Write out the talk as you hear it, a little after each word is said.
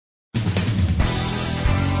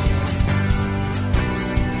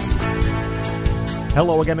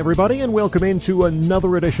Hello again, everybody, and welcome into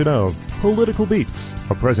another edition of Political Beats,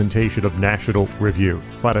 a presentation of National Review.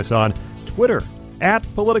 Find us on Twitter at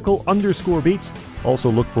political_beats. Also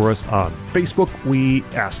look for us on Facebook. We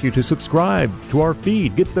ask you to subscribe to our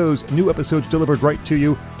feed. Get those new episodes delivered right to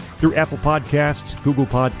you through Apple Podcasts, Google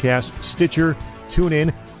Podcasts, Stitcher,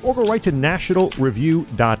 TuneIn, or go right to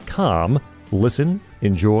nationalreview.com. Listen,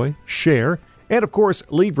 enjoy, share, and of course,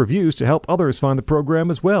 leave reviews to help others find the program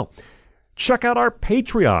as well. Check out our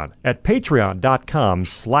Patreon at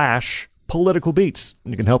patreon.com/politicalbeats.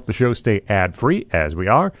 You can help the show stay ad-free, as we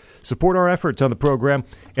are. Support our efforts on the program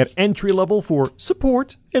at entry level for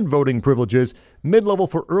support and voting privileges, mid-level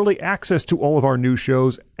for early access to all of our new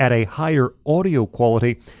shows at a higher audio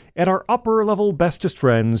quality, and our upper-level bestest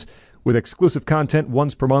friends with exclusive content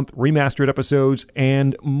once per month, remastered episodes,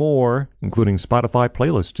 and more, including Spotify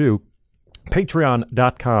playlists, too.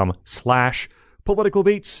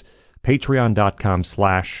 Patreon.com/politicalbeats.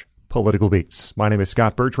 Patreon.com/politicalbeats. My name is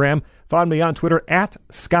Scott Bertram. Find me on Twitter at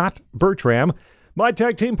Scott Bertram. My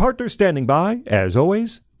tag team partner standing by, as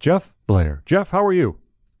always, Jeff Blair. Jeff, how are you?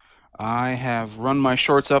 I have run my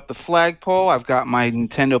shorts up the flagpole. I've got my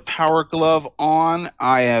Nintendo Power Glove on.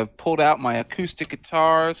 I have pulled out my acoustic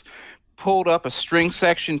guitars, pulled up a string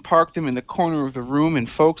section, parked them in the corner of the room, and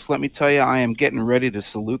folks, let me tell you, I am getting ready to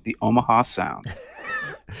salute the Omaha Sound.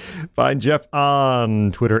 Find Jeff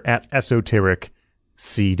on Twitter at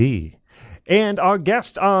EsotericCD. And our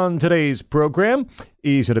guest on today's program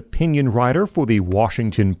is an opinion writer for the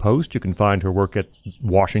Washington Post. You can find her work at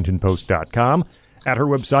WashingtonPost.com, at her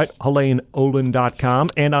website,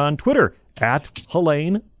 HelaneOlin.com, and on Twitter at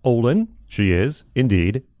Helane Olin. She is,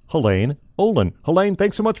 indeed, Helane Olin. Helane,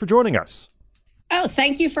 thanks so much for joining us. Oh,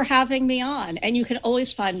 thank you for having me on. And you can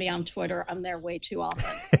always find me on Twitter. I'm there way too often.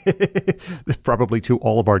 Probably to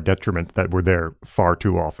all of our detriment that we're there far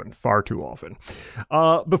too often.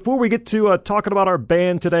 Before we get to talking about our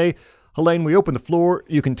band today, Helane, we open the floor.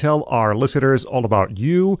 You can tell our listeners all about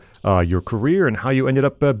you, your career, and how you ended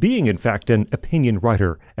up being, in fact, an opinion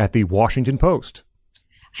writer at the Washington Post.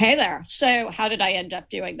 Hey there. So how did I end up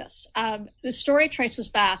doing this? The story traces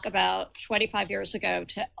back about 25 years ago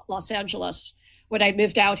to Los Angeles when I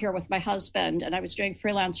moved out here with my husband and I was doing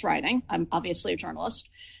freelance writing. I'm obviously a journalist.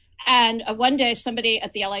 And one day somebody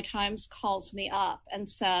at the LA Times calls me up and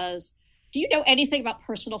says, "Do you know anything about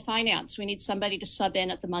personal finance? We need somebody to sub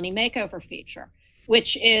in at the Money Makeover feature,"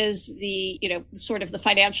 which is the, sort of the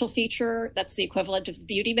financial feature that's the equivalent of the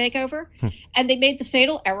beauty makeover. And they made the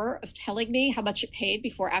fatal error of telling me how much it paid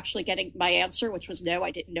before actually getting my answer, which was no,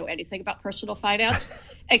 I didn't know anything about personal finance,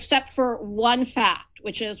 except for one fact,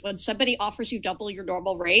 which is when somebody offers you double your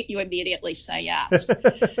normal rate, you immediately say yes.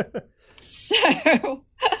 So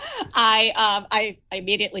I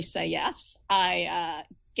immediately say yes. I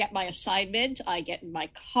get my assignment. I get in my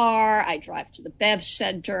car. I drive to the Bev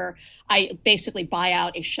Center. I basically buy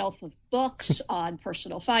out a shelf of books on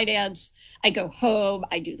personal finance. I go home.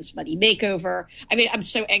 I do this Money Makeover. I mean, I'm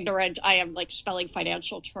so ignorant. I am like spelling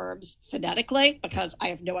financial terms phonetically because I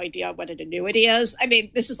have no idea what an annuity is. I mean,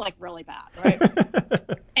 this is like really bad, right?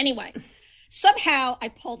 Anyway, somehow I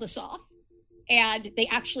pull this off and they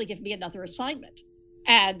actually give me another assignment.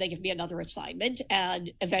 And they give me another assignment.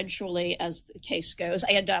 And eventually, as the case goes,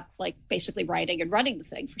 I end up like basically writing and running the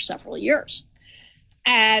thing for several years.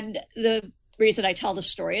 And the reason I tell this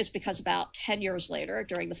story is because about 10 years later,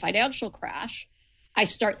 during the financial crash, I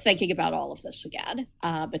start thinking about all of this again,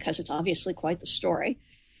 because it's obviously quite the story,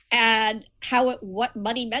 and what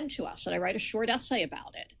money meant to us. And I write a short essay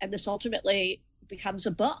about it. And this ultimately becomes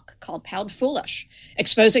a book called Pound Foolish,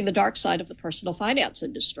 exposing the dark side of the personal finance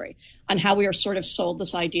industry, on how we are sort of sold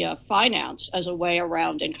this idea of finance as a way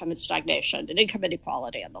around income and stagnation and income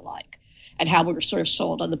inequality and the like, and how we were sort of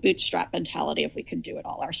sold on the bootstrap mentality if we could do it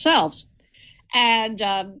all ourselves. And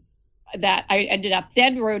that I ended up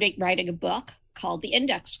then writing a book called The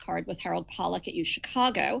Index Card with Harold Pollack at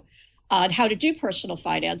UChicago on how to do personal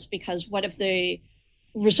finance, because one of the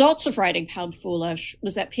results of writing Pound Foolish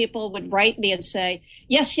was that people would write me and say,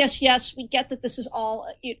 yes, we get that this is all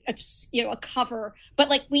a cover, but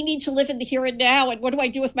like we need to live in the here and now. And what do I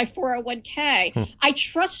do with my 401k? I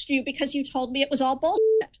trust you because you told me it was all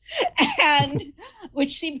bullshit, and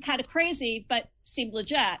which seemed kind of crazy, but seemed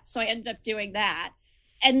legit. So I ended up doing that.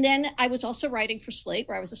 And then I was also writing for Slate,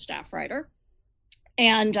 where I was a staff writer.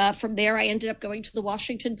 And from there, I ended up going to the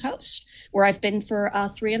Washington Post, where I've been for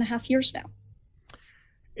 3.5 years now.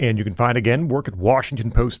 And you can find, again, work at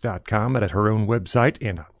WashingtonPost.com and at her own website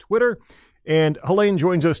and on Twitter. And Helene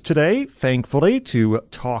joins us today, thankfully, to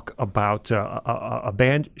talk about a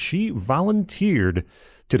band she volunteered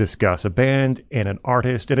to discuss, a band and an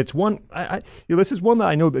artist. And it's one, this is one that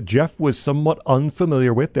I know that Jeff was somewhat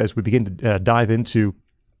unfamiliar with as we begin to dive into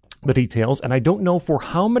the details. And I don't know for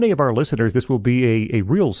how many of our listeners this will be a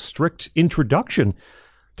real strict introduction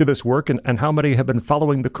to this work, and how many have been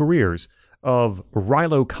following the careers of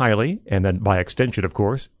Rilo Kiley, and then by extension, of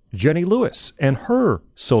course, Jenny Lewis and her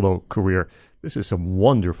solo career. This is some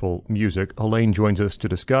wonderful music. Helene joins us to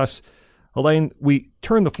discuss. Helene, we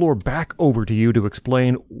turn the floor back over to you to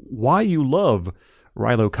explain why you love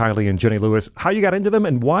Rilo Kiley and Jenny Lewis, how you got into them,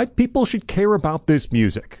 and why people should care about this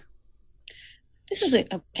music. This is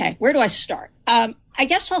it. Okay, where do I start? I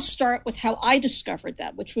guess I'll start with how I discovered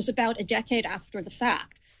them, which was about a decade after the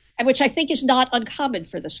fact, and which I think is not uncommon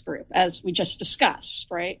for this group, as we just discussed,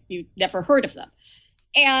 right? You never heard of them.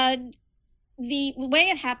 And the way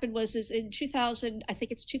it happened was in 2000, I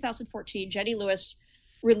think it's 2014, Jenny Lewis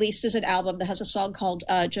releases an album that has a song called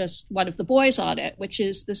Just One of the Boys on it, which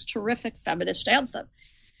is this terrific feminist anthem.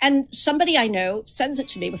 And somebody I know sends it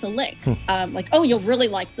to me with a link, like, oh, you'll really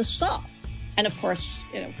like this song. And of course,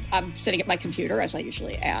 I'm sitting at my computer, as I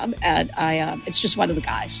usually am, and it's just one of the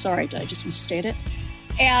guys. Sorry, did I just misstate it?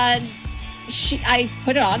 And I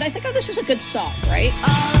put it on. I think, oh, this is a good song, right?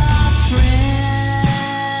 All our friends,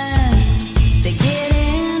 they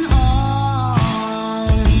getting on,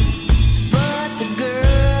 but the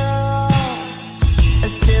girls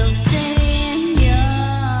are still staying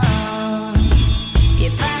young.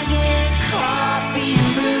 If I get caught being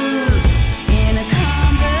rude in a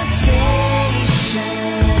conversation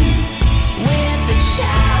with the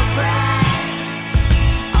child bride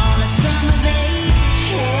on a summer vacation,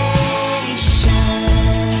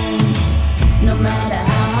 no matter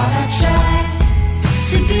how hard I try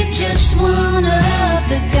to be just one of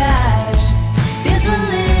the guys, there's a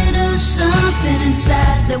little something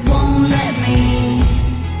inside that won't let me.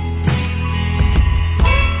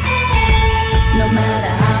 No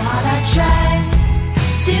matter how hard I try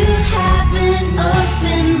to have an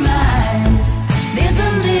open mind, there's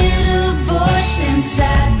a little voice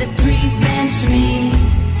inside that prevents me.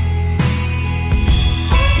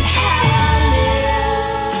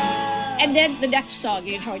 And then the next song,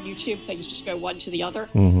 you know how on YouTube things just go one to the other?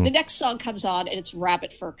 Mm-hmm. The next song comes on and it's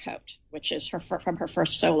Rabbit Fur Coat, which is from her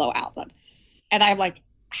first solo album. And I'm like,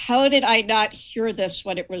 how did I not hear this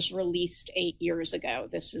when it was released 8 years ago?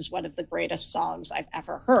 This is one of the greatest songs I've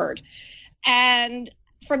ever heard. And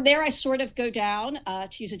from there, I sort of go down, to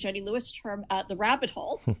use a Jenny Lewis term, the rabbit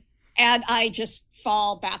hole. And I just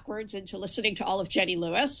fall backwards into listening to all of Jenny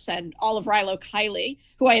Lewis and all of Rilo Kiley,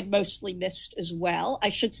 who I had mostly missed as well. I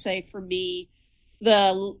should say for me,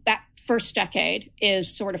 that first decade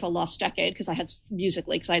is sort of a lost decade because I had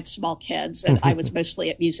small kids and I was mostly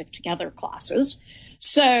at Music Together classes.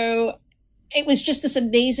 So it was just this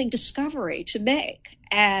amazing discovery to make.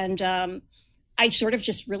 And I sort of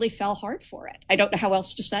just really fell hard for it. I don't know how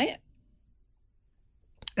else to say it.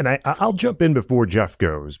 And I'll jump in before Jeff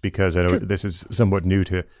goes, because I know this is somewhat new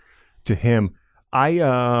to him. I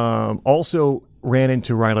also ran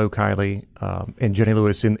into Rilo Kiley and Jenny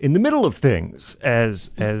Lewis in the middle of things, as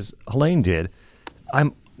Helene did.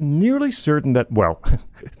 I'm nearly certain that, well,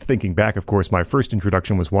 thinking back, of course, my first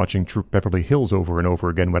introduction was watching Troop Beverly Hills over and over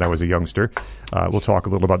again when I was a youngster. We'll talk a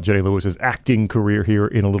little about Jenny Lewis's acting career here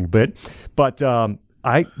in a little bit. But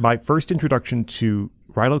my first introduction to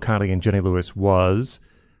Rilo Kiley and Jenny Lewis was,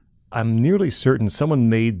 I'm nearly certain someone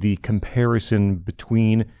made the comparison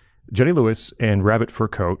between Jenny Lewis and Rabbit Fur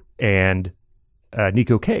Coat and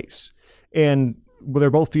Nico Case. And well, they're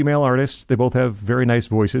both female artists. They both have very nice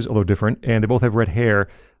voices, although different, and they both have red hair.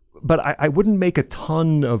 But I wouldn't make a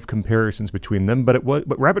ton of comparisons between them. But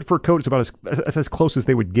Rabbit Fur Coat is about as close as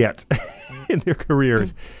they would get in their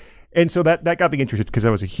careers. And so that got me interested because I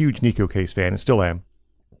was a huge Nico Case fan and still am.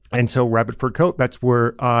 And so Rabbit Fur Coat, that's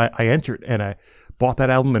where I entered, and I bought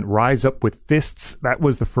that album, and Rise Up with Fists, that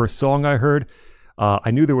was the first song I heard.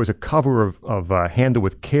 I knew there was a cover of Handle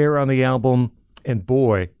with Care on the album, and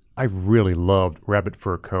boy, I really loved Rabbit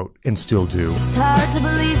Fur Coat, and still do. It's hard to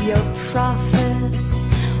believe your prophets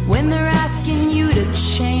when they're asking you to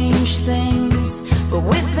change things, but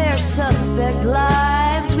with their suspect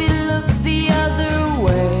lives, we look the other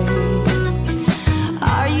way.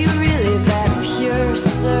 Are you really that pure,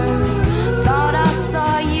 sir? Thought I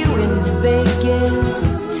saw you in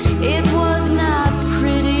Vegas. It was not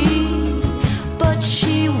pretty, but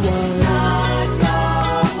she was.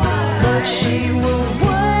 But she will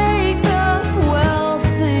wake up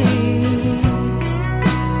wealthy,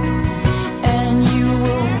 and you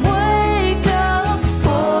will wake up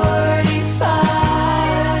 45.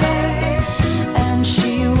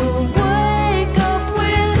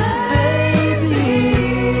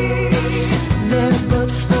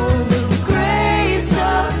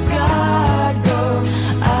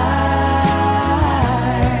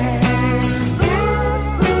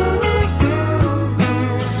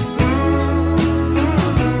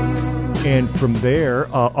 And from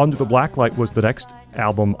there, Under the Blacklight was the next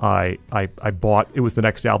album I bought. It was the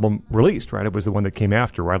next album released, right? It was the one that came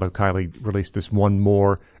after. Rilo Kiley released this one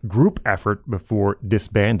more group effort before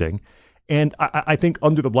disbanding. And I think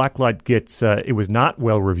Under the Blacklight gets, it was not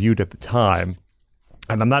well reviewed at the time.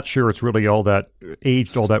 And I'm not sure it's really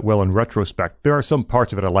aged all that well in retrospect. There are some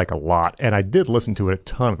parts of it I like a lot. And I did listen to it a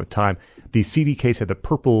ton at the time. The CD case had the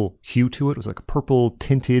purple hue to it. It was like a purple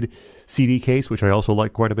tinted CD case, which I also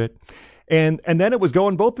like quite a bit. And then it was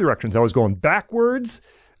going both directions. I was going backwards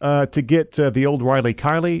to get the old Rilo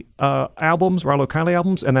Kiley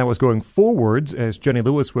albums, and I was going forwards as Jenny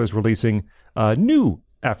Lewis was releasing new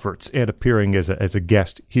efforts and appearing as a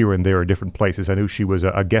guest here and there in different places. I knew she was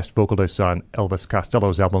a guest vocalist on Elvis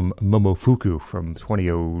Costello's album Momofuku from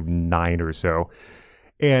 2009 or so,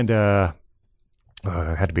 and it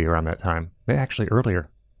had to be around that time. Actually, earlier.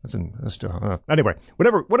 Anyway,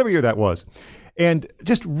 whatever year that was. And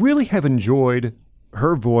just really have enjoyed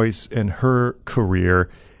her voice and her career.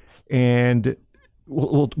 And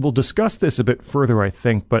we'll discuss this a bit further, I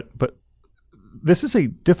think. But this is a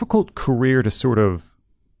difficult career to sort of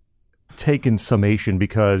take in summation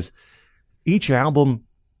because each album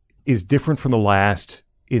is different from the last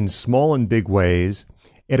in small and big ways.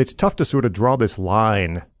 And it's tough to sort of draw this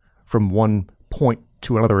line from one point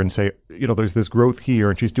to another and say, there's this growth here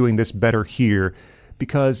and she's doing this better here,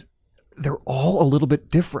 because they're all a little bit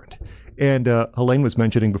different. And Helene was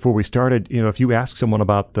mentioning before we started, if you ask someone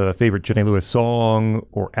about the favorite Jenny Lewis song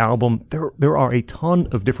or album, there are a ton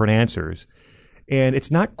of different answers. And it's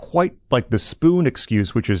not quite like the Spoon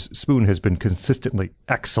excuse, which is Spoon has been consistently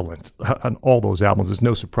excellent on all those albums. There's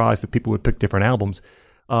no surprise that people would pick different albums.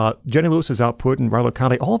 Jenny Lewis's output and Rilo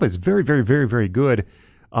Kiley, all of it is very, very, very, very good.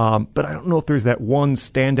 But I don't know if there's that one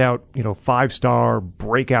standout, 5-star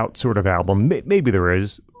breakout sort of album. Maybe there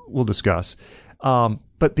is. We'll discuss.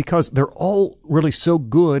 But because they're all really so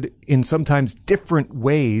good in sometimes different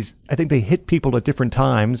ways, I think they hit people at different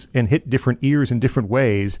times and hit different ears in different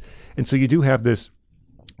ways. And so you do have this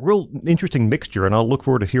real interesting mixture. And I'll look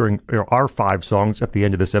forward to hearing our 5 songs at the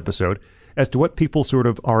end of this episode as to what people sort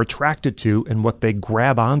of are attracted to and what they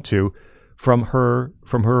grab onto from her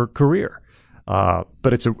career.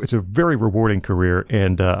 But it's a very rewarding career,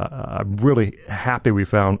 and I'm really happy we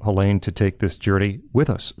found Helene to take this journey with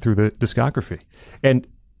us through the discography. And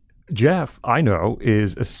Jeff, I know,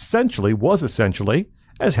 was essentially,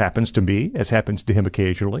 as happens to me, as happens to him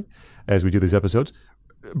occasionally, as we do these episodes,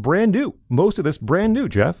 brand new. Most of this brand new,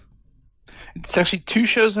 Jeff. It's actually 2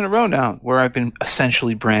 shows in a row now where I've been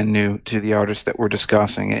essentially brand new to the artists that we're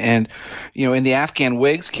discussing. And, in the Afghan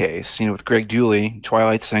Whigs case, with Greg Dooley,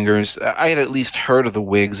 Twilight Singers, I had at least heard of the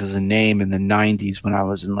Whigs as a name in the 90s when I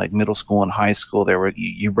was in like middle school and high school.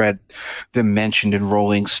 You read them mentioned in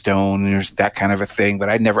Rolling Stone, and there's that kind of a thing, but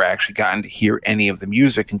I'd never actually gotten to hear any of the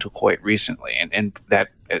music until quite recently. And that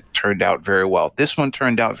it turned out very well. This one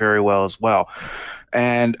turned out very well as well.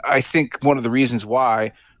 And I think one of the reasons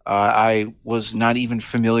why I was not even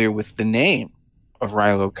familiar with the name of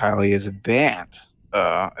Rilo Kiley as a band,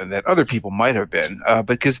 and that other people might have been,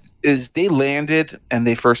 because they landed and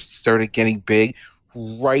they first started getting big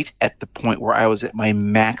right at the point where I was at my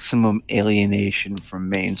maximum alienation from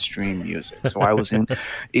mainstream music. So I was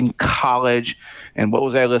in college, and what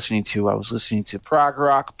was I listening to? I was listening to prog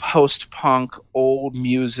rock, post-punk, old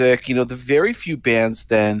music, the very few bands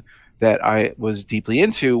then that I was deeply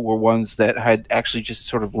into were ones that had actually just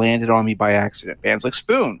sort of landed on me by accident. Bands like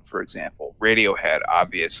Spoon, for example, Radiohead,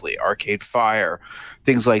 obviously, Arcade Fire,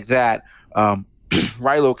 things like that.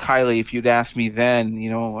 Rilo Kiley, if you'd asked me then,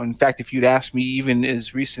 in fact, if you'd asked me even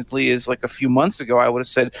as recently as like a few months ago, I would have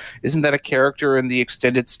said, isn't that a character in the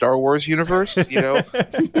extended Star Wars universe? Like,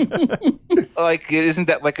 isn't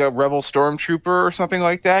that like a rebel stormtrooper or something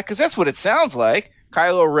like that? Because that's what it sounds like.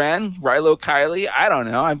 Kylo Ren, Rilo Kiley, I don't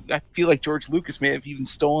know. I feel like George Lucas may have even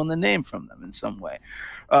stolen the name from them in some way.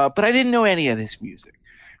 But I didn't know any of this music.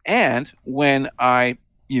 And when I,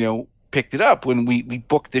 picked it up, when we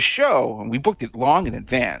booked the show, and we booked it long in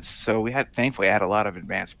advance, so thankfully I had a lot of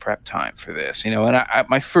advanced prep time for this, and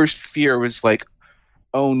my first fear was like,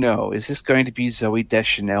 oh no, is this going to be Zooey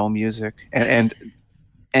Deschanel music? And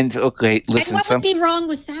okay, listen. And what would be wrong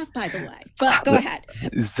with that, by the way? But go ahead.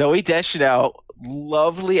 Zooey Deschanel,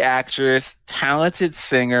 lovely actress, talented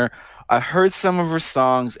singer. I heard some of her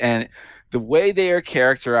songs, and the way they are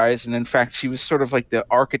characterized, and in fact, she was sort of like the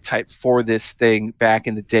archetype for this thing back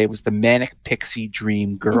in the day, was the manic pixie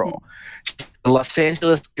dream girl. Mm-hmm. A Los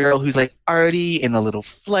Angeles girl who's like arty and a little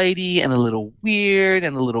flighty and a little weird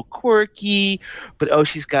and a little quirky, but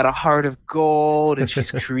she's got a heart of gold and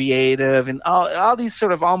she's creative and all these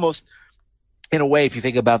sort of almost in a way, if you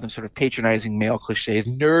think about them, sort of patronizing male cliches,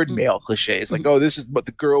 nerd male cliches, like, oh, this is but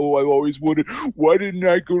the girl who I've always wanted. Why didn't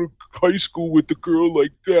I go to high school with a girl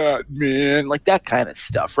like that, man? Like that kind of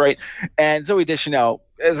stuff, right? And Zooey Deschanel,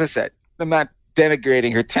 as I said, I'm not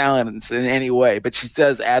denigrating her talent in any way, but she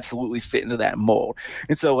does absolutely fit into that mold.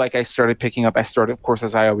 And so, like, I started, of course,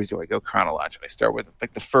 as I always do, I go chronologically. I start with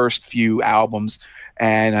like the first few albums,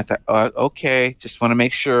 and I thought, okay, just want to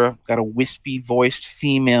make sure I've got a wispy voiced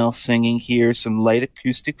female singing here, some light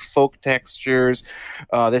acoustic folk textures.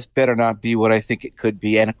 This better not be what I think it could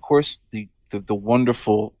be. And of course, the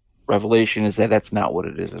wonderful revelation is that that's not what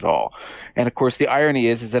it is at all. And of course, the irony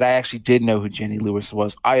is that I actually did know who Jenny Lewis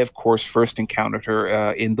was. I, of course, first encountered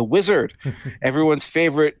her in The Wizard, everyone's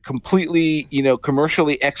favorite, completely,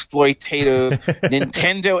 commercially exploitative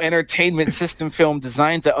Nintendo Entertainment System film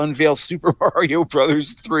designed to unveil Super Mario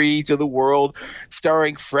Brothers 3 to the world,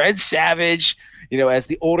 starring Fred Savage, as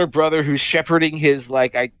the older brother who's shepherding his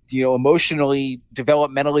emotionally,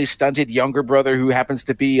 developmentally stunted younger brother who happens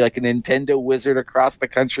to be like a Nintendo wizard across the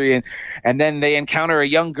country. And then they encounter a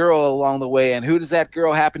young girl along the way. And who does that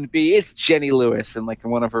girl happen to be? It's Jenny Lewis, in like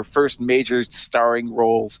one of her first major starring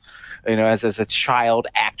roles, as a child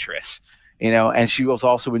actress. And she was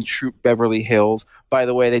also in Troop Beverly Hills. By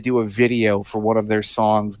the way, they do a video for one of their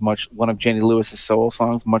songs, one of Jenny Lewis's solo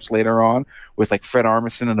songs, much later on, with like Fred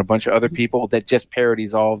Armisen and a bunch of other people that just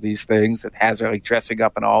parodies all of these things. That has her like dressing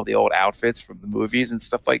up in all the old outfits from the movies and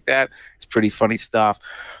stuff like that. It's pretty funny stuff.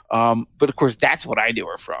 But of course, that's what I knew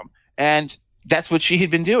her from, and that's what she had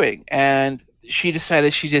been doing. And she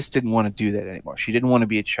decided she just didn't want to do that anymore. She didn't want to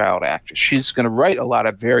be a child actress. She's going to write a lot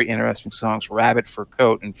of very interesting songs. Rabbit Fur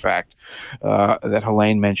Coat, in fact, that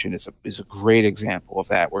Helene mentioned is a great example of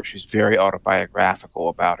that, where she's very autobiographical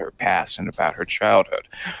about her past and about her childhood.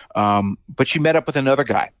 But she met up with another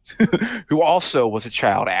guy who also was a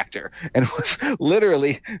child actor and was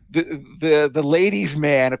literally the ladies'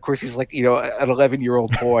 man. Of course, he's like, an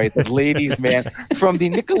 11-year-old boy, the ladies' man from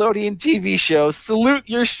the Nickelodeon TV show Salute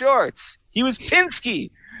Your Shorts. He was Pinsky.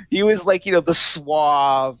 He was like, the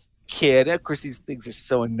suave kid. And of course, these things are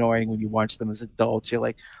so annoying when you watch them as adults. You're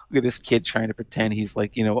like, look at this kid trying to pretend he's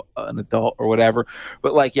like, an adult or whatever.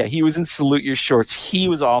 But like, yeah, he was in Salute Your Shorts. He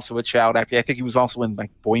was also a child actor. I think he was also in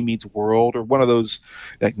like Boy Meets World or one of those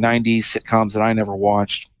like 90s sitcoms that I never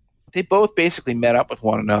watched. They both basically met up with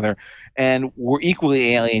one another and were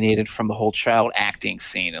equally alienated from the whole child acting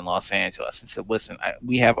scene in Los Angeles and said, listen,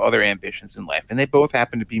 we have other ambitions in life. And they both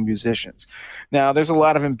happen to be musicians. Now, there's a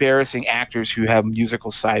lot of embarrassing actors who have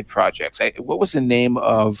musical side projects. What was the name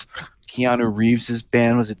of Keanu Reeves'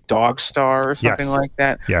 band? Was it Dog Star or something like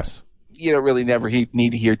that? Yes. You don't really never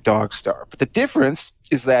need to hear Dog Star. But the difference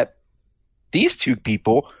is that these two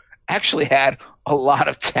people actually had a lot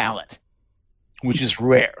of talent, which is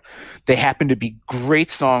rare. They happen to be great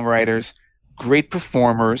songwriters, great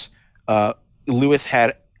performers. Lewis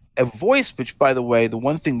had a voice, which, by the way, the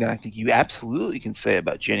one thing that I think you absolutely can say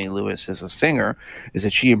about Jenny Lewis as a singer is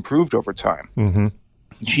that she improved over time. Mm-hmm.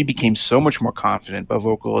 She became so much more confident a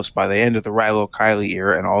vocalist by the end of the Rilo Kiley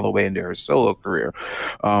era and all the way into her solo career.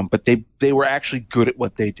 But they were actually good at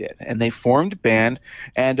what they did, and they formed a band.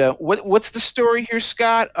 And what's the story here,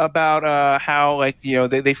 Scott, about how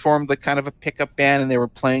they formed like kind of a pickup band and they were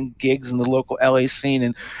playing gigs in the local LA scene?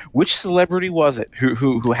 And which celebrity was it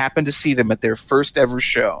who happened to see them at their first ever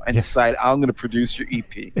show and decide, I'm going to produce your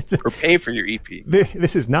EP or pay for your EP?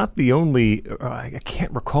 This is not the only. I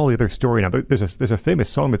can't recall the other story now. There's a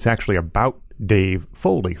famous song that's actually about Dave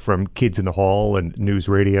Foley from Kids in the Hall and News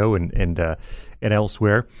Radio and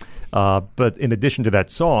elsewhere. But in addition to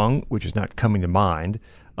that song, which is not coming to mind,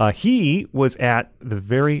 he was at the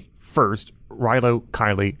very first Rilo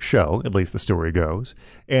Kiley show, at least the story goes,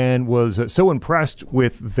 and was so impressed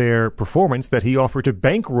with their performance that he offered to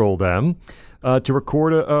bankroll them to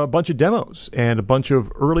record a bunch of demos and a bunch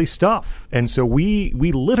of early stuff. And so we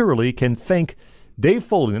literally can thank Dave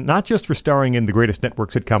Foley, not just for starring in the greatest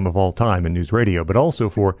network sitcom of all time in News Radio, but also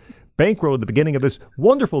for bankroll at the beginning of this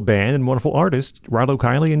wonderful band and wonderful artist, Rilo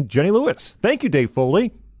Kiley and Jenny Lewis. Thank you, Dave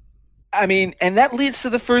Foley. I mean, and that leads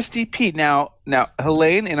to the first EP. Now,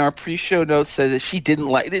 Helene in our pre-show notes said that she didn't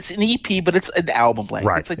like it's an EP, but it's an album length.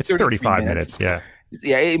 Right, it's like it's 35 minutes. Yeah.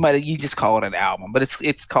 Yeah, you just call it an album, but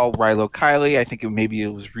it's called Rilo Kiley. I think maybe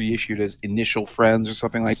it was reissued as Initial Friends or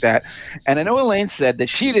something like that. And I know Elaine said that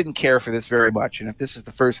she didn't care for this very much, and if this is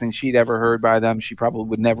the first thing she'd ever heard by them, she probably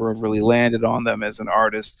would never have really landed on them as an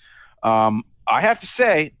artist. I have to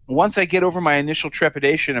say, once I get over my initial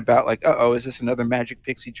trepidation about like, is this another Magic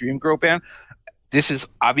Pixie Dream Girl band? This is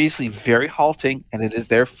obviously very halting, and it is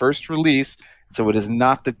their first release. So it is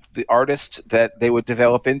not the artist that they would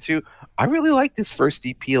develop into. I really like this first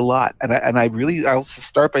EP a lot, and I'll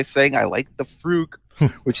start by saying I like the Frug,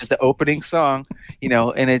 which is the opening song,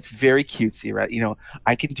 and it's very cutesy, right?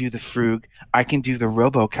 I can do the Frug, I can do the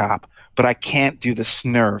RoboCop, but I can't do the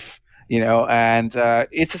Snurf. And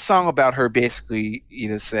it's a song about her basically,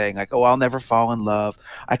 saying like, oh, I'll never fall in love.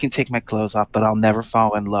 I can take my clothes off, but I'll never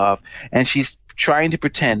fall in love. And she's trying to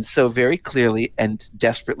pretend so very clearly and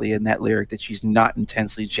desperately in that lyric that she's not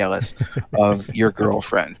intensely jealous of your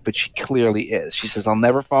girlfriend, but she clearly is. She says, I'll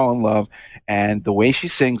never fall in love. And the way she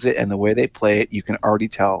sings it and the way they play it, you can already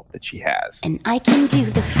tell that she has. And I can do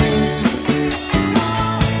the Frug.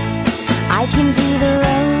 I can do the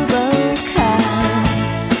RoboCop.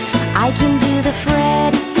 I can do the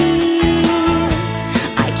Freddy.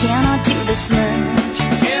 I cannot do the Smurf.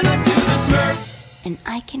 She cannot do the Smurf. And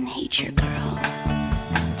I can hate your girl.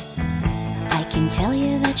 I can tell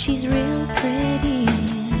you that she's real pretty.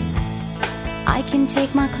 I can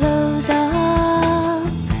take my clothes off.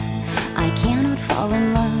 I cannot fall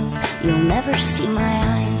in love. You'll never see my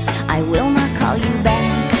eyes. I will not call you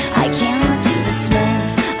back. I cannot do the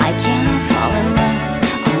Smurf. I cannot fall in love.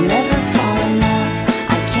 I'll never fall in love.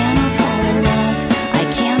 I cannot fall in love. I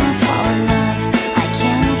cannot fall in love. I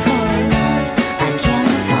cannot fall in love. I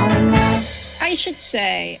cannot fall in love. I should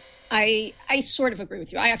say, I sort of agree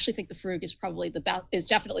with you. I actually think the Frug is probably is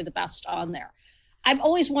definitely the best on there. I'm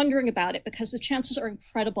always wondering about it because the chances are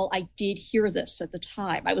incredible I did hear this at the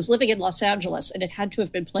time. I was living in Los Angeles, and it had to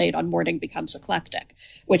have been played on Morning Becomes Eclectic,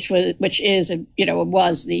 which was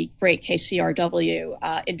the great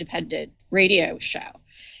KCRW independent radio show.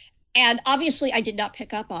 And obviously I did not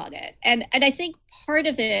pick up on it. And I think part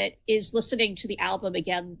of it is listening to the album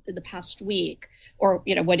again in the past week, or,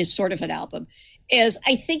 what is sort of an album, is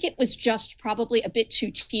I think it was just probably a bit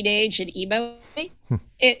too teenage and emo.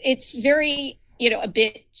 It's very,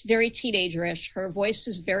 very teenagerish. Her voice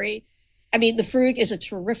is very, the Frug is a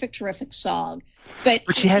terrific, terrific song. But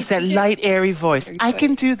she has that light, airy voice. I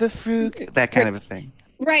can do the Frug, that kind of a thing.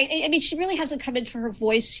 Right. She really hasn't come into her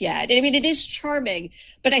voice yet. It is charming,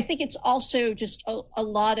 but I think it's also just a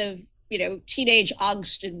lot of, teenage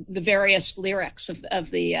angst in the various lyrics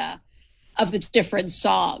of the different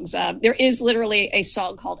songs. There is literally a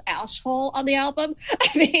song called Asshole on the album,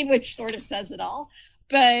 which sort of says it all.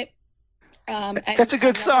 But that's a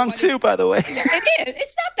good song too, by the way. It is.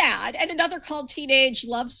 It's not bad. And another called Teenage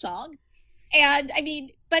Love Song. And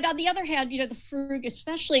but on the other hand, the Frug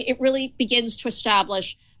especially, it really begins to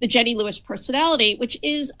establish the Jenny Lewis personality, which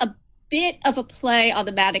is a bit of a play on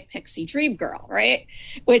the Manic Pixie Dream Girl, right?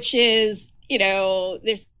 Which is, there's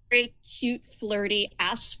a very cute, flirty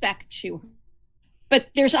aspect to her. But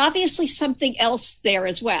there's obviously something else there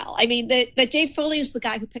as well. That Dave Foley is the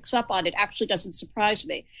guy who picks up on it actually doesn't surprise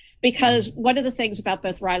me, because one of the things about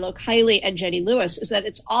both Rilo Kiley and Jenny Lewis is that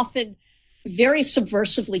it's often very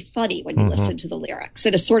subversively funny when you listen to the lyrics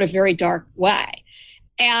in a sort of very dark way.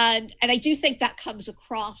 And I do think that comes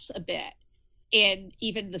across a bit in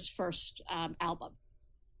even this first album.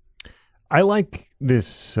 I like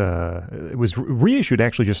this. It was reissued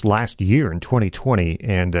actually just last year in 2020,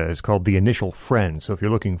 and it's called The Initial Friend. So if you're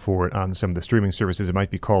looking for it on some of the streaming services, it might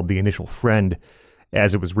be called The Initial Friend,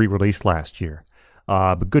 as it was re-released last year.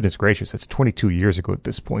 But goodness gracious, that's 22 years ago at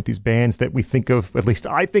this point. These bands that we think of, at least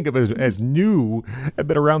I think of as new, have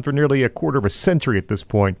been around for nearly a quarter of a century at this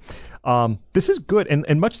point. This is good.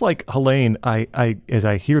 And much like Helene, as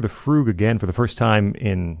I hear the Frug again for the first time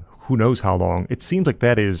in who knows how long, it seems like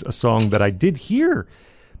that is a song that I did hear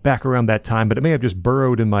back around that time, but it may have just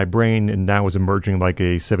burrowed in my brain and now is emerging like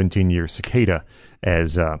a 17-year cicada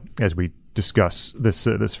as we discuss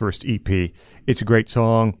this first EP. It's a great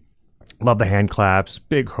song. Love the hand claps,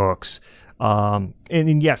 big hooks.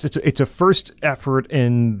 And yes, it's a first effort,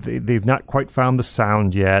 and they've not quite found the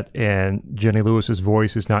sound yet. And Jenny Lewis's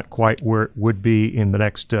voice is not quite where it would be in the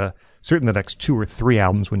next, certainly the next 2 or 3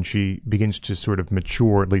 albums when she begins to sort of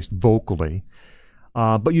mature, at least vocally.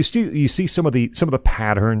 But you see some of the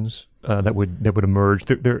patterns that would emerge.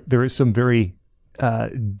 There is some very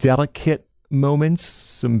delicate moments,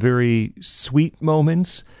 some very sweet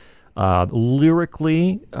moments.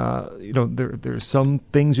 Lyrically, there's some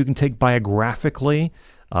things you can take biographically.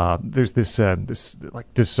 There's this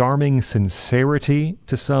like disarming sincerity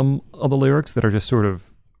to some of the lyrics that are just sort of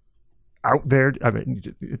out there.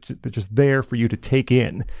 They're just there for you to take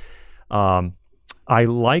in. I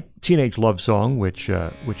like Teenage Love Song, which I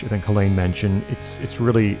think Helene mentioned. It's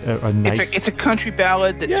really a nice. It's a country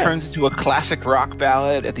ballad that turns into a classic rock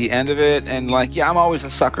ballad at the end of it, and I'm always a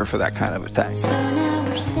sucker for that kind of a thing. So now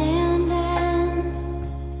we're standing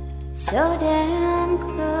so damn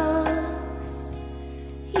close.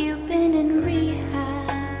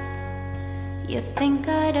 You think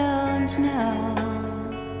I don't know?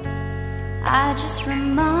 I just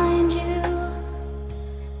remind you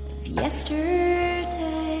of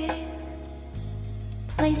yesterday,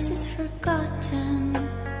 places forgotten,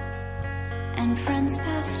 and friends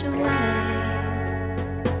passed away.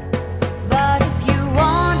 But if you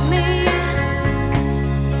want me,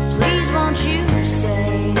 please won't you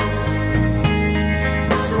say,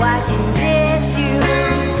 so I can diss you,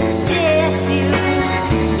 diss you,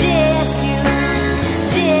 diss you,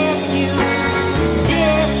 diss you,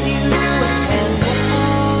 diss you, and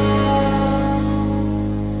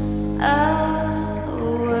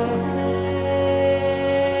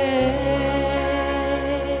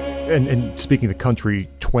away. And speaking of country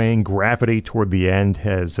twang, Gravity toward the end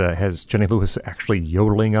has Jenny Lewis actually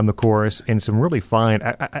yodeling on the chorus, and some really fine,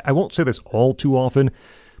 I won't say this all too often,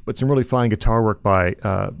 but some really fine guitar work by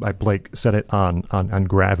Blake Sennett on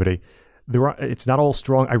Gravity. It's not all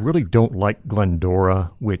strong. I really don't like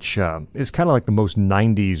Glendora, which is kind of like the most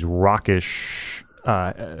 90s rockish,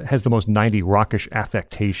 has the most 90s rockish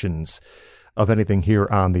affectations of anything here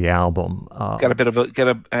on the album. Got a bit of I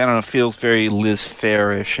don't know, feels very Liz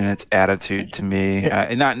Phair-ish in its attitude to me.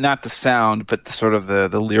 Not the sound, but the sort of the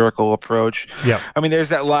lyrical approach. Yeah. I mean, there's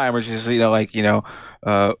that line which is,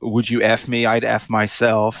 would you F me? I'd F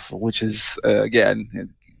myself, which is,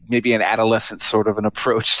 again, maybe an adolescent sort of an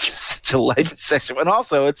approach to life and section. And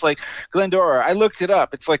also, it's like Glendora. I looked it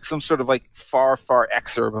up. It's like some sort of like far, far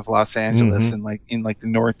exurb of Los Angeles and in the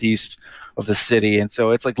northeast of the city. And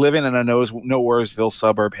so it's like living in a Nowheresville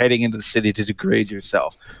suburb, heading into the city to degrade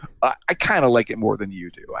yourself. I kind of like it more than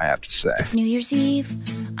you do, I have to say. It's New Year's Eve.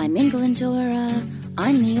 I'm in Glendora.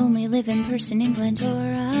 I'm the only living person in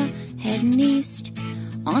Glendora. Heading east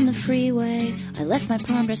on the freeway. I left my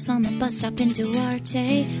prom dress on the bus stop in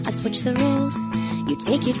Duarte. I switched the roles, you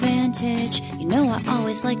take advantage. You know I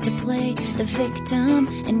always like to play the victim.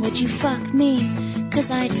 And would you fuck me?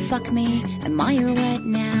 Cause I'd fuck me. Am I your wet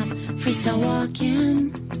nap? Freestyle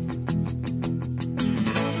walking.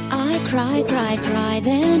 I cry, cry, cry,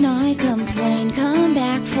 then I complain. Come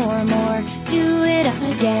back for more, do it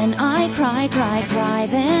again. I cry, cry, cry,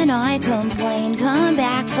 then I complain. Come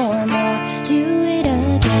back for more, do it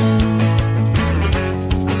again.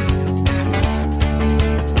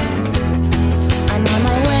 I'm on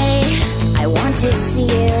my way, I want to see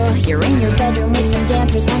you. You're in your bedroom with some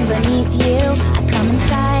dancers hung beneath you. I come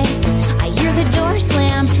inside, I hear the door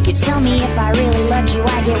slam. You tell me if I really loved you,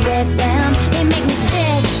 I get with them. They make me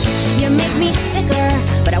sick, you make me sicker,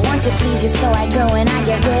 but I want to please you, so I go and I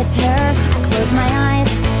get with her. I close my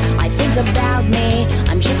eyes, I think about me.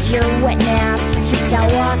 I'm just your wet nap,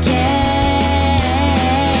 freestyle walking.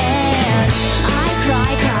 I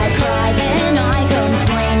cry, cry, cry, then I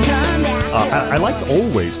complain. Come back. I liked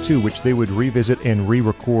Always, too, which they would revisit and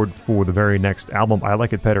re-record for the very next album. I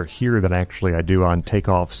like it better here than actually I do on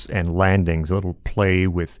Takeoffs and Landings. A little play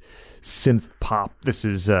with synth pop. This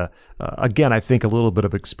is, again, I think a little bit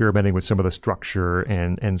of experimenting with some of the structure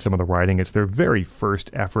and some of the writing. It's their very first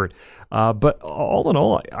effort. But all in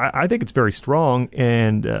all, I think it's very strong.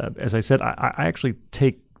 And as I said, I actually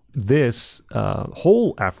take this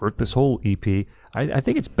whole effort, this whole EP, I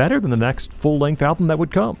think it's better than the next full-length album that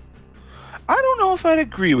would come. I don't know if I'd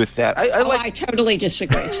agree with that. I totally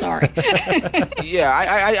disagree. Sorry.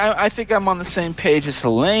 Yeah, I think I'm on the same page as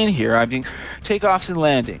Helene here. I mean, Takeoffs and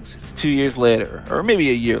Landings, it's 2 years later, or maybe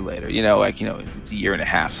a year later, it's a year and a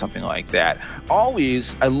half, something like that.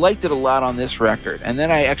 Always, I liked it a lot on this record, and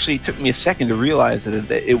then it took me a second to realize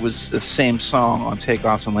that it was the same song on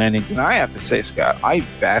Takeoffs and Landings, and I have to say, Scott, I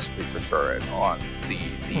vastly prefer it on the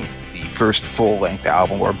first full-length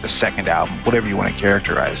album, or the second album, whatever you want to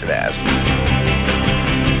characterize it as.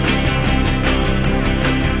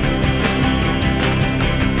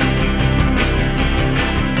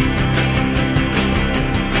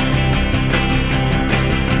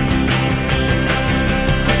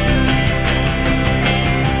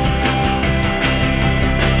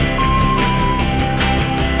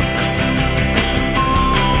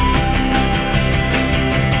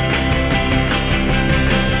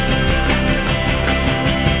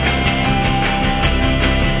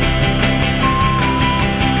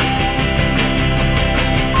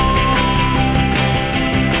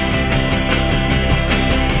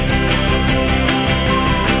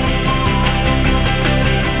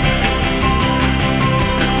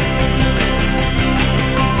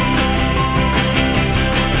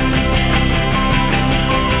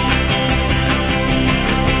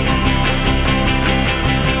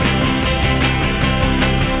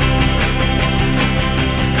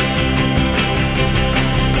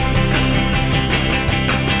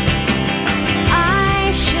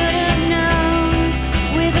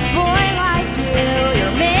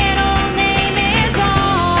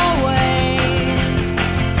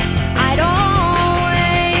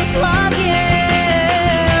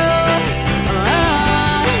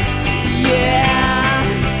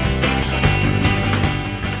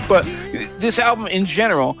 But this album in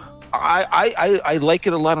general, I like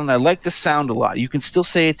it a lot, and I like the sound a lot. You can still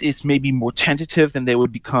say it's maybe more tentative than they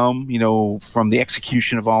would become, from the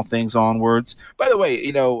execution of All Things onwards. By the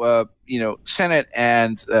way, Sennett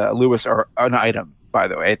and Lewis are an item. By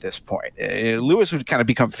the way, at this point, Lewis would kind of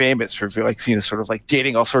become famous for sort of like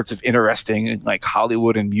dating all sorts of interesting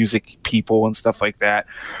Hollywood and music people and stuff like that.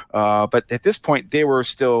 But at this point, they were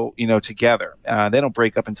still together. They don't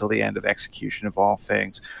break up until the end of Execution of All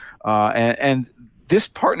Things, and this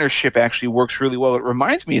partnership actually works really well. It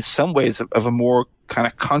reminds me in some ways of a more kind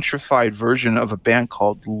of countrified version of a band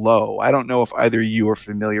called Low. I don't know if either of you are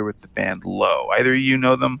familiar with the band Low. Either of you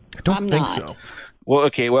know them? I don't think so. Well,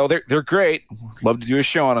 okay. Well, they're great. Love to do a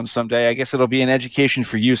show on them someday. I guess it'll be an education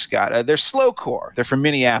for you, Scott. They're slowcore. They're from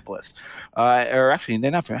Minneapolis, or actually,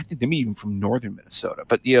 they're not from. I think they're even from northern Minnesota.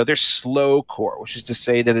 But they're slowcore, which is to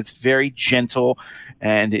say that it's very gentle,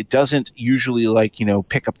 and it doesn't usually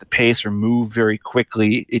pick up the pace or move very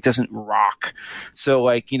quickly. It doesn't rock.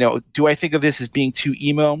 So do I think of this as being too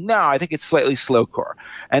emo? No, I think it's slightly slowcore.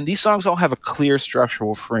 And these songs all have a clear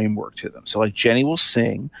structural framework to them. So Jenny will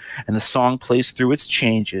sing, and the song plays through its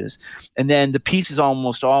changes, and then the pieces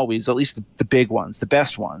almost always, at least the big ones, the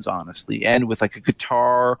best ones, honestly, end with a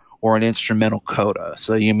guitar or an instrumental coda.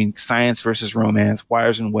 So Science versus Romance,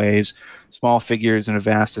 Wires and Waves, Small Figures in a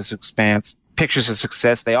Vastest Expanse, Pictures of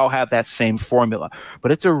Success, they all have that same formula,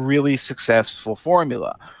 but it's a really successful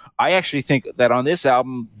formula. I actually think that on this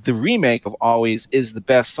album, the remake of Always is the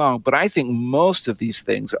best song, but I think most of these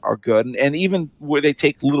things are good. And even where they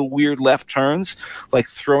take little weird left turns, like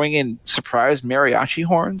throwing in surprise mariachi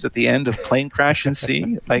horns at the end of Plane Crash in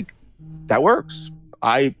C, that works.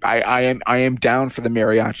 I am down for the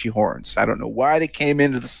mariachi horns. I don't know why they came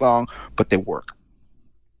into the song, but they work.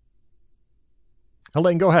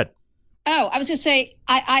 Helene, go ahead. Oh, I was going to say,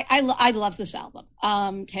 I love this album,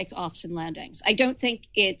 Takeoffs and Landings. I don't think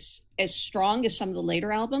it's as strong as some of the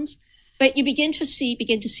later albums, but you begin to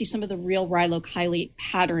see some of the real Rilo Kiley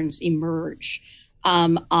patterns emerge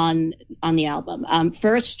on the album.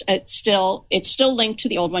 First, it's still linked to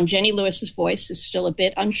the old one. Jenny Lewis's voice is still a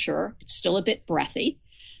bit unsure. It's still a bit breathy.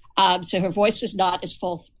 So her voice is not as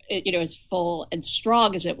full and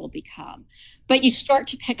strong as it will become. But you start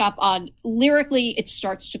to pick up on, lyrically, it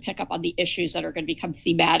starts to pick up on the issues that are going to become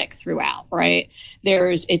thematic throughout, right?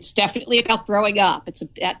 It's definitely about growing up. It's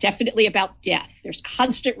definitely about death. There's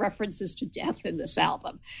constant references to death in this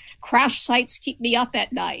album. Crash sites keep me up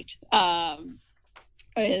at night. And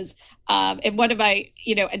one of my,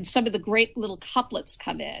 and some of the great little couplets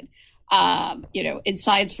come in. In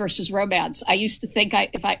Science versus Romance, I used to think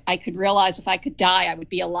if I could realize if I could die, I would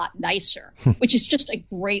be a lot nicer, which is just a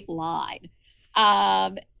great line.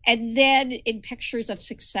 And then in Pictures of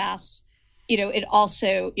Success, it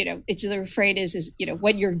also, the refrain is,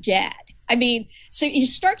 when you're dead. I mean, so you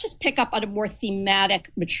start to pick up on a more thematic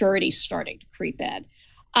maturity starting to creep in.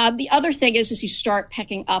 The other thing is you start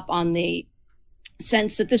picking up on the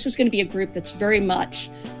sense that this is going to be a group that's very much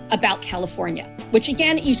about California, which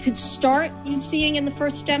again, you could start seeing in the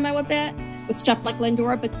first demo a bit with stuff like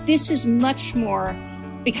Glendora, but this is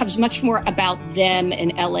becomes much more about them in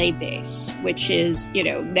LA base, which is,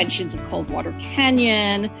 mentions of Coldwater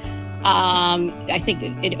Canyon. I think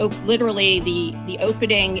literally the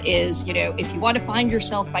opening is, if you want to find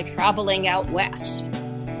yourself by traveling out west.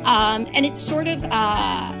 And it's sort of,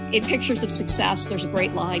 in Pictures of Success, there's a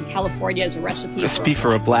great line, California is a recipe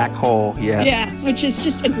for a black hole. Yeah. Yes, which is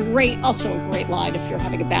just also a great line if you're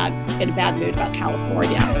having a bad mood about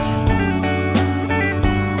California.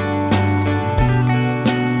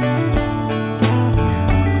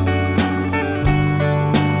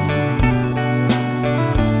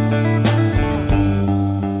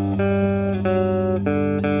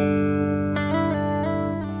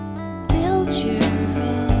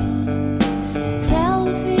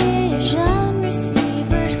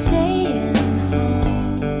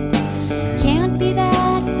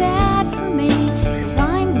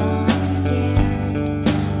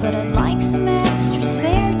 But I'd like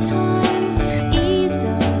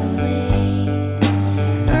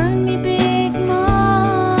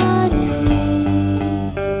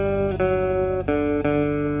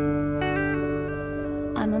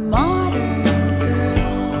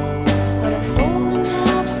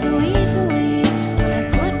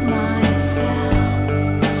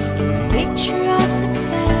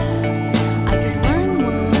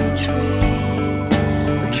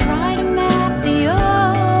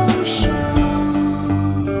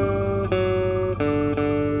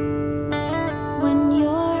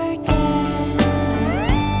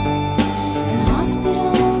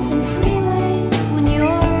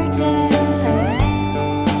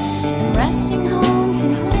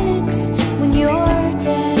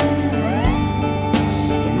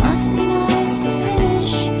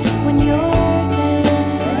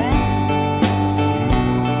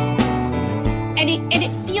and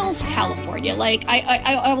it feels California. Like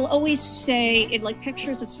I will always say in like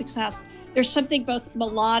Pictures of Success, there's something both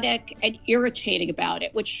melodic and irritating about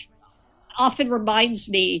it, which often reminds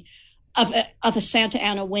me of a Santa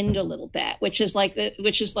Ana wind a little bit, which is like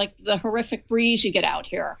the horrific breeze you get out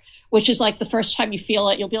here, which is like the first time you feel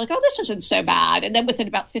it, you'll be like, oh, this isn't so bad. And then within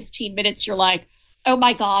about 15 minutes, you're like, oh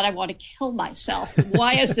my God, I want to kill myself.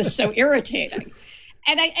 Why is this so irritating?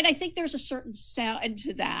 And I think there's a certain sound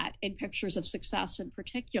to that in Pictures of Success in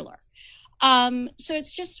particular. So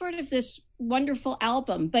it's just sort of this wonderful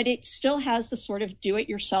album, but it still has the sort of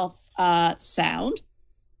do-it-yourself sound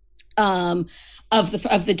of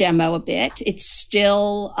the demo a bit. It's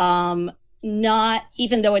still not,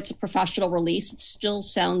 even though it's a professional release, it still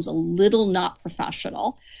sounds a little not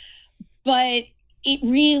professional. But it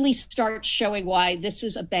really starts showing why this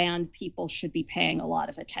is a band people should be paying a lot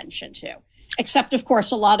of attention to. Except, of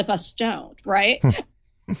course, a lot of us don't, right?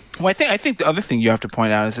 Well, I think the other thing you have to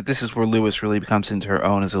point out is that this is where Lewis really becomes into her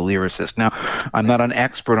own as a lyricist. Now, I'm not an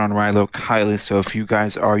expert on Rilo Kiley, so if you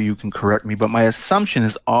guys are, you can correct me. But my assumption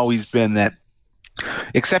has always been that,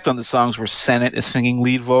 except on the songs where Sennett is singing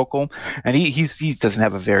lead vocal, and he doesn't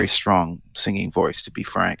have a very strong singing voice, to be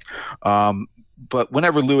frank. But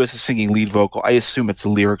whenever Lewis is singing lead vocal, I assume it's a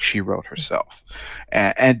lyric she wrote herself.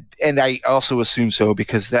 And I also assume so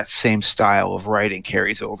because that same style of writing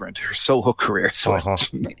carries over into her solo career. So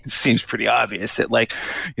it seems pretty obvious that, like,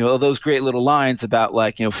 you know, those great little lines about,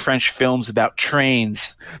 like, you know, French films about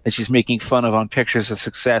trains that she's making fun of on Pictures of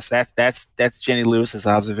Success, that's Jenny Lewis's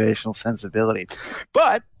observational sensibility.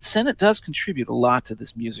 But Sennett does contribute a lot to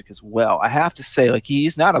this music as well. I have to say, like,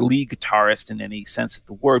 he's not a lead guitarist in any sense of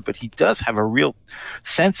the word, but he does have a real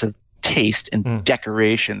sense of taste and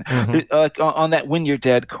decoration. On that When You're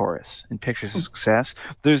Dead chorus in Pictures of Success,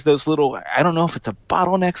 there's those little, I don't know if it's a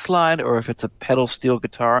bottleneck slide or if it's a pedal steel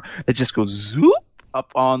guitar that just goes zoop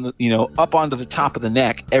up on the, you know, up onto the top of the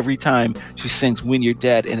neck every time she sings When You're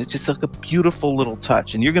Dead, and it's just like a beautiful little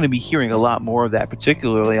touch. And you're going to be hearing a lot more of that,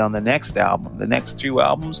 particularly on the next album, the next two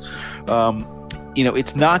albums. You know,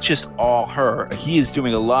 it's not just all her. He is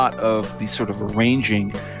doing a lot of the sort of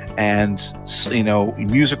arranging and, you know,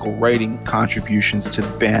 musical writing contributions to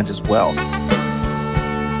the band as well.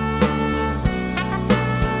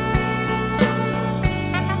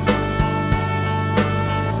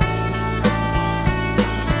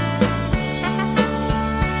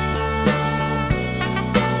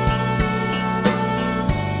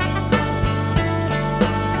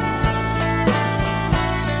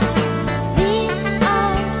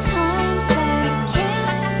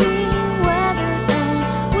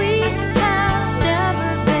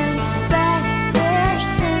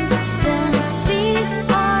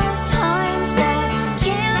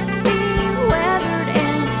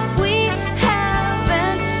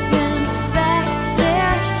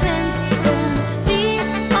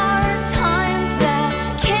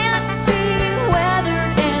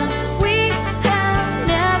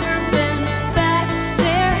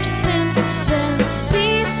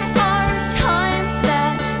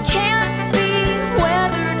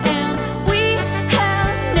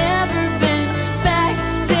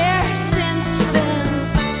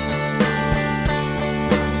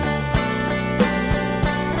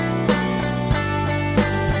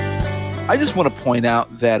 I just want to point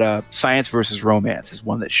out that Science versus Romance is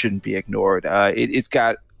one that shouldn't be ignored. It's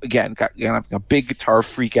got a big guitar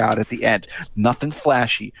freak out at the end. Nothing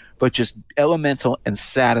flashy, but just elemental and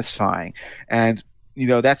satisfying. And, you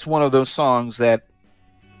know, that's one of those songs that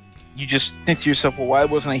you just think to yourself, well, why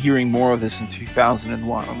wasn't I hearing more of this in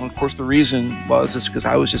 2001? And of course, the reason was just because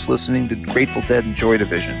I was just listening to Grateful Dead and Joy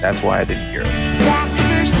Division. That's why I didn't hear it. Facts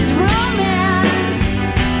versus romance.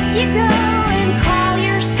 You go and call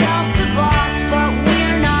yourself the boss, but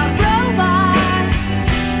we're not robots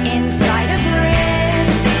inside a grid.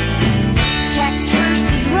 Text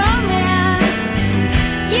versus romance.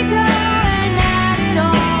 You go and add it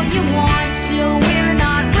all you want, still we're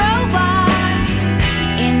not robots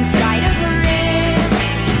inside a grid.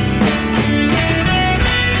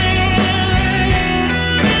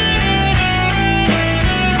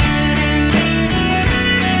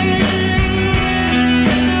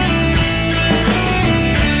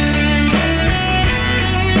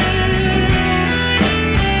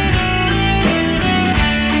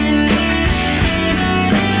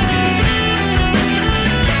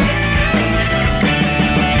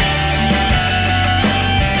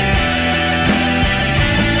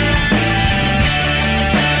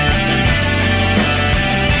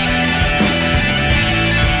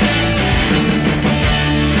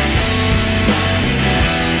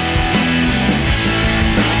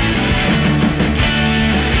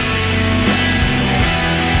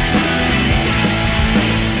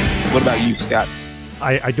 What about you, Scott?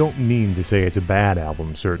 I don't mean to say it's a bad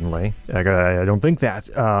album, certainly. I don't think that.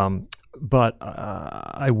 But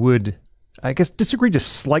I would, I guess, disagree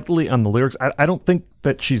just slightly on the lyrics. I don't think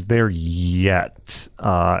that she's there yet.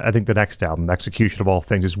 I think the next album, Execution of All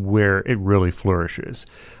Things, is where it really flourishes.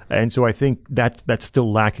 And so I think that's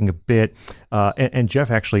still lacking a bit. And Jeff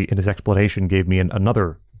actually, in his explanation, gave me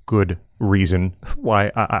another good reason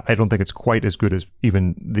why I don't think it's quite as good as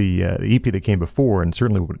even the EP that came before, and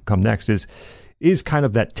certainly what would come next, is kind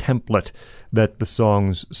of that template that the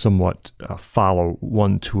songs somewhat follow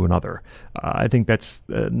one to another. I think that's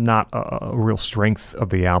not a real strength of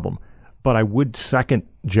the album. But I would second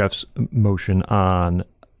Jeff's motion on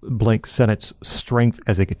Blake Sennett's strength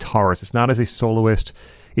as a guitarist. It's not as a soloist.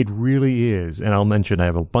 It really is, and I'll mention, I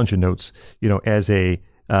have a bunch of notes, as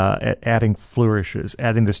adding flourishes,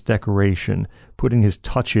 adding this decoration, putting his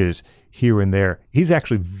touches here and there. He's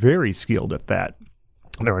actually very skilled at that.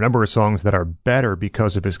 There are a number of songs that are better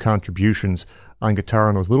because of his contributions on guitar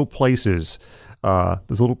in those little places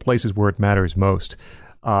where it matters most.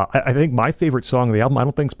 I think my favorite song of the album, I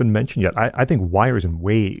don't think it's been mentioned yet. I think Wires and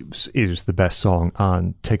Waves is the best song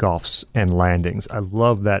on Takeoffs and Landings. I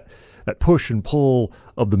love that push and pull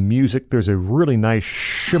of the music. There's a really nice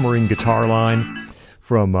shimmering guitar line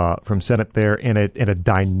from Sennett there, and a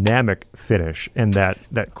dynamic finish. And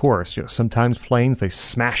that chorus, sometimes planes, they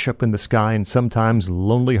smash up in the sky, and sometimes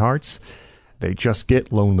lonely hearts, they just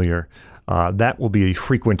get lonelier. That will be a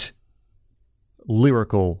frequent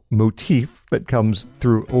lyrical motif that comes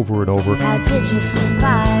through over and over. How did you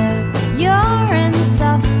survive your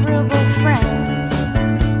insufferable friends?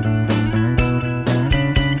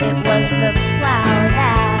 It was the plow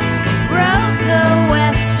that broke the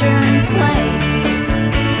western plains.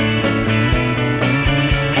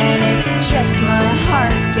 Just my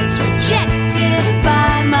heart gets rejected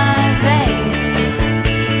by my veins.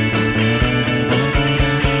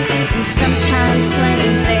 And sometimes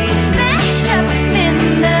planes, they smash up in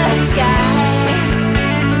the sky.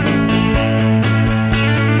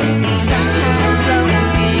 And sometimes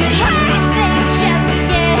lonely hearts, they just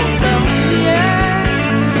get lonelier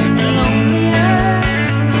and lonelier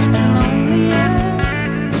and lonelier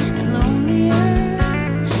and lonelier and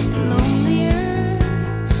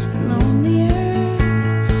lonelier.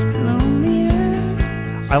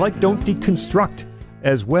 I like Don't Deconstruct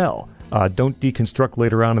as well. Don't Deconstruct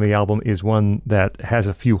later on in the album is one that has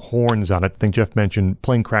a few horns on it. I think Jeff mentioned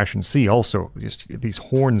Plane Crash and Sea also. Just these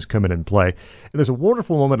horns come in and play. And there's a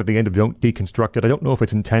wonderful moment at the end of Don't Deconstruct it. I don't know if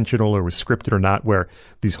it's intentional or was scripted or not, where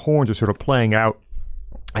these horns are sort of playing out,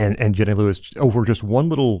 and Jenny Lewis, over just one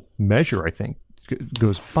little measure, I think,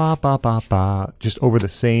 goes ba ba ba ba, just over the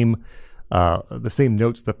same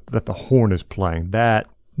notes that the horn is playing. That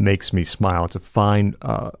makes me smile. It's a fine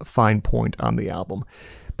point on the album.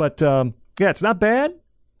 But it's not bad. I'm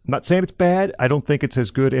not saying it's bad. I don't think it's as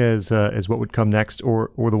good as what would come next or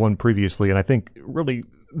the one previously. And I think really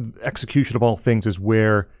Execution of All Things is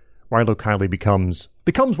where Rilo Kiley becomes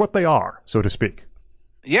what they are, so to speak.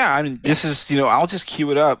 Yeah, I mean, this is, I'll just cue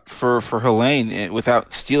it up for Helene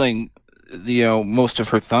without stealing most of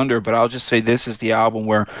her thunder, but I'll just say this is the album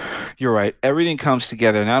where, you're right, everything comes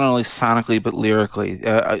together, not only sonically but lyrically.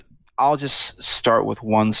 I'll just start with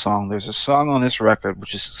one song. There's a song on this record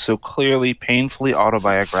which is so clearly, painfully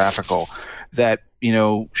autobiographical that,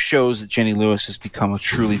 shows that Jenny Lewis has become a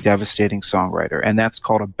truly devastating songwriter, and that's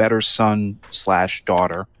called A Better Son /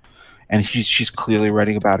 Daughter. And she's clearly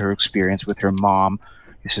writing about her experience with her mom.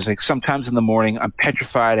 She's like, sometimes in the morning, I'm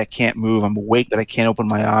petrified, I can't move, I'm awake, but I can't open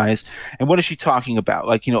my eyes. And what is she talking about?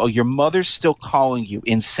 Like, your mother's still calling you,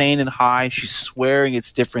 insane and high. She's swearing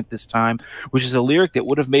it's different this time, which is a lyric that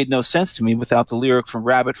would have made no sense to me without the lyric from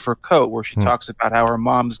Rabbit Fur Coat, where she talks about how her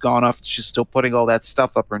mom's gone off, she's still putting all that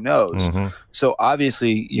stuff up her nose. Mm-hmm. So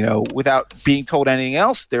obviously, without being told anything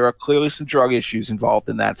else, there are clearly some drug issues involved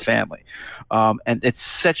in that family. And it's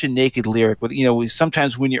such a naked lyric. With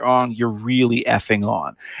sometimes when you're on, you're really effing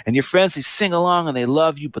on. And your friends, they sing along and they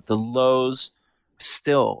love you, but the lows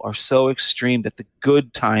still are so extreme that the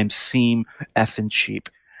good times seem effing cheap.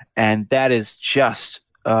 And that is just,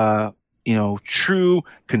 true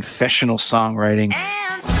confessional songwriting.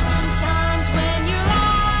 And sometimes when you're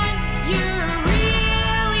on, you're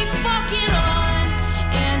really fucking on.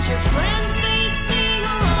 And your friends, they sing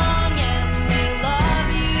along and they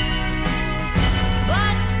love you.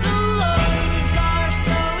 But the lows are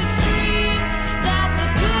so extreme that the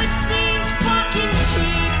good seems fucking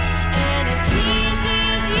cheap. And it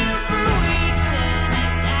teases you for weeks in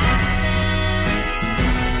its absence.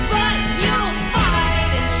 But you'll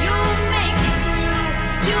fight and you'll make it through.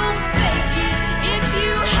 You'll fake it if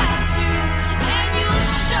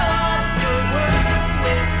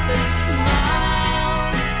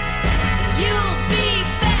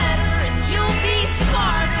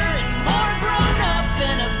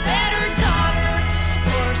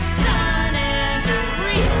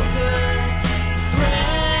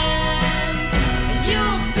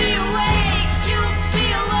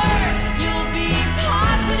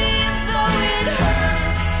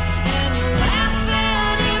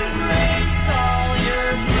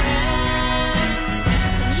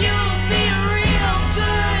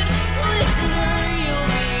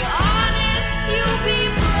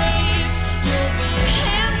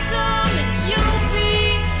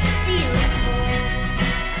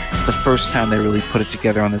it's the first time they really put it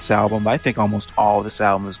together on this album. I think almost all of this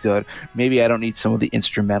album is good. Maybe I don't need some of the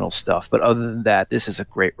instrumental stuff, but other than that, this is a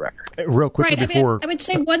great record. Real quickly before... I would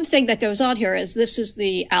say one thing that goes on here is this is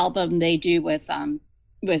the album they do with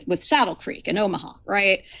Saddle Creek in Omaha,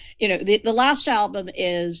 right? The last album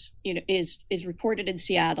is recorded in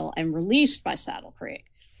Seattle and released by Saddle Creek.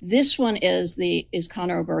 This one is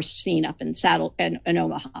Conor Oberst's scene up in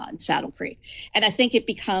Omaha and Saddle Creek. And I think it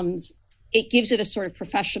gives it a sort of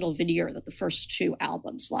professional veneer that the first two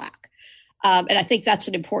albums lack. And I think that's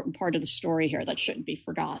an important part of the story here that shouldn't be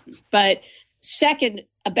forgotten. But second,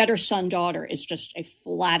 A Better Son, Daughter is just a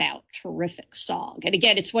flat out terrific song. And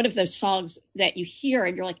again, it's one of those songs that you hear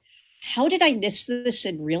and you're like, how did I miss this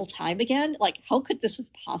in real time again? Like, how could this have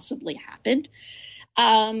possibly happened?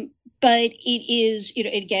 But it is,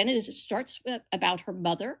 it starts about her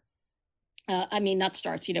mother.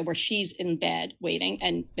 Where she's in bed waiting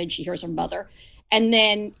and then she hears her mother. And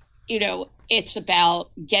then, it's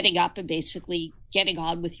about getting up and basically getting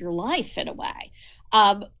on with your life in a way.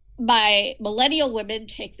 My millennial women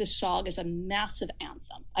take this song as a massive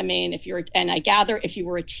anthem. I mean, I gather if you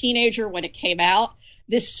were a teenager when it came out,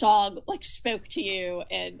 this song spoke to you.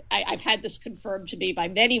 And I've had this confirmed to me by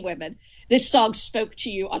many women. This song spoke to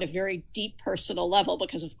you on a very deep personal level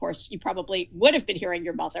because, of course, you probably would have been hearing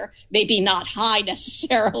your mother, maybe not high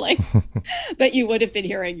necessarily, but you would have been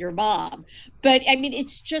hearing your mom. But I mean,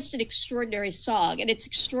 it's just an extraordinary song, and it's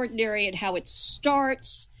extraordinary in how it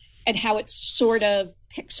starts and how it sort of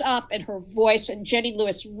picks up, and her voice, and Jenny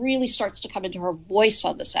Lewis really starts to come into her voice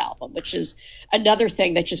on this album, which is another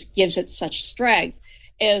thing that just gives it such strength,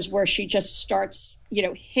 is where she just starts,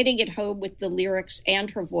 hitting it home with the lyrics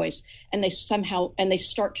and her voice, and they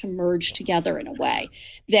start to merge together in a way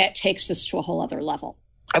that takes this to a whole other level.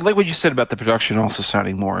 I like what you said about the production also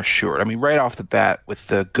sounding more assured. I mean, right off the bat with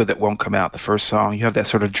the Good That Won't Come Out, the first song, you have that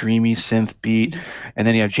sort of dreamy synth beat, and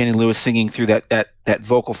then you have Jenny Lewis singing through that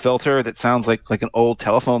vocal filter that sounds like an old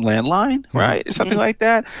telephone landline, right? Or something like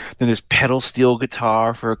that. Then there's pedal steel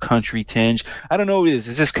guitar for a country tinge. I don't know what it is.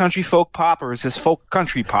 Is this country folk pop or is this folk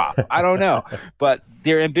country pop? I don't know. But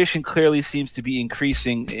their ambition clearly seems to be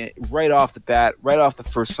increasing right off the bat, right off the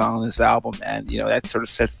first song on this album, and that sort of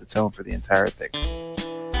sets the tone for the entire thing.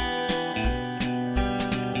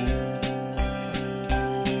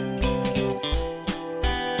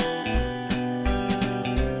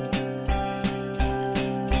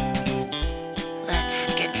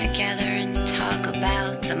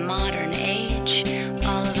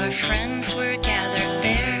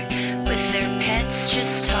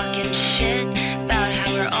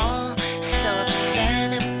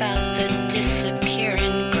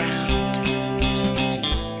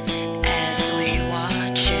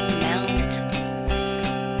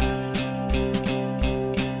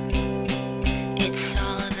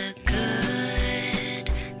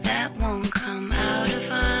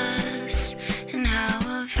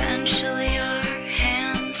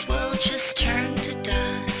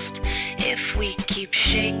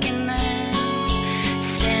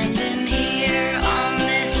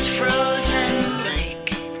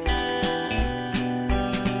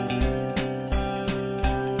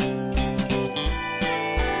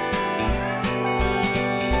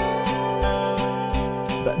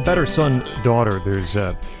 Better Son, Daughter, there's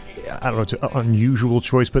I don't know, it's an unusual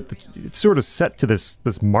choice, but it's sort of set to this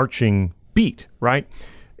marching beat, right?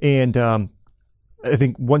 And I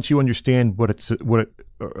think once you understand what it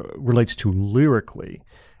relates to lyrically,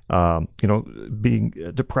 being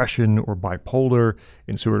depression or bipolar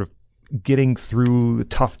and sort of getting through the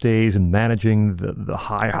tough days and managing the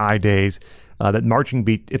high days, that marching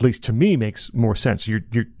beat, at least to me, makes more sense. You're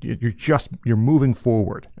moving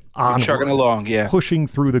forward. Onward, chugging along, yeah. Pushing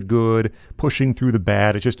through the good, pushing through the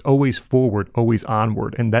bad. It's just always forward, always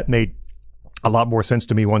onward. And that made a lot more sense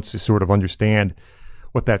to me once you sort of understand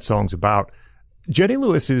what that song's about. Jenny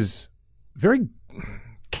Lewis is very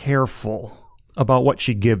careful about what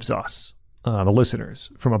she gives us, the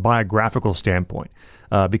listeners, from a biographical standpoint.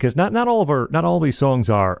 Because not all these songs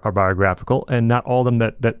are biographical, and not all of them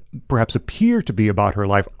that perhaps appear to be about her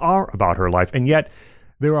life are about her life. And yet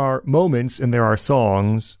there are moments and there are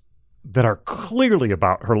songs that are clearly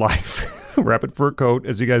about her life. Rapid Fur Coat,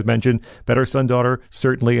 as you guys mentioned, Better Son, Daughter,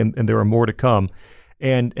 certainly, and there are more to come.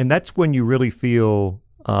 And that's when you really feel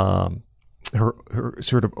her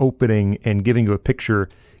sort of opening and giving you a picture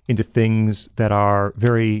into things that are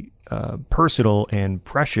very personal and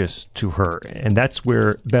precious to her. And that's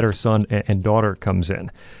where Better Son and Daughter comes in.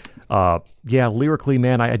 Lyrically,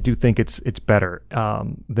 man, I do think it's better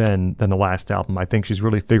than the last album. I think she's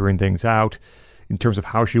really figuring things out in terms of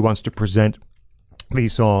how she wants to present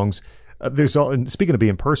these songs. there's all, and speaking of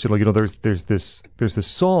being personal, there's this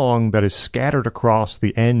song that is scattered across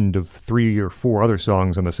the end of 3 or 4 other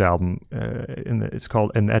songs on this album, and it's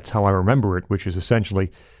called "And That's How I Remember It," which is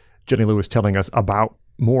essentially Jenny Lewis telling us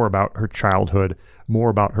more about her childhood, more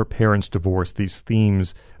about her parents' divorce. These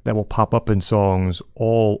themes that will pop up in songs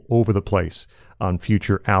all over the place on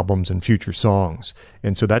future albums and future songs,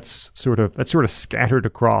 and so that's sort of scattered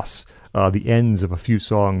across the ends of a few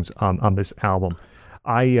songs on this album.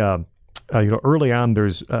 Early on,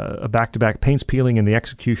 there's a back-to-back, Paints Peeling and The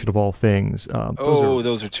Execution of All Things.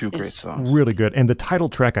 Those are 2 great songs. Really good. And the title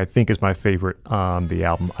track, I think, is my favorite on the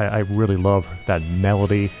album. I really love that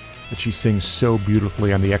melody that she sings so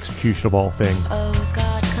beautifully on The Execution of All Things. Oh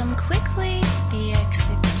God, come quickly, the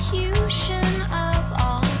execution of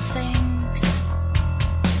all things.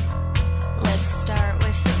 Let's start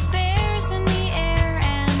with the bears in the air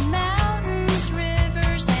and mountains,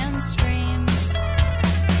 rivers and streams.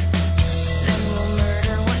 Then we'll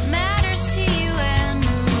murder what matters to you and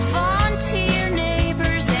move on to your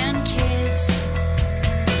neighbors and kids.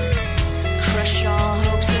 Crush all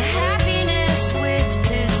hopes of happiness with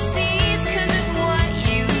disease 'cause of what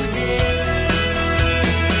you did.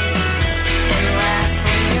 And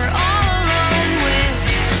lastly, you're all alone with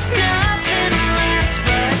nothing left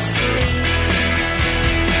but sleep.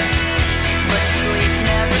 But sleep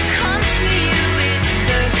never comes to you. It's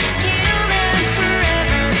the guilt and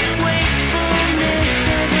forever wakefulness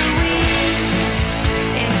of the weak.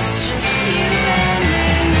 It's just you and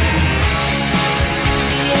me.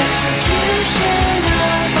 The execution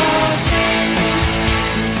of all things.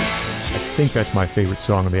 I think that's my favorite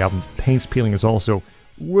song on the album. Paints Peeling is also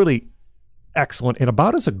really excellent and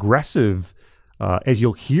about as aggressive as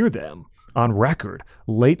you'll hear them on record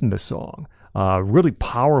late in the song. Really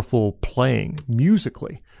powerful playing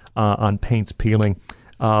musically on Paints Peeling.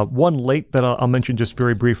 One late that I'll mention just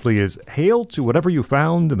very briefly is Hail to Whatever You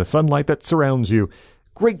Found in the Sunlight That Surrounds You.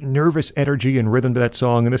 Great nervous energy and rhythm to that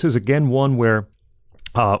song. And this is again one where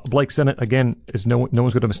Blake Sennett, again, is no one's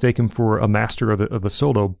going to mistake him for a master of the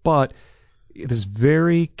solo, but this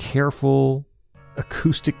very careful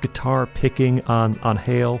acoustic guitar picking on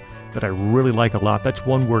Hail that I really like a lot. That's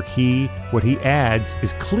one where what he adds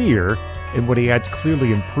is clear, and what he adds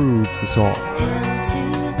clearly improves the song. Hail to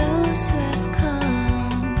those who have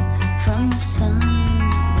come from the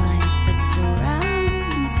sunlight that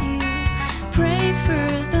surrounds you. Pray for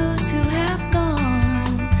those who have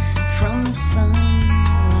gone from the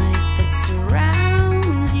sunlight that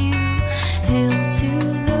surrounds you. Hail to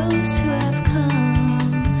those who have come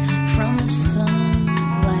from the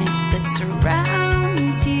sunlight that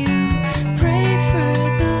surrounds you. Pray for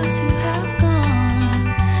those who have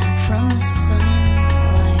gone from the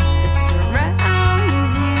sunlight that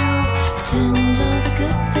surrounds you. Pretend all the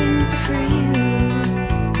good things are for you.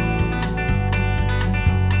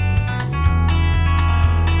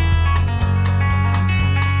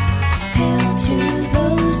 Hail to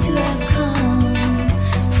those who have come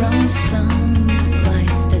from the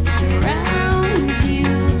sunlight that surrounds you.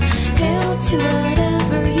 Hail to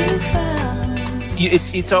whatever you found.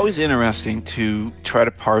 It's always interesting to try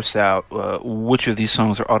to parse out which of these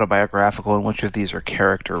songs are autobiographical and which of these are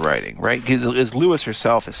character writing, right? Because as Lewis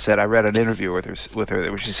herself has said, I read an interview with her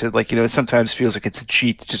where she said, like, it sometimes feels like it's a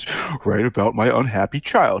cheat to just write about my unhappy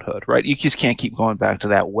childhood, right? You just can't keep going back to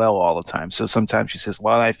that well all the time. So sometimes she says,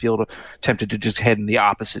 well, I feel tempted to just head in the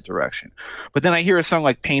opposite direction. But then I hear a song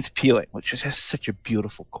like Paints Peeling, which just has such a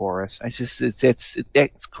beautiful chorus.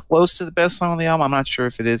 It's close to the best song on the album. I'm not sure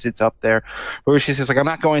if it is. It's up there. Where she says, like, I'm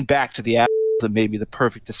not going back to the apples that may be the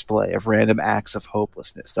perfect display of random acts of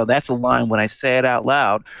hopelessness. Now, that's a line, when I say it out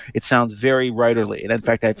loud, it sounds very writerly. And in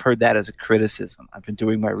fact, I've heard that as a criticism. I've been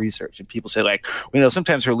doing my research, and people say, like,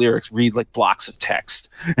 sometimes her lyrics read like blocks of text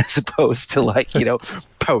as opposed to, like,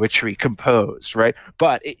 poetry composed, right?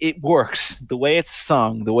 But it works. The way it's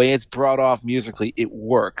sung, the way it's brought off musically, it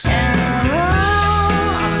works. I'm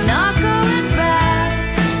not going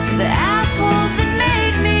back to the assholes that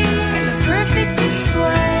made me the perfect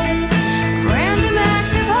display of random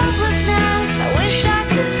acts of hopelessness. I wish I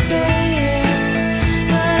could stay here,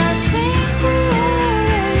 but I think we're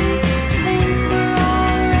already.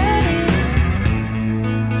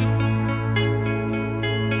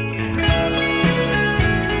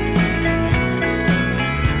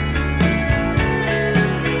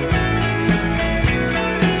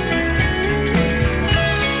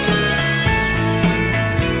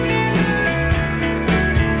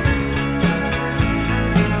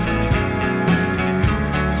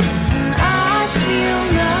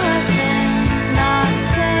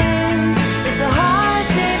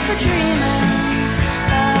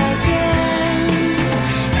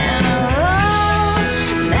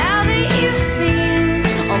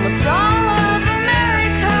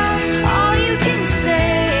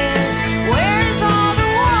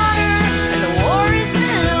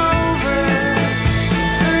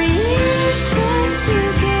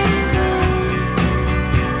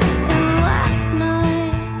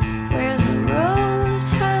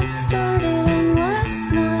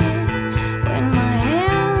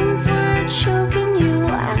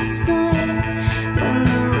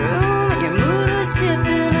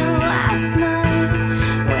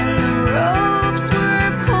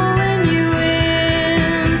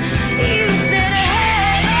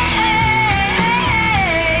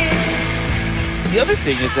 other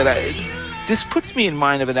thing is that this puts me in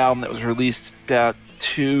mind of an album that was released about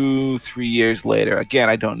 2-3 years later. Again,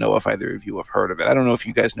 I don't know if either of you have heard of it. I don't know if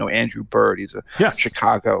you guys know Andrew Bird. He's a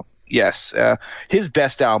Chicago. Yes, his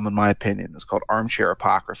best album, in my opinion, is called Armchair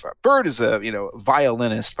Apocrypha. Bird is a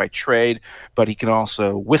violinist by trade, but he can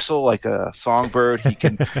also whistle like a songbird. He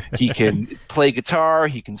can play guitar.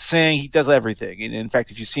 He can sing. He does everything. And in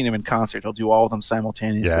fact, if you've seen him in concert, he'll do all of them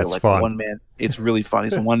simultaneously. Yeah, it's like fun. One man. It's really fun.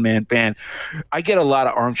 He's a one-man band. I get a lot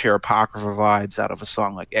of Armchair Apocrypha vibes out of a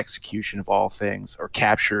song like Execution of All Things or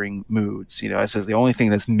Capturing Moods. It says the only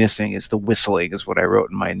thing that's missing is the whistling, is what I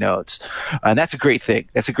wrote in my notes. And that's a great thing.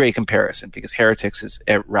 That's a great comparison, because Heretics is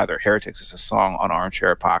a song on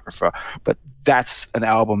Armchair Apocrypha, but that's an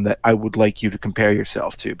album that I would like you to compare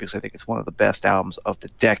yourself to, because I think it's one of the best albums of the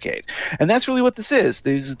decade. And that's really what this is.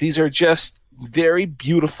 These are just very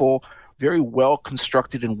beautiful, very well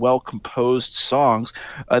constructed and well composed songs.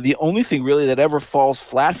 The only thing really that ever falls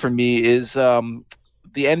flat for me is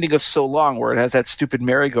the ending of So Long, where it has that stupid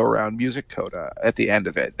merry-go-round music coda at the end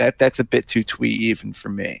of it. That's a bit too twee even for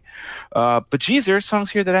me. But geez, there are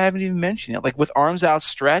songs here that I haven't even mentioned yet, like With Arms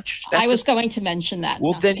Outstretched. I was going to mention that.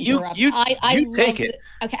 Well, then you take it.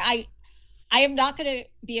 Okay, I am not going to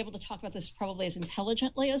be able to talk about this probably as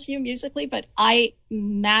intelligently as you musically, but I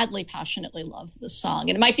madly, passionately love this song.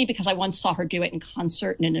 And it might be because I once saw her do it in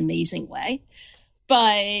concert in an amazing way.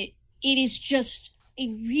 But it is just a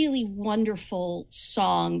really wonderful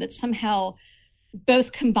song that somehow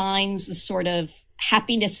both combines the sort of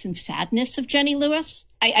happiness and sadness of Jenny Lewis.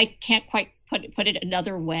 I can't quite put it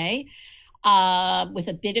another way, with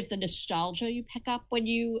a bit of the nostalgia you pick up when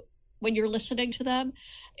you're listening to them.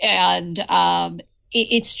 And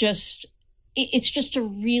it's just a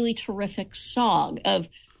really terrific song of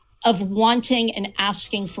wanting and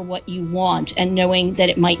asking for what you want and knowing that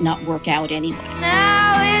it might not work out anyway.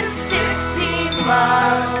 Now it's 16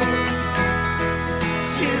 miles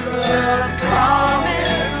to the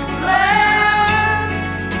promised land,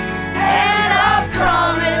 and I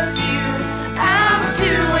promise you I'm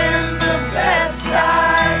doing the best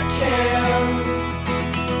I can.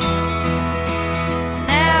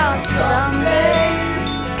 Now some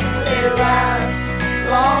days they last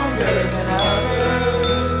longer than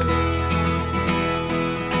others,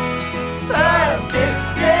 but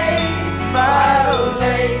this day by the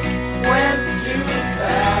lake went too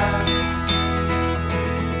fast.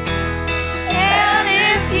 And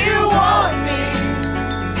if you want me,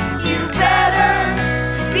 you better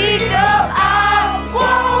speak up. I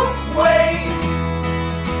won't wait,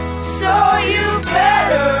 so you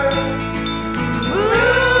better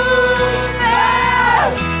move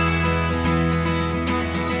fast.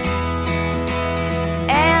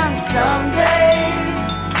 And some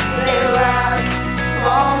days they last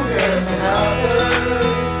longer than others,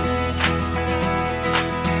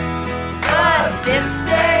 but this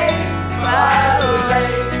day by the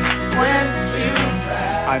lake went too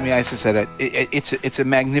fast. I mean, as I said, it's a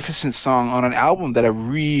magnificent song on an album that I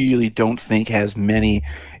really don't think has many,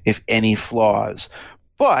 if any, flaws.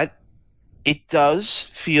 But it does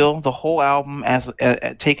feel, the whole album, as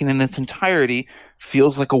taken in its entirety,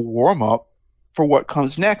 feels like a warm-up for what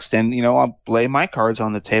comes next. And, I'll lay my cards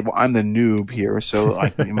on the table. I'm the noob here, so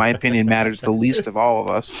my opinion matters the least of all of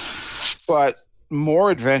us. But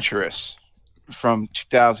More Adventurous from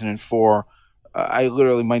 2004, I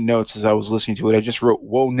literally, my notes as I was listening to it, I just wrote,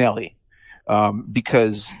 whoa, Nelly,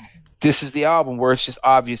 because this is the album where it's just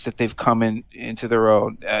obvious that they've come into their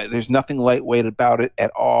own. There's nothing lightweight about it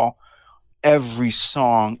at all. Every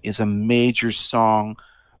song is a major song.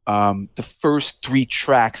 The first 3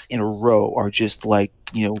 tracks in a row are just like,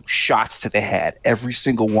 shots to the head. Every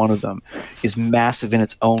single one of them is massive in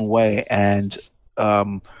its own way. And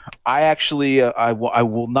I actually, I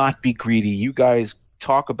will not be greedy. You guys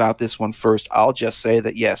talk about this one first. I'll just say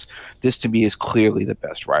that, yes, this to me is clearly the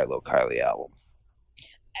best Rilo Kiley album.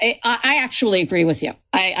 I actually agree with you.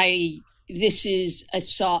 This is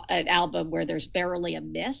an album where there's barely a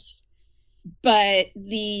miss, but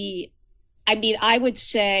I would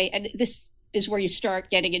say, and this is where you start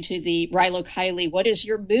getting into the Rilo Kiley, what is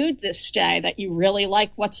your mood this day that you really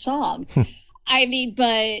like what song?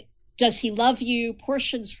 But Does He Love You,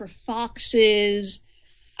 Portions for Foxes,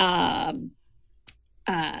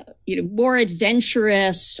 More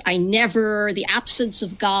Adventurous, I Never, The Absence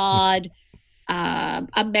of God,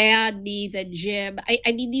 A Man, Me, Then Jim.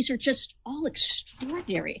 These are just all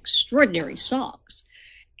extraordinary, extraordinary songs.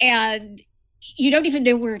 And you don't even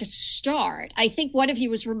know where to start. I think one of you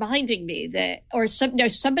was reminding me that, or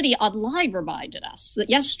somebody online reminded us that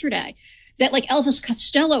yesterday that like Elvis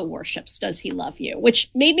Costello worships Does He Love You, which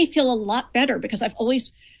made me feel a lot better because I've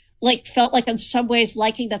always like felt like in some ways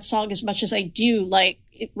liking that song as much as I do, like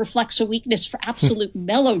it reflects a weakness for absolute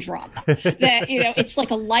melodrama. That, you know, it's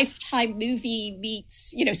like a Lifetime movie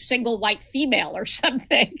meets, you know, Single White Female or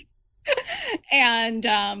something. And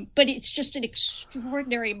but it's just an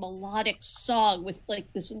extraordinary melodic song with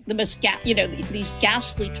like this the most these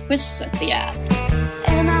ghastly twists at the end.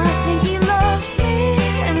 And I think he loves me,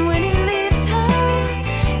 and when he leaves her,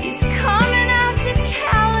 he's coming out to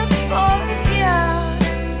California.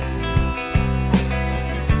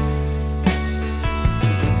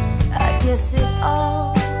 I guess it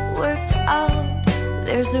all worked out.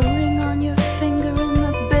 There's a ring on your finger and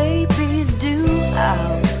the baby's due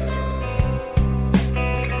out.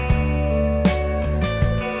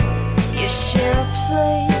 You share a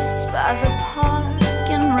place by the park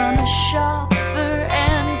and run a shop for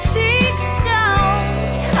antiques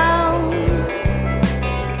downtown.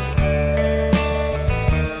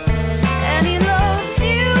 And he loves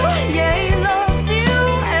you, yeah, he loves you,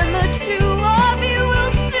 and the two of you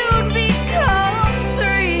will soon become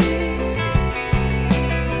three.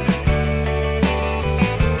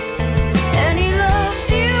 And he loves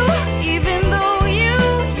you, even though you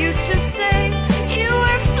used to say you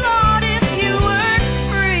were flawed if you weren't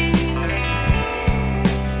free.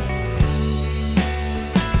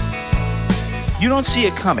 You don't see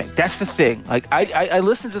it coming. That's the thing. Like I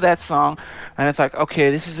listened to that song and I thought, okay,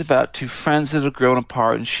 this is about two friends that have grown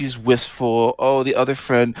apart and she's wistful. Oh, the other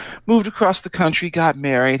friend moved across the country, got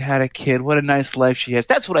married, had a kid. What a nice life she has.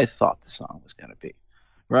 That's what I thought the song was going to be.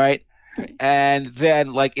 Right? Right. And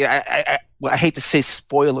then like I hate to say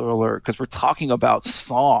spoiler alert because we're talking about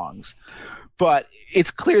songs, but it's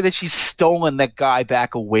clear that she's stolen that guy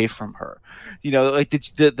back away from her. You know, like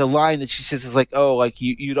the line that she says is like, oh, like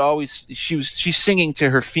you'd always, she's singing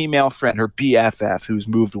to her female friend, her BFF, who's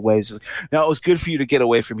moved away. She says, now it was good for you to get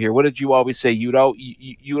away from here. What did you always say? You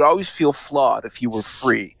would always feel flawed if you were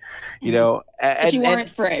free, you know. If you weren't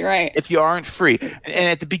free, right? If you aren't free. And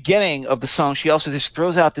at the beginning of the song, she also just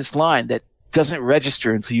throws out this line that doesn't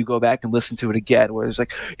register until you go back and listen to it again, where it's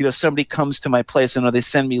like, you know, somebody comes to my place and they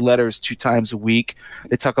send me letters 2 times a week.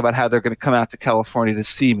 They talk about how they're going to come out to California to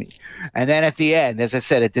see me. And then at the end, as I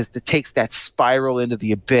said, it takes that spiral into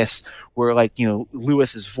the abyss where, like, you know,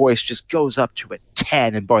 Lewis's voice just goes up to a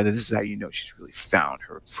 10. And boy, this is how you know she's really found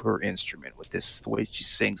her instrument with this, the way she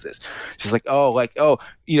sings this. She's like, oh,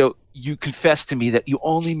 you know, you confessed to me that you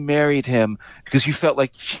only married him because you felt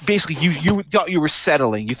like basically you thought you were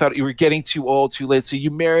settling. You thought you were getting too old, too late. So you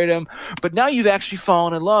married him, but now you've actually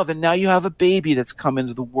fallen in love and now you have a baby that's come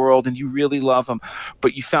into the world and you really love him.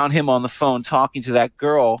 But you found him on the phone talking to that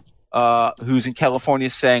girl who's in California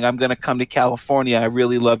saying, I'm going to come to California. I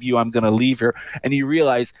really love you. I'm going to leave her. And you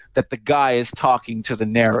realize that the guy is talking to the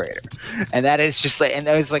narrator. And that is just like, and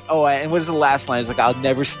I was like, oh, and what is the last line? It's like, I'll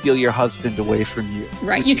never steal your husband away from you.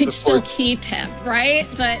 Right. You can still keep him, right?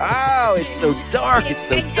 But oh, it's so dark. It's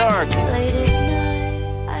so dark. Late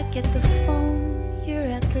at night, I get the phone. You're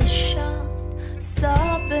at the shop,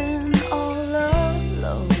 sobbing all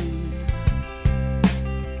alone.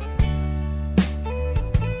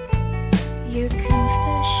 Your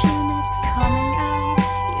confession, it's coming out.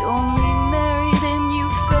 You only married him, you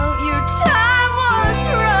felt your time was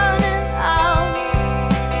running out.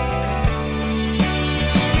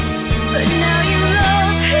 But now you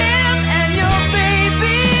love him and your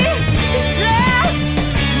baby. At last,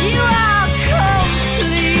 you are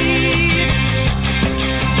complete.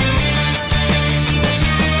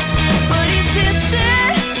 But he's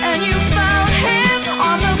distant and you found him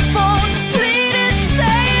on the phone, pleading,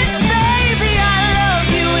 saying, baby, I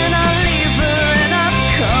love you and I leave her and I'm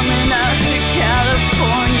coming out to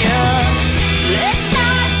California. Let's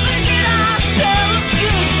not forget ourselves,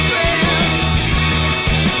 good friends.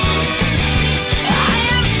 I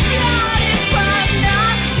am flawed if I'm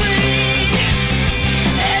not free,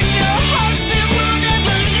 and your husband will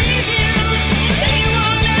never leave you. He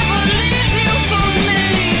will never leave you for me.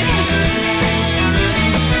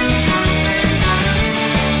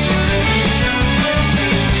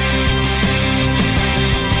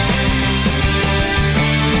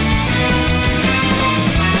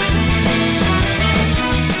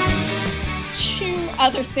 two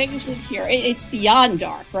other things in here. It's beyond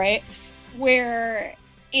dark, right? Where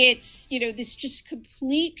it's, you know, this just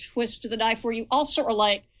complete twist of the knife where you also are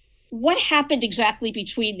like, what happened exactly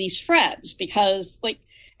between these friends? Because, like,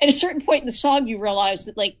 at a certain point in the song, you realize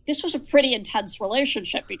that, like, this was a pretty intense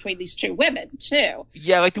relationship between these two women, too.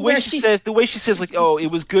 Yeah, like the way she says, like, oh, it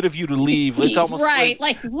was good of you to leave. It's almost right.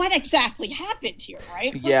 Like, what exactly happened here,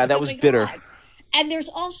 right? Yeah, that was bitter. On? And there's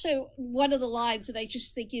also one of the lines that I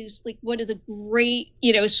just think is like one of the great,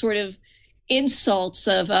 you know, sort of insults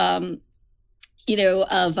of I'm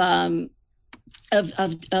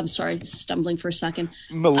sorry, stumbling for a second.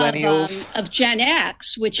 Millennials of Gen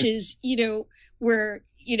X, which is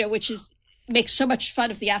makes so much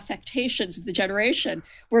fun of the affectations of the generation,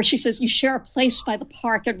 where she says you share a place by the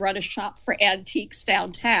park and run a shop for antiques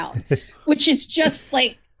downtown, which is just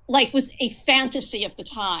like was a fantasy of the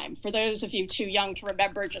time. For those of you too young to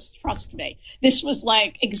remember, just trust me. This was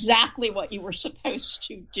like exactly what you were supposed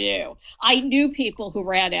to do. I knew people who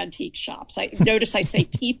ran antique shops. Notice I say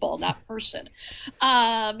people, not person.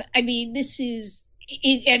 I mean, this is,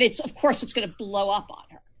 and it's, of course, it's going to blow up on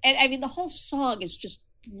her. And I mean, the whole song is just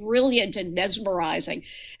brilliant and mesmerizing,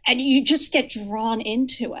 and you just get drawn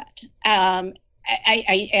into it. I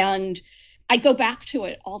go back to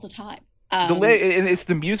it all the time. And it's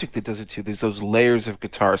the music that does it too. There's those layers of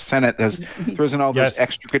guitar. Senate throws in all those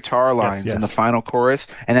extra guitar lines in the final chorus,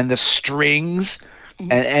 and then the strings,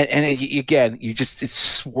 and again, it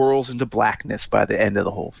swirls into blackness by the end of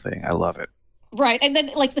the whole thing. I love it. Right, and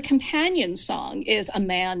then like the companion song is "A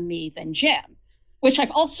Man, Me, Then Jim," which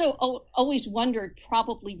I've also always wondered,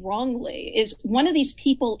 probably wrongly, is one of these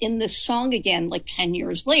people in this song again, like 10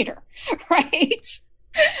 years later, right?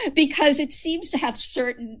 Because it seems to have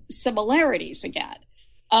certain similarities again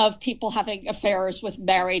of people having affairs with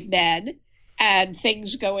married men and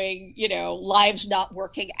things going, lives not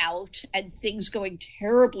working out and things going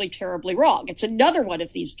terribly, terribly wrong. It's another one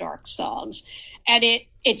of these dark songs. And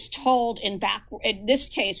it's told in this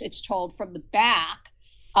case, it's told from the back.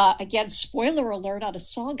 Again, spoiler alert on a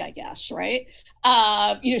song, I guess, right?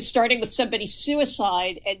 Starting with somebody's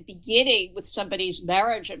suicide and beginning with somebody's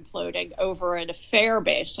marriage imploding over an affair,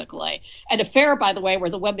 basically. An affair, by the way, where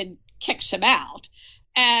the woman kicks him out.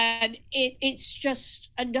 And it's just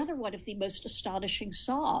another one of the most astonishing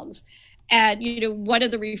songs. And, one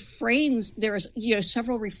of the refrains, there's,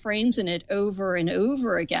 several refrains in it over and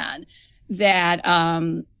over again that,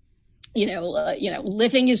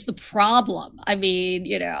 living is the problem. I mean,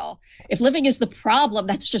 if living is the problem,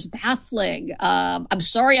 that's just baffling. I'm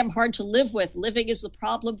sorry I'm hard to live with. Living is the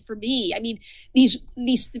problem for me. I mean, these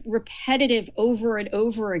repetitive over and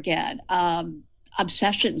over again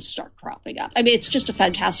obsessions start cropping up. I mean, it's just a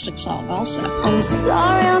fantastic song also. I'm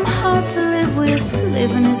sorry I'm hard to live with.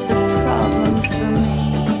 Living is the problem for me.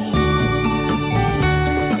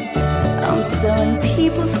 I'm selling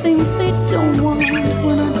people things they don't want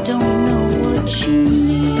when I don't know what you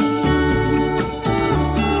need.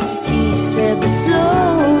 He said the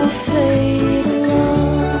slow fade of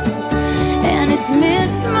love, and it's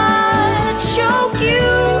missed my choke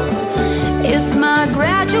you. It's my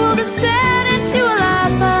gradual descent into a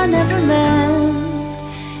life I never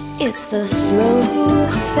meant. It's the slow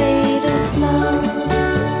fade of love.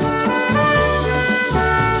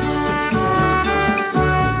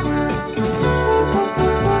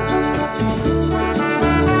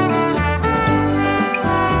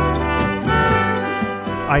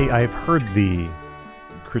 I've heard the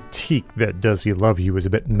critique that "Does He Love You" is a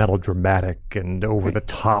bit melodramatic and over the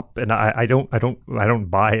top, and I don't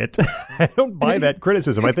buy it. I don't buy that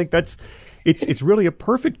criticism. I think it's really a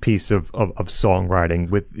perfect piece of songwriting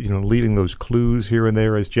with leaving those clues here and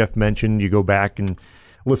there, as Jeff mentioned. You go back and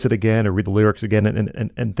listen again or read the lyrics again,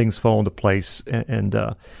 and things fall into place.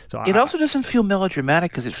 So it also doesn't feel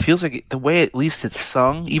melodramatic because it feels like the way at least it's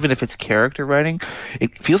sung, even if it's character writing,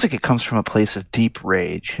 it feels like it comes from a place of deep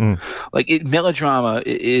rage. Like melodrama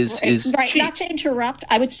is right. cheap. Not to interrupt,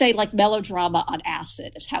 I would say like melodrama on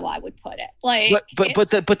acid is how I would put it. Like,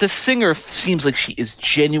 but the singer seems like she is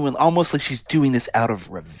genuine, almost like she's doing this out of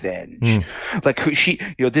revenge. Like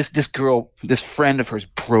this girl, this friend of hers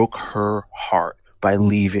broke her heart by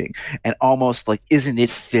leaving, and almost like, isn't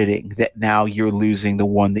it fitting that now you're losing the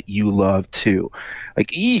one that you love too?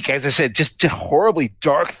 Like, eek, as I said, just a horribly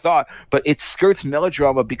dark thought, but it skirts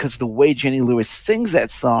melodrama because the way Jenny Lewis sings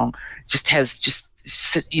that song just has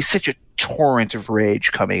such a torrent of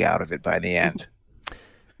rage coming out of it by the end.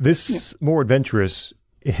 This more adventurous,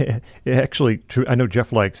 actually, I know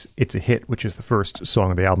Jeff likes "It's a Hit," which is the first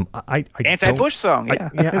song of the album. I anti-Bush song,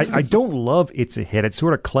 yeah. I don't love "It's a Hit." It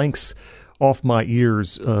sort of clanks off my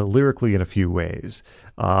ears lyrically in a few ways.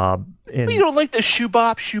 And you don't like the shoe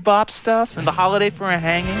bop stuff and the holiday for a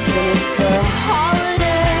hanging? It's a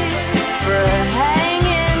holiday for a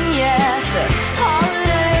hanging, yeah. It's a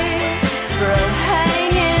holiday for a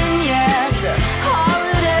hanging, yeah. It's a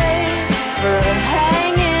holiday for a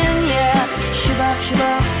hanging, yeah. Shoe bop,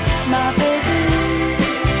 my baby.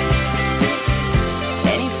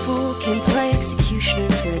 Any fool can play executioner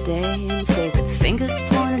for a day and say with fingers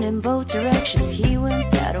pointing in both directions he went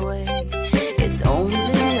that way. It's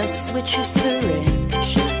only a switch of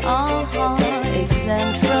syringe.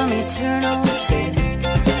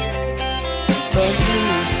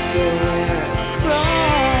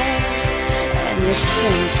 you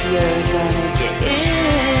think you're gonna get in?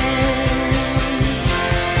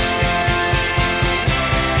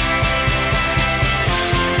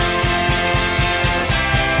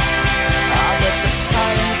 Ah, but the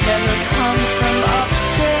pardons never come from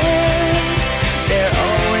upstairs. They're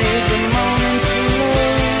always a moment too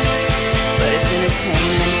late. But it's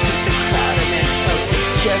entertainment, keep the crowd on their toes.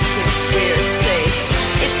 It's justice, we're safe.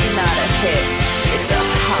 It's not a hit, it's a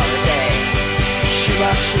holiday.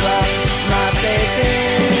 Shabbat, Shabbat, my baby.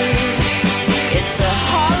 It's a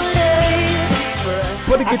holiday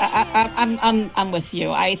for But it gets I'm with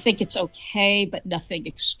you. I think it's okay, but nothing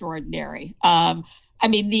extraordinary. I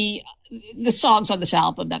mean, the songs on this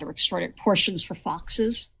album that are extraordinary, Portions for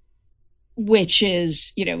Foxes, which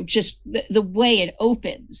is, just the way it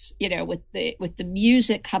opens, with the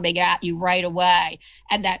music coming at you right away,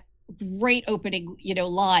 and that great opening,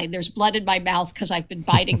 line, "There's blood in my mouth because I've been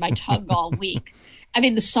biting my tongue all week." I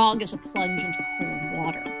mean, the song is a plunge into cold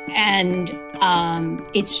water. And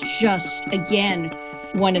it's just, again,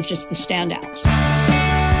 one of just the standouts.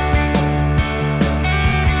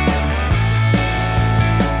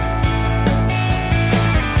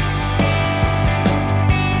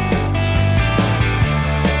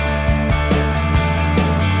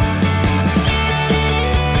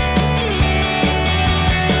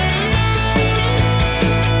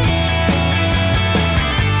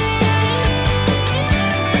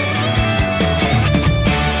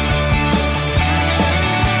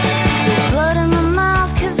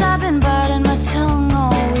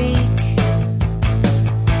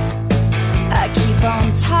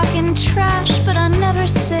 Trash, but I never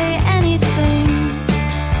say anything.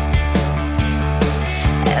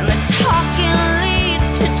 And the talking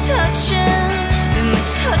leads to touching, and the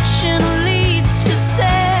touching leads to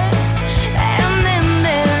sex, and then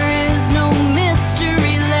there is no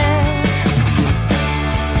mystery left.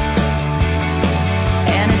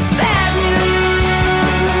 And it's bad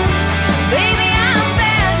news, baby, I'm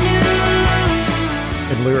bad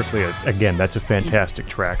news. And lyrically, again, that's a fantastic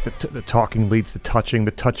track. The talking leads to touching,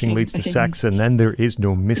 the touching leads to sex, and then there is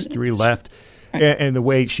no mystery left. And the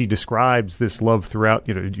way she describes this love throughout,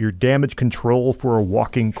 your damage control for a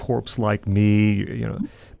walking corpse like me,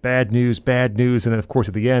 bad news, and then of course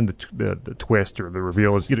at the end, the twist or the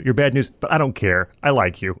reveal is, you're bad news, but I don't care. I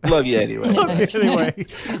like you. Love you anyway. Love you anyway,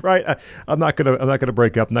 right? I'm not gonna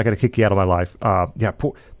break up. I'm not gonna kick you out of my life.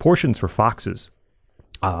 Portions for Foxes.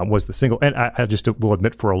 Was the single, and I just will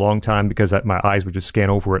admit for a long time, because my eyes would just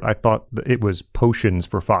scan over it, I thought that it was Potions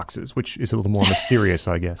for Foxes, which is a little more mysterious,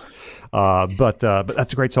 I guess. But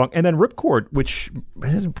that's a great song. And then Ripcord, which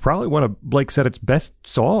is probably one of Blake Seddett's best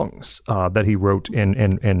songs that he wrote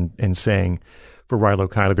and sang for Rilo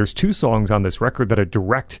Kiley. There's two songs on this record that are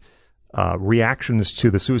direct reactions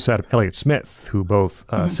to the suicide of Elliott Smith, who both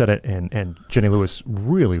Sedett and Jenny Lewis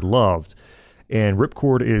really loved. And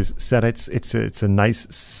Ripcord is Seddett's. It's a nice,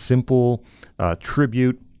 simple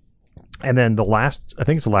tribute. And then I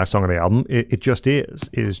think it's the last song on the album, It Just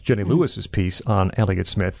is Jenny Lewis's piece on Elliott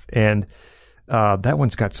Smith. And that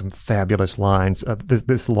one's got some fabulous lines.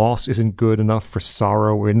 This loss isn't good enough for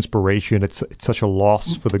sorrow or inspiration. It's such a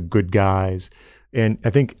loss for the good guys. And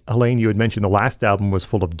I think, Helene, you had mentioned the last album was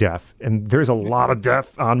full of death. And there's a lot of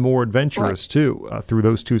death on More Adventurous, too, through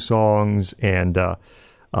those two songs. And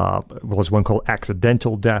there's one called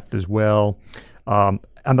Accidental Death as well. On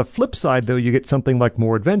the flip side, though, you get something like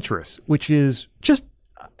More Adventurous, which is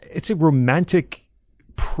it's a romantic,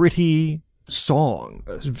 pretty song.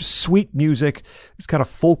 Sweet music. It's got a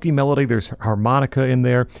folky melody. There's harmonica in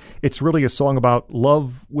there. It's really a song about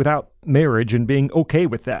love without marriage and being okay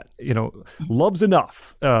with that. Love's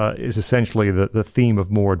enough is essentially the theme of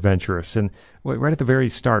More Adventurous. And right at the very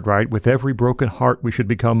start, right, with every broken heart, we should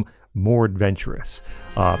become more adventurous.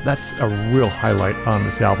 That's a real highlight on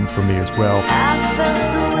this album for me as well. I felt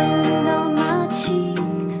the wind on my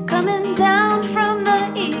cheek coming down from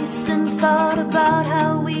the east, and thought about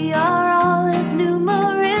how we are all as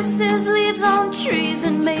numerous as leaves on trees,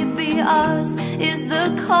 and maybe ours is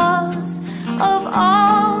the cause of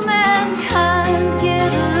all mankind.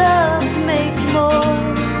 Give love to make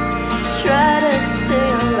more, try to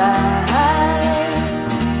stay alive.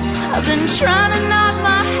 I've been trying to nod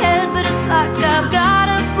my head, but it's like I've got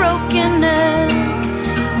a broken end.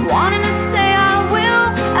 Wanting to say I will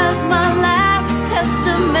as my last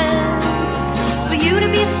testament. For you to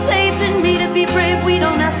be saved and me to be brave, we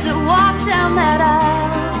don't have to walk down that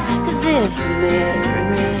aisle. 'Cause if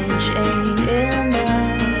marriage ain't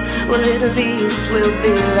enough, well, at least we'll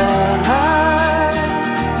be loved.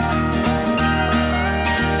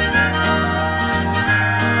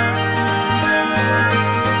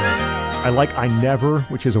 I like I Never,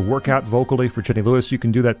 which is a workout vocally for Jenny Lewis. You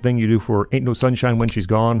can do that thing you do for Ain't No Sunshine When She's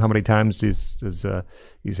Gone. How many times does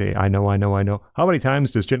you say, I know, I know, I know? How many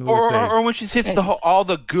times does Jenny Lewis say? Or when she hits all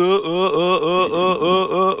the good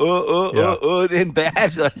and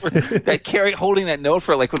bad, that holding that note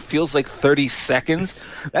for like what feels like 30 seconds.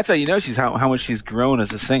 That's how you know how much she's grown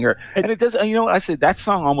as a singer. And it does. You know what I said? That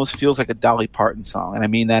song almost feels like a Dolly Parton song, and I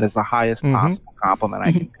mean that as the highest possible compliment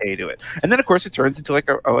I can pay to it. And then of course it turns into like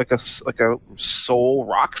a soul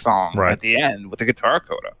rock song at the end with a guitar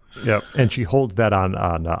coda. Yep, and she holds that on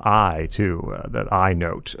I too, that I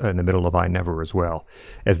note in the middle of I Never as well,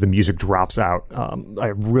 as the music drops out. I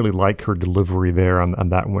really like her delivery there on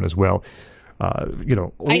that one as well.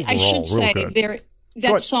 Overall, I should say good.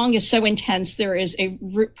 That song is so intense. There is a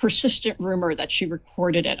persistent rumor that she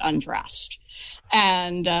recorded it undressed,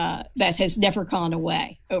 and that has never gone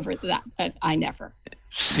away over that. I Never.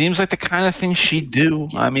 Seems like the kind of thing she'd do.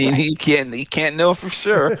 I mean, you can't know for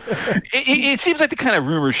sure. It seems like the kind of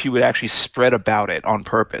rumor she would actually spread about it on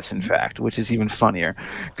purpose, in fact, which is even funnier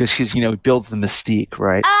because she's, builds the mystique,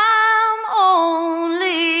 right? I'm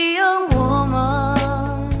only a woman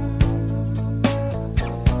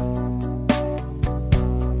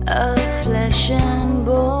of flesh and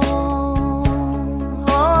bone,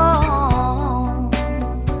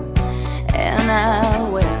 and I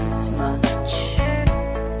wept much.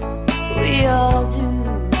 We all do.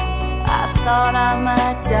 I thought I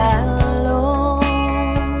might die alone,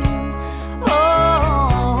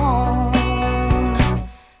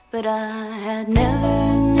 but I had never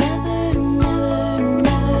met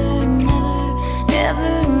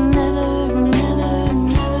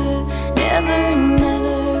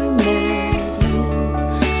you.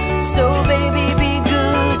 So baby, be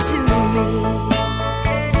good to me.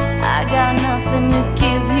 I got nothing to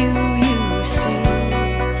give you, you see.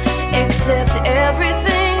 Except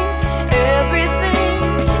everything,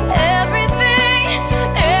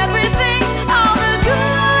 all the good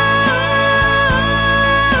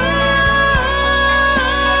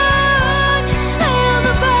and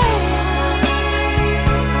the bad.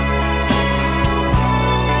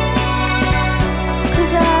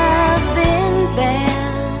 'Cause I've been bad.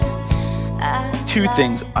 Two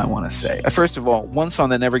things I want to say. First of all, one song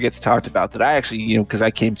that never gets talked about that I actually, because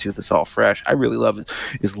I came to this all fresh, I really love it,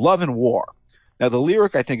 is Love and War. Now, the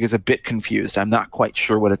lyric, I think, is a bit confused. I'm not quite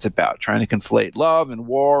sure what it's about, trying to conflate love and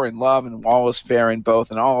war and love and all is fair in both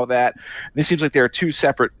and all of that. And it seems like there are two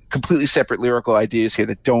completely separate lyrical ideas here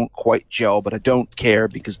that don't quite gel, but I don't care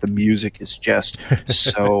because the music is just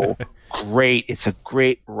so great. It's a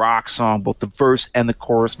great rock song. Both the verse and the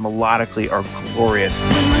chorus melodically are glorious. When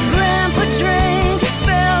my grandpa drank, he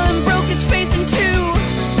fell and broke his face in two.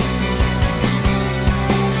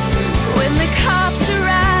 When the cops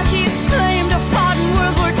arrived, he exclaimed, I fought in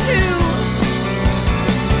World War II.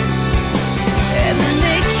 And then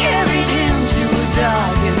they carried him to a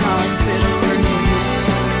darkened hospital room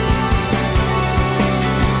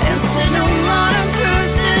and said, no modern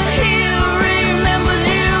person here remembers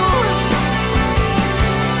you.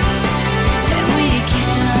 And we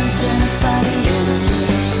can't identify the enemy,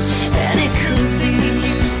 and it could be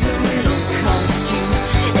you, so it'll cost you.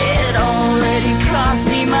 It already cost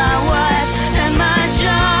me my wife and my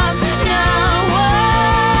job. Now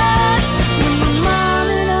what? When my mom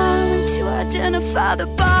and I went to identify the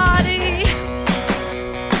body,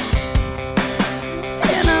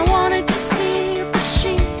 and I wanted to see, but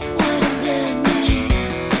she wouldn't let me.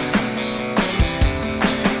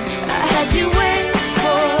 I had to wait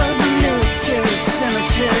for the military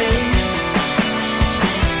cemetery.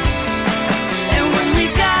 And when we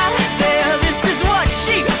got there, this is what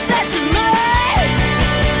she said to me.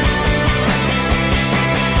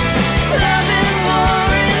 Love and war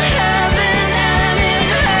in heaven and in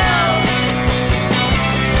hell.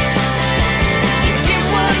 You get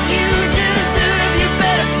what you deserve, you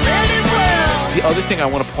better spend it well. The other thing I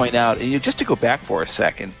want to point out, and just to go back for a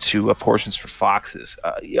second to Portions for Foxes,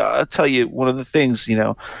 I'll tell you one of the things,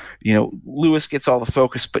 Lewis gets all the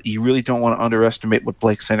focus, but you really don't want to underestimate what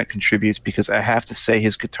Blake Sennett contributes, because I have to say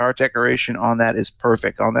his guitar decoration on that is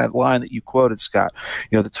perfect. On that line that you quoted, Scott,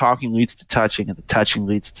 the talking leads to touching and the touching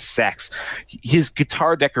leads to sex. His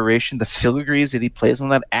guitar decoration, the filagrees that he plays on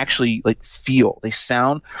that actually they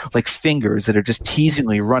sound like fingers that are just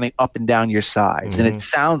teasingly running up and down your sides. And it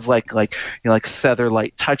sounds like feather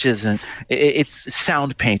light touches, and it's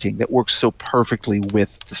sound painting that works so perfectly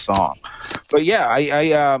with the song. But yeah,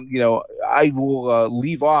 I will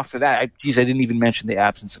leave off of that. I didn't even mention The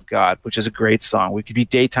Absence of God, which is a great song. We could be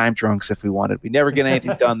daytime drunks if we wanted. We never get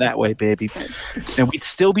anything done that way, baby. And we'd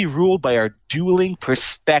still be ruled by our dueling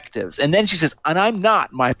perspectives. And then she says, and I'm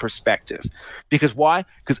not my perspective. Because why?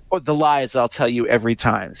 Because the lies I'll tell you every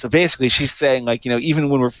time. So basically she's saying, like, even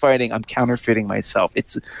when we're fighting, I'm counterfeiting myself.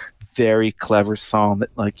 It's a very clever song that,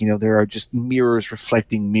 like, there are just mirrors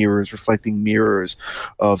reflecting mirrors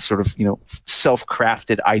of sort of,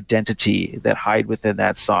 self-crafted identity that hide within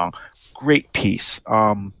that song. Great piece.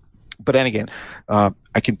 But then again,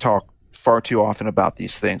 I can talk far too often about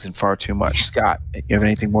these things and far too much. Scott, you have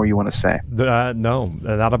anything more you want to say? No,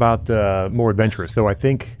 not about More Adventurous, though I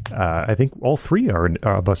think all three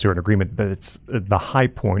of us are in agreement that it's the high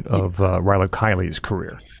point of Rilo Kiley's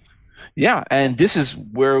career. Yeah, and this is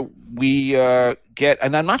where we get,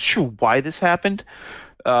 and I'm not sure why this happened.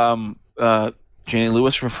 Jenny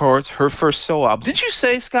Lewis records her first solo album. Didn't you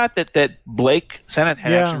say, Scott, that Blake Sennett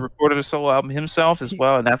had actually recorded a solo album himself as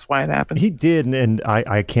well, and that's why it happened? He did, and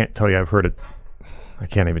I can't tell you I've heard it. I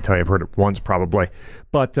can't even tell you I've heard it once, probably.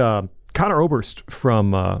 But Connor Oberst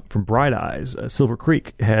from Bright Eyes, Silver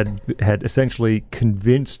Creek, had essentially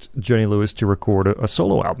convinced Jenny Lewis to record a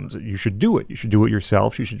solo album. You should do it. You should do it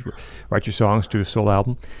yourself. You should write your songs, do a solo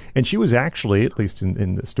album. And she was actually, at least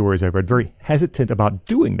in the stories I've read, very hesitant about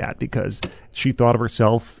doing that because she thought of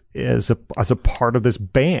herself as a part of this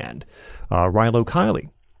band, Rilo Kiley.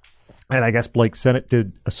 And I guess Blake Sennett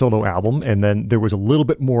did a solo album, and then there was a little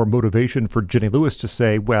bit more motivation for Jenny Lewis to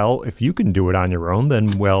say, well, if you can do it on your own,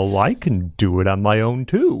 then, well, I can do it on my own,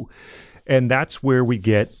 too. And that's where we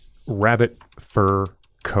get Rabbit Fur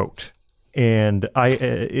Coat. And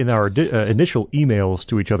in our initial emails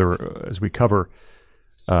to each other as we prep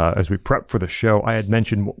for the show, I had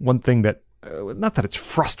mentioned one thing that, not that it's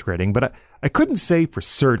frustrating, but I couldn't say for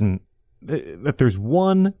certain that there's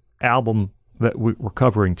one album that we're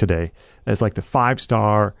covering today as like the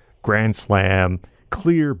 5-star Grand Slam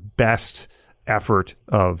clear best effort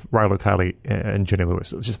of Rilo Kiley and Jenny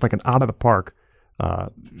Lewis. It's just like an out of the park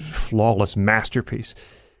flawless masterpiece.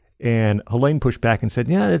 And Helene pushed back and said,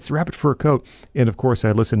 yeah, it's Rabbit Fur Coat. And of course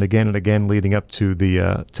I listened again and again leading up to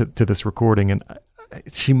the to this recording, and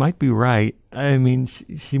she might be right. I mean,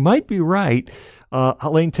 she might be right.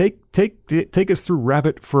 Helene, take us through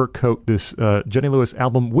Rabbit Fur Coat, this Jenny Lewis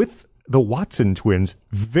album with the Watson twins,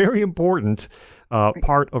 very important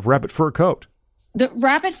part of Rabbit Fur Coat. The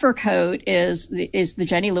Rabbit Fur Coat is the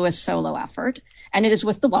Jenny Lewis solo effort, and it is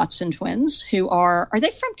with the Watson twins, who are they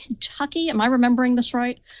from Kentucky? Am I remembering this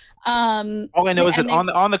right? All I know is that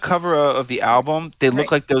on the cover of the album, they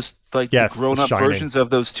look like those the grown-up versions of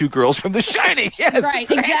those two girls from The Shining. Yes, right,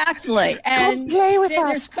 exactly. And play with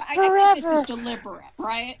us I think this is deliberate,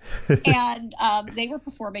 right? And they were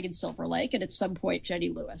performing in Silver Lake, and at some point, Jenny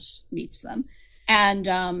Lewis meets them,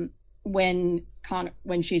 and when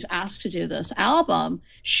she's asked to do this album,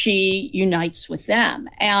 she unites with them,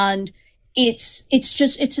 and it's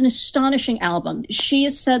an astonishing album. She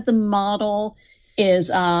has said the model is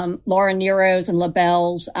Laura Nero's and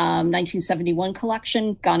LaBelle's 1971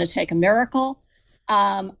 collection, Gonna Take a Miracle.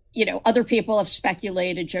 Other people have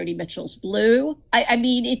speculated Joni Mitchell's Blue. I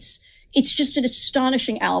mean, it's just an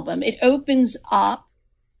astonishing album. It opens up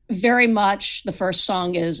very much. The first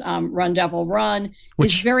song is Run Devil Run,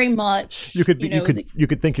 which is very much you could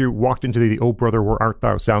think you walked into the Oh Brother Where Art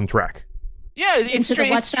Thou soundtrack. Yeah, into the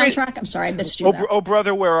what soundtrack? I'm sorry, I missed you. Oh,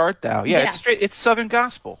 Brother, Where Art Thou? Yeah, yes. It's Southern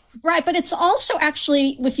gospel. Right, but it's also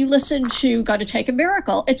actually, if you listen to Gotta Take a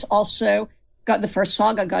Miracle, it's also got the first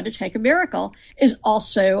song on Gotta Take a Miracle is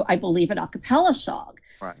also, I believe, an a cappella song.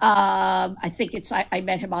 Right. I think it's I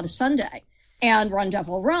Met Him on a Sunday. And Run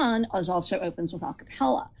Devil Run also opens with a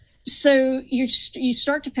cappella. So you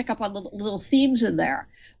start to pick up on little themes in there.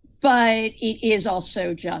 But it is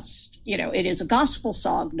also just, it is a gospel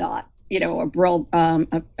song, not a Brill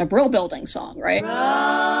building song, right?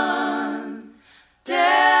 Run,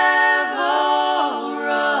 devil,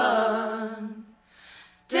 run,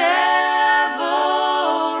 devil,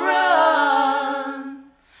 run,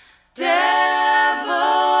 devil,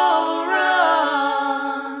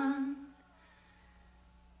 run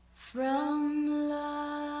from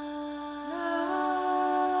love.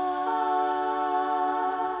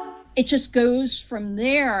 It just goes from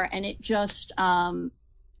there, and it just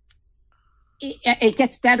it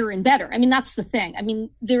gets better and better. I mean, that's the thing. I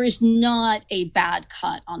mean, there is not a bad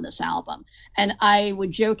cut on this album. And I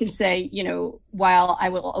would joke and say, while I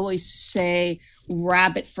will always say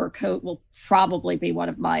Rabbit Fur Coat will probably be one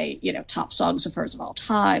of my, top songs of hers of all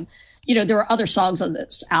time, there are other songs on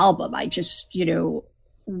this album. I just,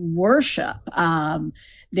 worship.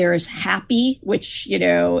 There's Happy, which,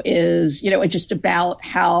 is, just about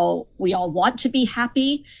how we all want to be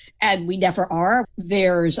happy and we never are.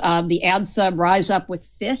 There's the anthem Rise Up with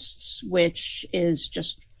Fists, which is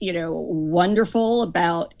just, wonderful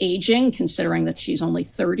about aging, considering that she's only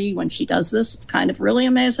 30 when she does this. It's kind of really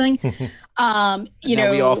amazing.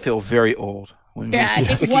 We all feel very old.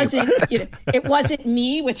 It wasn't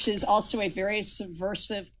Me, which is also a very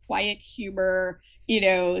subversive, quiet humor,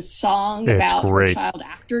 song about her child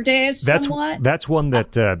actor days. That's one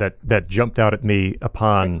that that jumped out at me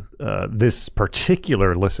upon this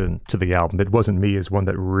particular listen to the album. It Wasn't Me is one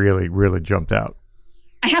that really, really jumped out.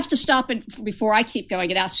 I have to stop before I keep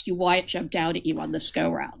going and ask you why it jumped out at you on this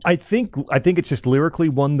go round. I think it's just lyrically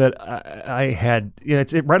one that I had.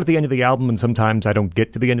 It's right at the end of the album, and sometimes I don't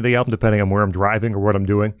get to the end of the album depending on where I'm driving or what I'm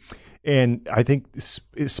doing. And I think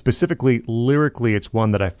specifically lyrically, it's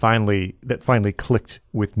one that finally clicked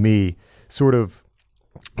with me. Sort of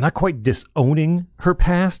not quite disowning her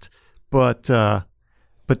past, but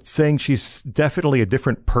saying she's definitely a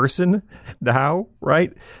different person now,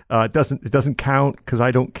 right? It doesn't count because I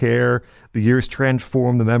don't care. The years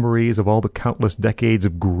transform the memories of all the countless decades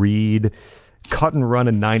of greed. Cut and Run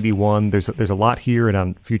in 91. There's a lot here and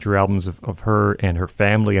on future albums of her and her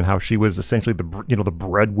family and how she was essentially the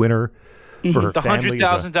breadwinner for her family. The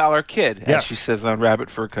 $100,000 kid, as she says on Rabbit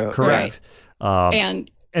Fur Coat. Correct. Right.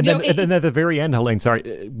 And then at the very end, Helene,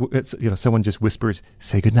 sorry, someone just whispers,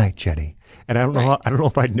 "Say goodnight, Jenny." And I don't know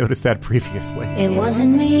if I'd noticed that previously. It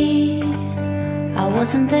wasn't me, I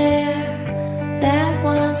wasn't there. That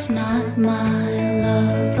was not my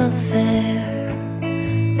love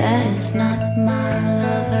affair. That is not my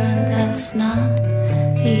lover. That's not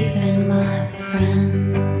even my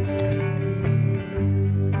friend.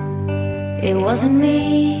 It wasn't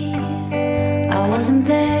me, I wasn't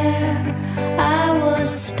there. I was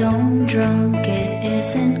stone drunk, it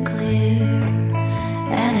isn't clear,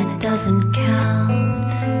 and it doesn't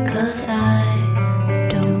count, 'cause I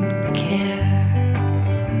don't care.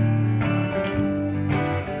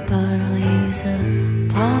 But I'll use a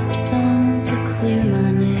pop song to clear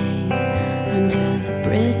my name. Under the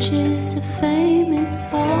bridges of fame, it's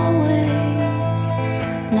always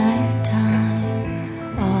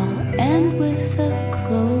nighttime. I'll end with a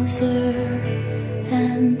closer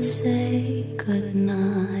and say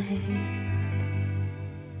goodnight.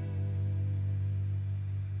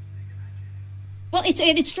 Well,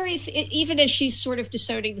 it's very, even as she's sort of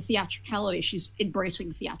disowning the theatricality, she's embracing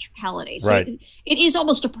the theatricality. So right. It is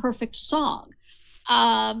almost a perfect song.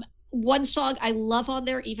 One song I love on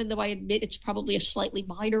there, even though I admit it's probably a slightly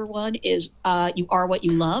minor one, is You Are What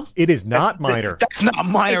You Love. It is not minor. That's not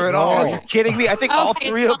minor at all. Are you kidding me? I think all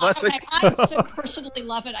three of us. I so personally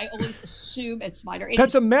love it. I always assume it's minor.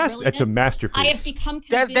 That's a masterpiece. I have become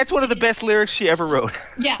convinced. That's one of the best lyrics she ever wrote.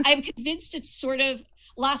 Yeah, I'm convinced it's sort of.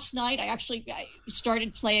 Last night, I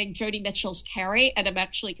started playing Joni Mitchell's Carrie, and I'm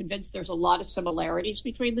actually convinced there's a lot of similarities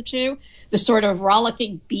between the two. The sort of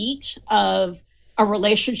rollicking beat of a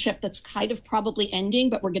relationship that's kind of probably ending,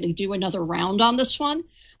 but we're going to do another round on this one.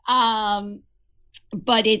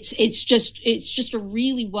 But it's just a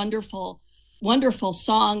really wonderful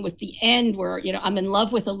song with the end where, I'm in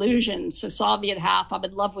love with illusion, so saw me at half. I'm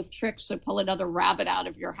in love with tricks, so pull another rabbit out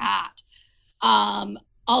of your hat.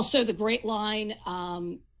 Also, the great line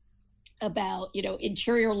about,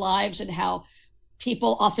 interior lives and how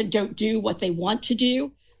people often don't do what they want to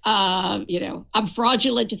do. I'm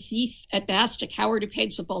fraudulent, a thief at best, a coward who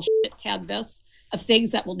paints a bullshit canvas of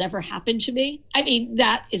things that will never happen to me. I mean,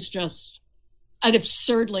 that is just an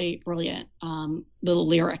absurdly brilliant little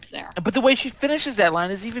lyric there. But the way she finishes that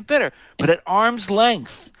line is even better. But at arm's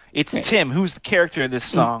length, it's right. Tim, who's the character in this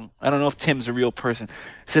song. I don't know if Tim's a real person.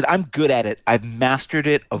 Said, I'm good at it. I've mastered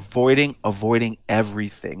it, avoiding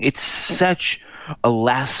everything. It's such a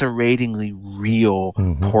laceratingly real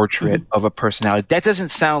portrait of a personality. That doesn't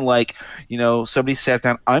sound like, somebody sat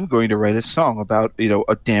down, I'm going to write a song about,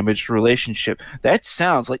 a damaged relationship. That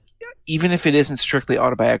sounds like, even if it isn't strictly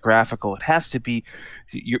autobiographical, it has to be,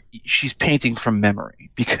 she's painting from memory,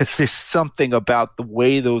 because there's something about the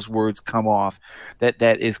way those words come off that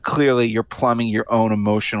is clearly you're plumbing your own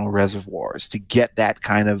emotional reservoirs to get that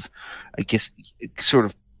kind of, I guess, sort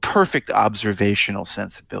of perfect observational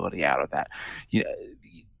sensibility out of that.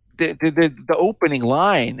 The opening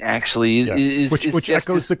line actually is which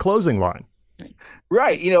echoes the closing line.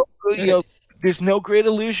 Right. There's no great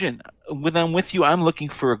illusion. When I'm with you, I'm looking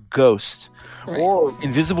for a ghost or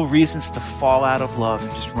invisible reasons to fall out of love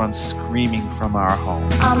and just run screaming from our home.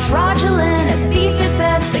 I'm fraudulent, a thief at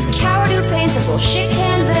best, a coward who paints a bullshit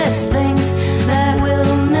canvas, things that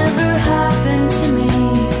will never happen to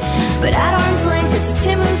me. But at arm's length, it's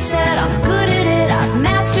Tim who said, I'm good at it, I've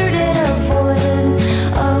mastered it, avoiding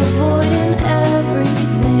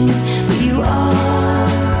everything. But you are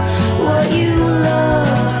what you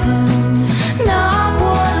love, Tim, not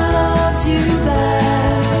what loves you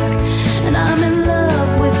back. And I'm in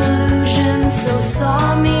love with illusions, so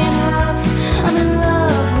saw me in half. I'm in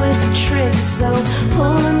love with tricks, so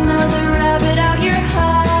pull another rabbit out your hat.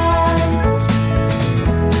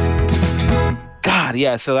 God,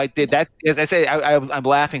 yeah. So I did that. As I say, I'm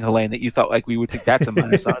laughing, Helene, that you thought like we would think that's a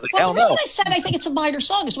minor song. I was like, Well, hell the reason no. I said I think it's a minor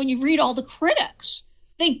song is when you read all the critics,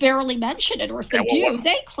 they barely mention it, or if they Yeah, do,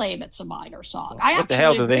 they claim it's a minor song. What the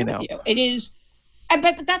hell do they agree know? with you. It is,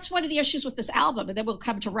 but that's one of the issues with this album, and then we'll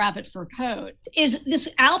come to Rabbit Fur Coat, is this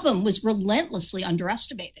album was relentlessly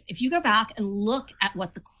underestimated. If you go back and look at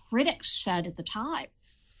what the critics said at the time,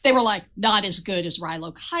 they were like, not as good as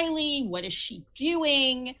Rilo Kiley. What is she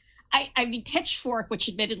doing? I mean, Pitchfork, which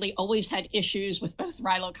admittedly always had issues with both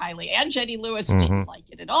Rilo Kiley and Jenny Lewis, didn't like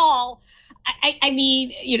it at all. I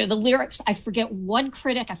mean, you know, the lyrics, I forget one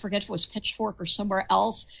critic, I forget if it was Pitchfork or somewhere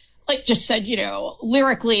else, like just said, you know,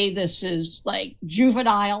 lyrically, this is like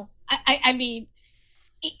juvenile. I mean,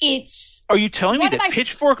 it's. Are you telling me What that am I-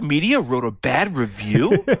 Pitchfork Media wrote a bad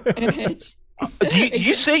review? It's,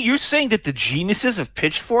 You're saying that the geniuses of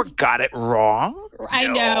Pitchfork got it wrong? I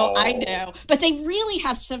know. But they really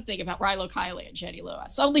have something about Rilo Kiley and Jenny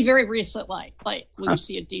Lewis. Only very recent, like when you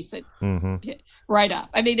see a decent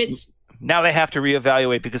write-up. I mean, it's Now they have to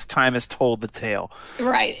reevaluate because time has told the tale.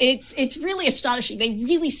 right. It's really astonishing. They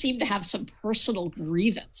really seem to have some personal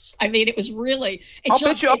grievance. I mean, it was really. I'll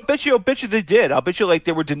bet you they did. I'll bet you like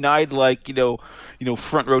they were denied like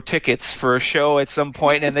front row tickets for a show at some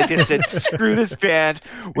point, and they just said, "Screw this band,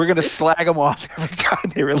 we're gonna slag them off every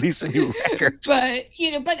time they release a new record." But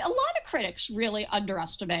a lot of critics really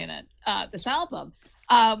underestimated this album.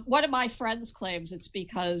 One of my friends claims it's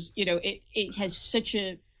because it has such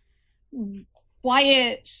a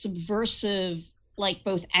quiet, subversive, like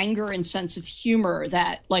both anger and sense of humor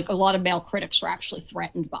that like a lot of male critics were actually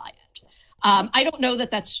threatened by it. I don't know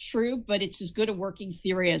that that's true, but it's as good a working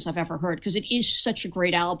theory as I've ever heard because it is such a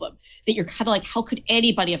great album that you're kind of like, how could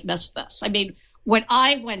anybody have missed this? I mean, when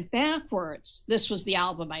I went backwards, this was the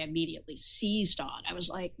album I immediately seized on. I was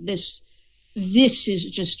like, this is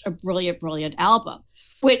just a brilliant, brilliant album.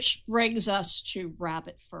 Which brings us to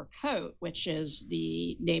Rabbit Fur Coat, which is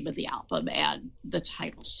the name of the album and the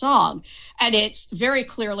title song. And it's very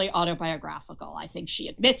clearly autobiographical. I think she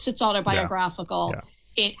admits it's autobiographical. Yeah.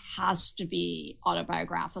 It has to be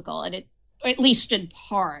autobiographical, and at least in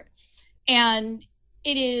part. And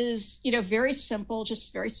it is, very simple,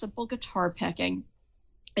 just very simple guitar picking,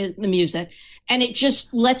 the music. And it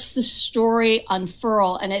just lets the story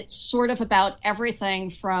unfurl. And it's sort of about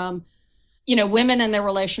everything from women in their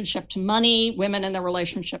relationship to money, women in their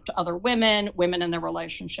relationship to other women, women in their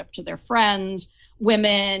relationship to their friends,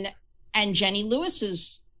 women, and Jenny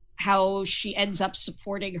Lewis's, how she ends up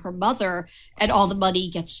supporting her mother and all the money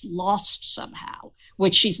gets lost somehow,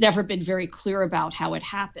 which she's never been very clear about how it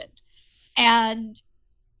happened. And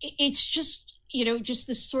it's just, just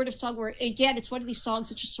this sort of song where, again, it's one of these songs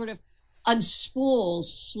that just sort of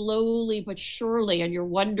unspools slowly but surely, and you're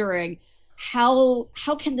wondering, how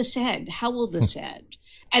can this end? How will this end?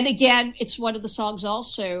 And again, it's one of the songs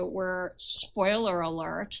also where, spoiler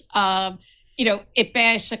alert, it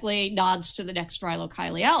basically nods to the next Rilo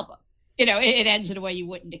Kiley album. It ends in a way you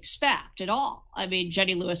wouldn't expect at all. I mean,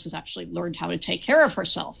 Jenny Lewis has actually learned how to take care of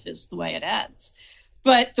herself is the way it ends.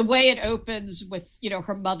 But the way it opens with,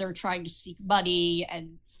 her mother trying to seek money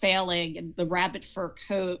and failing, and the rabbit fur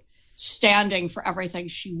coat standing for everything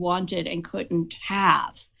she wanted and couldn't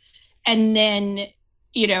have. And then,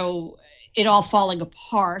 it all falling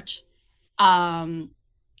apart,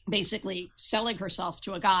 basically selling herself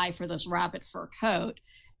to a guy for this rabbit fur coat,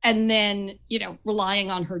 and then, relying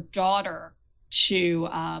on her daughter to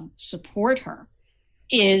support her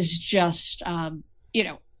is just,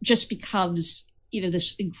 just becomes,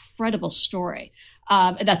 this incredible story.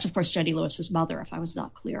 And that's, of course, Jenny Lewis's mother, if I was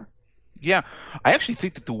not clear. Yeah, I actually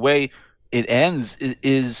think that the way it ends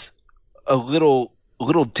is a little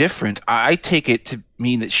different. I take it to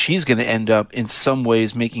mean that she's going to end up in some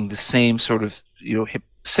ways making the same sort of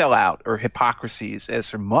sellout or hypocrisies as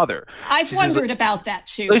her mother. I've wondered about that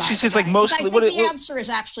too. She says like mostly. The answer is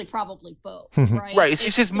actually probably both. Right. Right.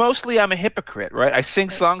 She says mostly I'm a hypocrite. Right. I sing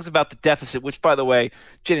songs about the deficit, which, by the way,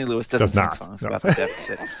 Jenny Lewis doesn't sing songs about the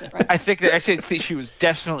deficit. Right. I think she was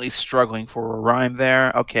definitely struggling for a rhyme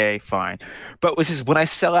there. Okay, fine. But which is when I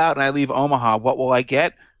sell out and I leave Omaha, what will I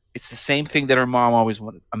get? It's the same thing that her mom always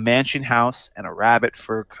wanted: a mansion house and a rabbit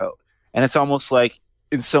fur coat. And it's almost like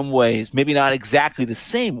in some ways, maybe not exactly the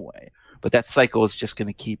same way, but that cycle is just going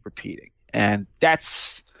to keep repeating. And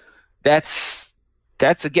that's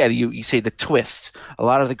again, you say the twist. A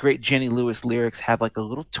lot of the great Jenny Lewis lyrics have like a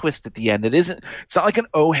little twist at the end that it's not like an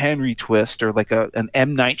O. Henry twist or like an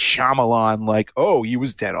M. Night Shyamalan, like, oh, he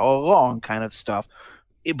was dead all along kind of stuff.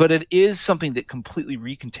 But it is something that completely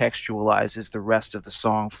recontextualizes the rest of the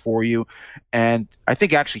song for you, and I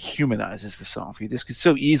think actually humanizes the song for you. This could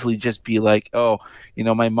so easily just be like, oh,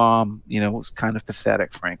 my mom, was kind of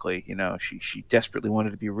pathetic, frankly. She desperately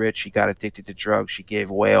wanted to be rich. She got addicted to drugs. She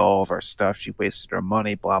gave away all of our stuff. She wasted our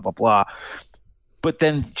money, blah, blah, blah. But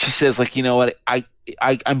then she says, like, you know what,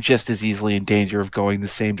 I'm just as easily in danger of going the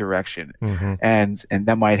same direction. Mm-hmm. And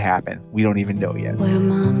that might happen. We don't even know yet. Where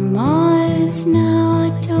mama is now,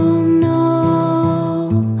 I don't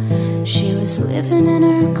know. She was living in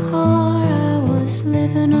her car, I was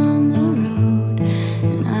living on the road.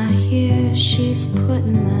 And I hear she's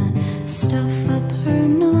putting that stuff up her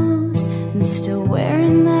nose and still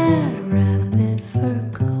wearing that rabbit fur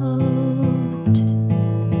coat.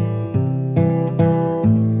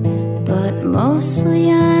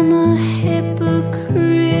 Mostly I'm a hypocrite.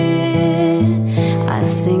 I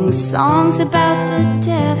sing songs about the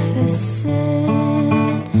deficit,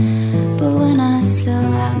 but when I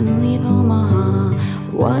sell out and leave Omaha,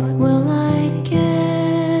 what will I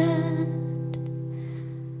get?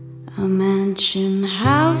 A mansion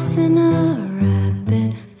house and a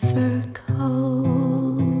rabbit fur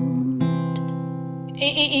coat.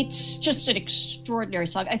 It's just an extraordinary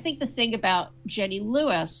song. I think the thing about Jenny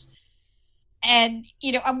Lewis, and,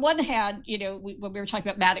 on one hand, when we were talking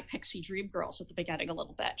about Manic Pixie Dream Girls at the beginning a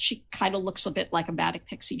little bit, she kind of looks a bit like a Manic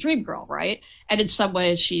Pixie Dream Girl, right? And in some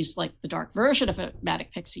ways, she's like the dark version of a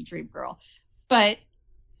Manic Pixie Dream Girl. But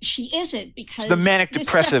she isn't, because... It's the Manic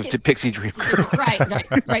Depressive to Pixie Dream Girl. Right.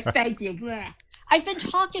 Thank you. Blech. I've been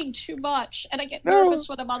talking too much, and I get nervous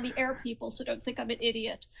when I'm on the air, people, so don't think I'm an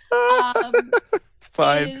idiot. It's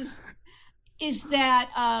fine. Is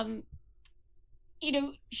that...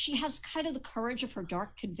 she has kind of the courage of her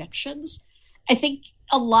dark convictions. I think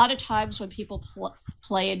a lot of times when people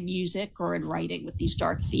play in music or in writing with these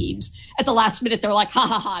dark themes, at the last minute they're like, ha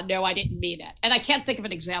ha ha, no, I didn't mean it. And I can't think of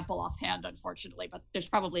an example offhand, unfortunately, but there's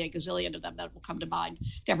probably a gazillion of them that will come to mind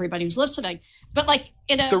to everybody who's listening. But like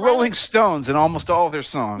the Rolling Stones in almost all of their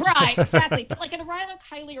songs. Right, exactly. But like in a Rilo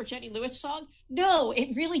Kiley or Jenny Lewis song, no,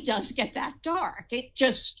 it really does get that dark. It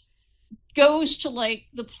just goes to like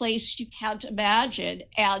the place you can't imagine,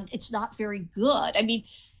 and it's not very good. I mean,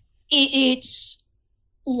 it's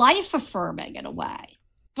life affirming in a way,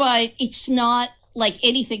 but it's not like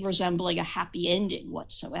anything resembling a happy ending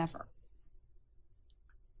whatsoever.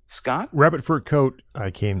 Scott? Rabbit Fur Coat I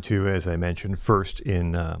came to, as I mentioned, first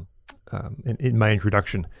in my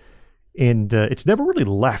introduction, and it's never really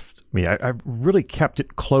left me. I've really kept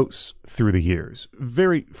it close through the years.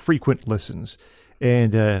 Very frequent listens,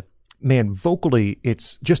 and man, vocally,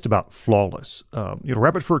 it's just about flawless.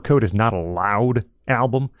 Rabbit Fur Coat is not a loud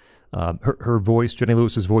album. Her voice, Jenny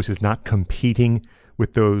Lewis's voice, is not competing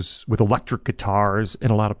with electric guitars in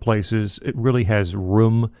a lot of places. It really has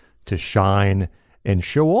room to shine and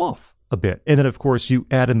show off a bit. And then, of course, you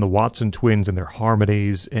add in the Watson twins and their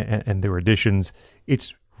harmonies and their additions.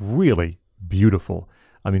 It's really beautiful.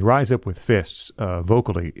 I mean, Rise Up with Fists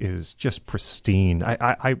vocally is just pristine.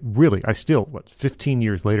 I still, 15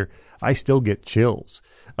 years later, I still get chills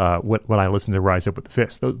when I listen to Rise Up with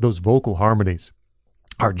Fists. Those vocal harmonies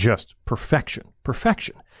are just perfection.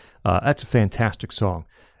 That's a fantastic song.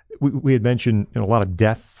 We had mentioned a lot of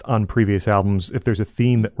death on previous albums. If there's a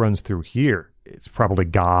theme that runs through here, it's probably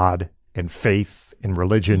God and faith and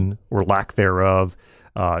religion or lack thereof.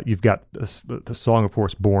 You've got the song, of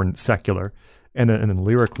course, Born Secular. And then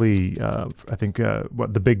lyrically, I think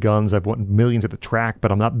the Big Guns, I've won millions at the track,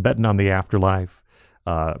 but I'm not betting on the afterlife.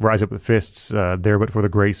 Rise Up with Fists, There But For the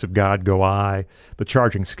Grace of God Go I. The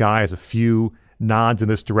Charging Sky has a few nods in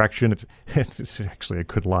this direction. It's actually a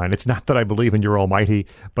good line. It's not that I believe in your almighty,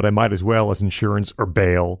 but I might as well as insurance or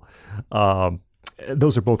bail.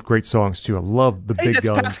 Those are both great songs too. I love the Big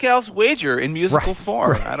Guns. That's Pascal's wager in musical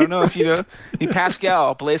form. Right. I don't know if you know.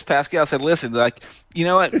 Blaise Pascal said, "Listen, like, you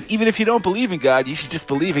know what? Even if you don't believe in God, you should just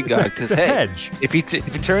believe in God, because hey, if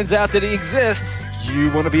it turns out that He exists,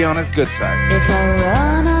 you want to be on His good side." If I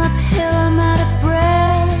run uphill, I'm out of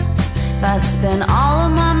breath. If I spend all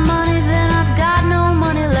of my money, then I've got no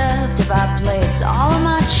money left. If I place all of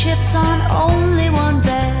my chips on only one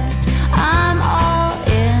bet, I'm all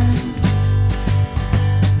in.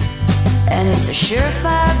 And it's a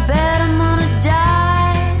surefire bet I'm gonna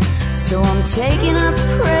die. So I'm taking up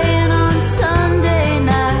praying on Sunday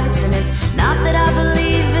nights. And it's not that I believe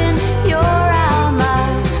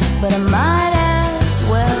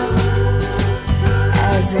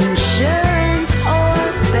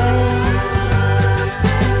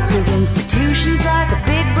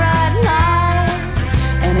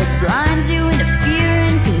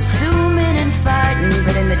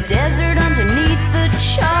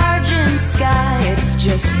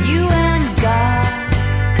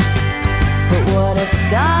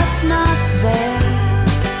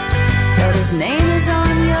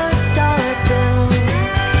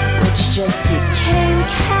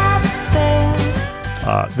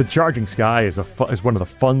The Charging Sky is is one of the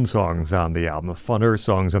fun songs on the album, the funner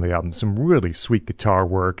songs on the album. Some really sweet guitar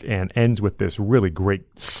work, and ends with this really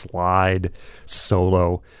great slide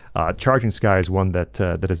solo. Charging Sky is one that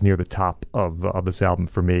is near the top of this album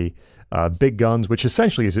for me. Big Guns, which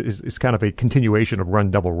essentially is kind of a continuation of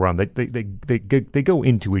Run Double Run. They go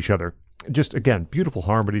into each other. Just again, beautiful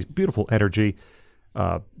harmonies, beautiful energy.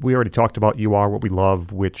 We already talked about "You Are What We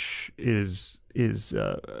Love," which is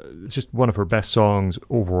just one of her best songs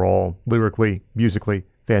overall, lyrically, musically,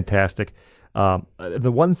 fantastic.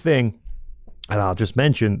 The one thing, and I'll just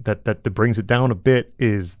mention that brings it down a bit,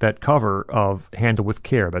 is that cover of "Handle with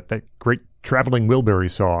Care," that great Traveling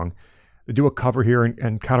Wilbury song. They do a cover here,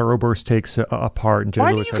 and Conor Oberst takes a part, and Jenny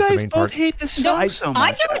Why do Lewis you has the guys main both part. hate this song so I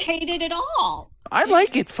much? don't hate it at all. I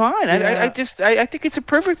like it fine. Yeah. I think it's a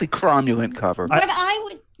perfectly cromulent cover.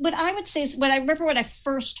 What I would say is, when I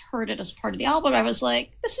first heard it as part of the album, I was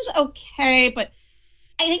like, this is okay, but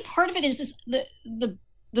I think part of it is this,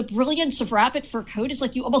 the brilliance of Rabbit Fur Coat is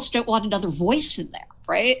like you almost don't want another voice in there,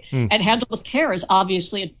 right? And Handle with Care is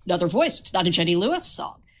obviously another voice. It's not a Jenny Lewis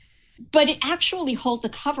song. But it actually the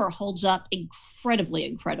cover holds up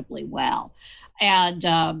incredibly well. And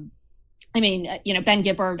I mean, Ben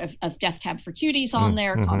Gibbard of Death Cab for Cuties on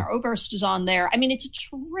there. Conor Oberst is on there. I mean, it's a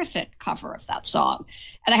terrific cover of that song.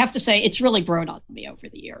 And I have to say, it's really grown on me over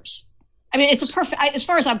the years. I mean, it's a perfect, as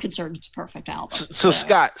far as I'm concerned, it's a perfect album. So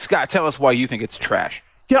Scott, tell us why you think it's trash.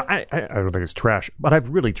 Yeah, I don't think it's trash, but I've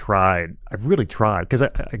really tried. Because,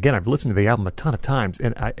 I've listened to the album a ton of times,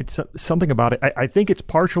 and it's something about it. I think it's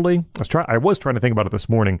partially, I was trying to think about it this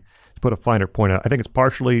morning to put a finer point on it. I think it's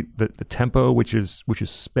partially the tempo, which is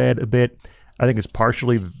sped a bit. I think it's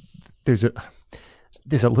partially, there's a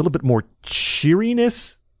little bit more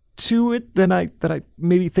cheeriness to it than I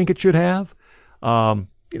maybe think it should have.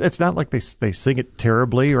 It's not like they sing it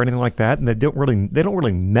terribly or anything like that, and they don't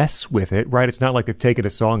really mess with it, right? It's not like they've taken a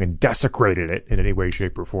song and desecrated it in any way,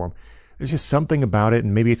 shape, or form. There's just something about it,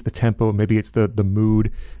 and maybe it's the tempo, maybe it's the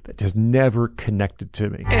mood that just never connected to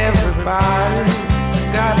me. Everybody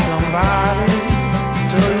got somebody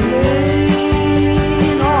to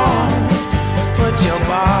lean on. Put your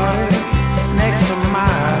body next to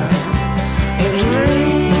mine and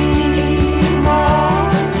dream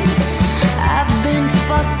on. I've been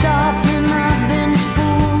fucked off and I've been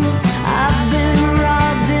fooled. I've been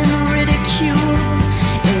robbed and ridiculed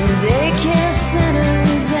in daycare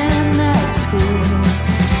centers and at schools.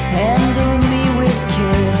 Handle me with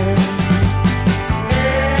care.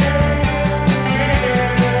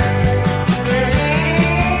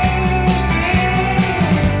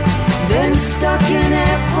 Been stuck in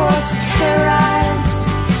airports, terrorized,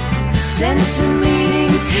 sent to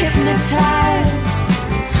meetings, hypnotized,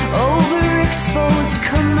 overexposed,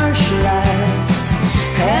 commercialized.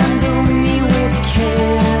 Handle me with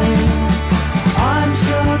care. I'm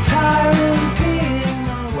so tired of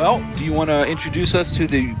being Well, do you want to introduce us to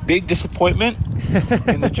the big disappointment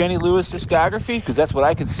in the Jenny Lewis discography? Because that's what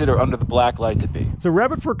I consider Under the Black Light to be. So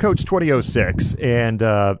Rabbit Fur Coat's 2006, and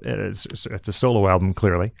it's a solo album,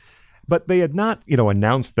 clearly. But they had not,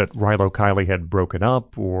 announced that Rilo Kiley had broken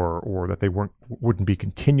up or that they wouldn't be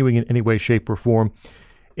continuing in any way, shape, or form.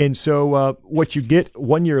 And so what you get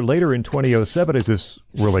 1 year later in 2007 is this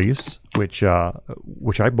release, which I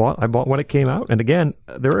bought. I bought when it came out. And again,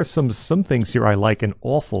 there are some things here I like an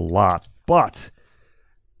awful lot, but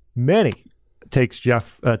many take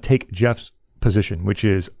Jeff's position, which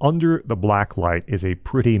is Under the Black Light is a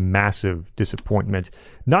pretty massive disappointment,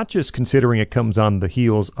 not just considering it comes on the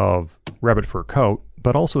heels of Rabbit Fur Coat,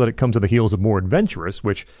 but also that it comes on the heels of More Adventurous,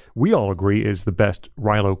 which we all agree is the best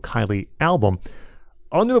Rilo Kiley album.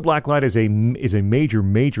 Under the Black Light is a major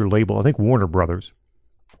label, I think Warner Brothers.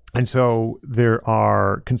 And so there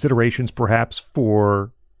are considerations perhaps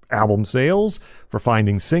for album sales, for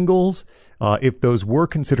finding singles. If those were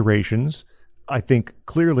considerations, I think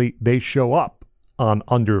clearly they show up on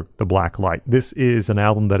Under the Black Light. This is an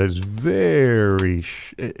album that is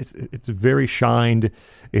it's very shined.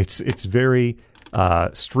 It's very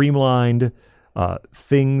streamlined.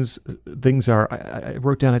 Things are. I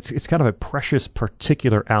wrote down. It's kind of a precious,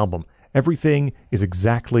 particular album. Everything is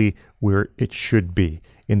exactly where it should be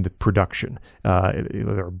in the production.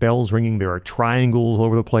 There are bells ringing. There are triangles all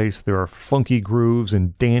over the place. There are funky grooves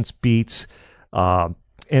and dance beats.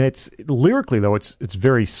 And it's lyrically, though, it's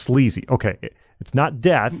very sleazy. Okay, it's not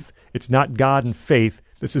death. It's not God and faith.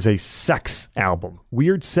 This is a sex album.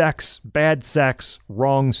 Weird sex, bad sex,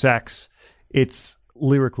 wrong sex. It's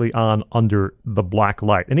lyrically on Under the Black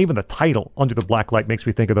Light. And even the title, Under the Black Light, makes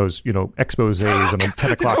me think of those, exposés and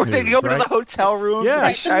 10 o'clock news, They go to right? the hotel room. Yeah.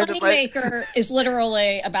 Right, the Moneymaker is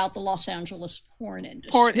literally about the Los Angeles porn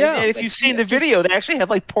industry. Yeah. And if you've seen the video, they actually have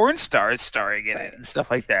like porn stars starring in it and stuff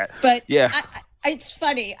like that. But yeah, it's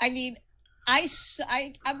funny. I mean,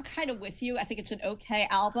 I'm kind of with you. I think it's an okay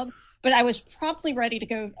album. But I was promptly ready to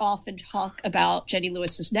go off and talk about Jenny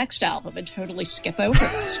Lewis's next album and totally skip over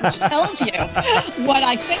this, which tells you what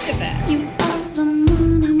I think of it. You are the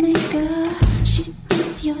money maker. She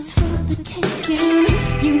is yours for the taking.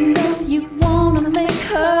 You know you wanna make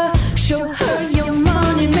her. Show her your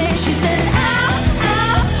money make. She says, ow,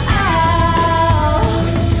 ow, ow.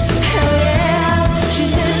 Hell yeah. She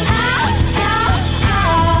says, ow, ow,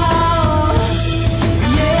 ow.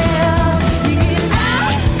 Yeah. You get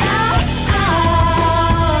ow, ow, ow.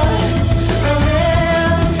 Oh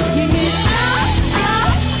yeah. You get ow,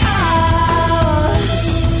 ow, ow.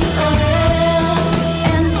 Oh yeah.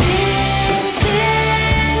 And it's in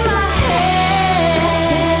my head.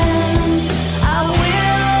 Dance, I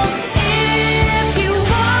will if you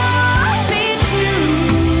want me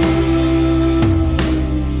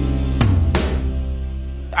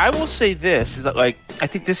to. I will say this: is that like I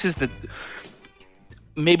think this is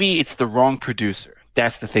maybe it's the wrong producer.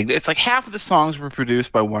 That's the thing. It's like half of the songs were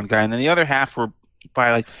produced by one guy, and then the other half were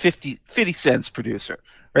by like 50 Cent's producer,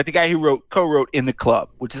 right? The guy who co-wrote "In the Club,"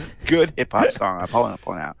 which is a good hip hop song. I want to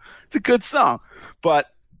point out it's a good song, but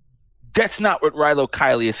that's not what Rilo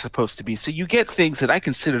Kiley is supposed to be. So you get things that I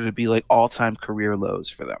consider to be like all-time career lows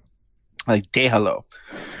for them, like "Déjalo,"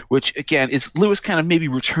 which again is Lewis kind of maybe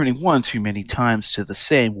returning one too many times to the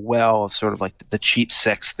same well of sort of like the cheap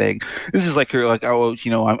sex thing. This is like her like, oh,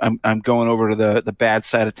 I'm going over to the bad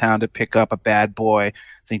side of town to pick up a bad boy.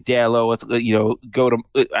 Saying "Déjalo," let's, go to,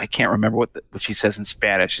 I can't remember what she says in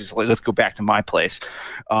Spanish. She's like, let's go back to my place.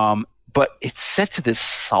 But it's set to this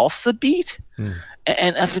salsa beat.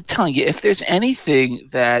 And I'm telling you, if there's anything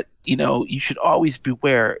that, you should always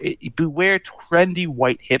beware trendy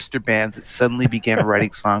white hipster bands that suddenly began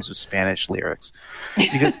writing songs with Spanish lyrics.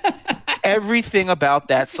 Because everything about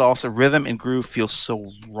that salsa rhythm and groove feels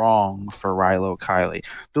so wrong for Rilo Kiley.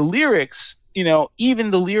 The lyrics,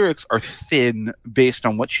 even the lyrics are thin based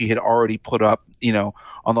on what she had already put up,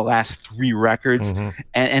 on the last 3 records. Mm-hmm.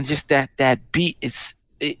 And just that beat,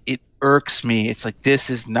 it irks me. It's like,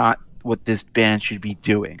 this is not what this band should be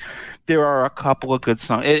doing. There are a couple of good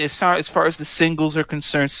songs. As far as the singles are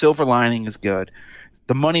concerned, Silver Lining is good.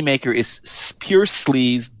 The Moneymaker is pure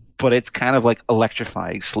sleaze, but it's kind of like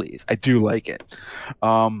electrifying sleaze. I do like it.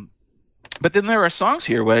 But then there are songs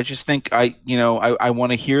here where I just think I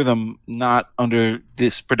want to hear them not under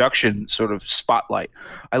this production sort of spotlight.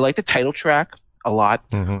 I like the title track a lot.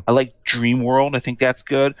 Mm-hmm. I like Dream World. I think that's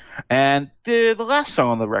good. And the last song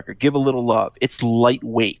on the record, Give a Little Love, it's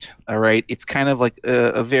lightweight. All right. It's kind of like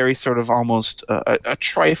a very sort of almost a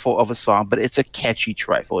trifle of a song, but it's a catchy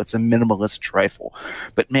trifle. It's a minimalist trifle.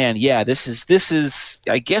 But man, yeah, this is,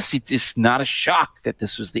 I guess it's not a shock that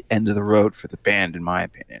this was the end of the road for the band, in my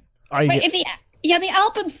opinion. The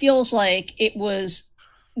album feels like it was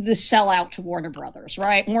the sellout to Warner Brothers,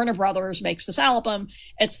 right? Warner Brothers makes this album.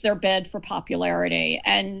 It's their bid for popularity,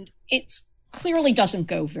 and it clearly doesn't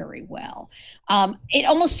go very well. It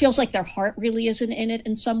almost feels like their heart really isn't in it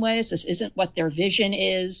in some ways. This isn't what their vision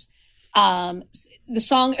is. The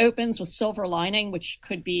song opens with Silver Lining, which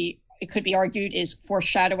could be argued is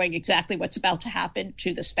foreshadowing exactly what's about to happen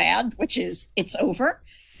to this band, which is it's over.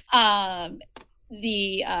 Of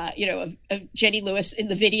Jenny Lewis in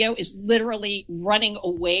the video is literally running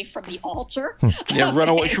away from the altar. Yeah,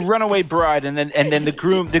 runaway bride, and then the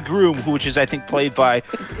groom, which is I think played by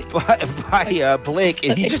Blake,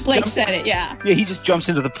 and Blake said it, yeah. Yeah, he just jumps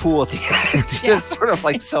into the pool at the end. It's just sort of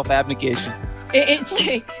like self-abnegation.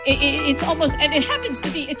 It's almost, and it happens to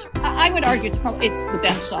be. I would argue it's the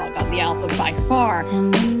best song on the album by far.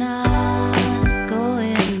 And we're not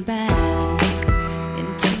going back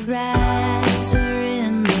into rags or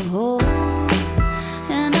in the hole,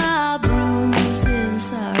 and our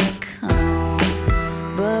bruises are a con,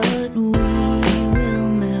 but we will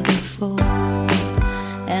never fold.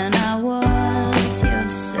 And I was your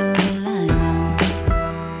silver lining,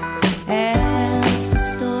 as the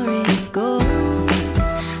story goes.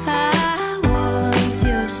 I was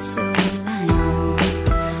your silver lining,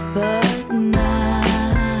 but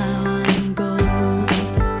now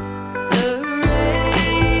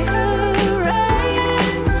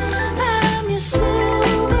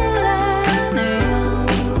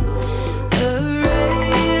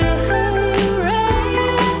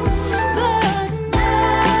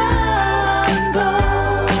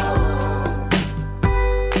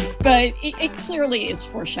It clearly is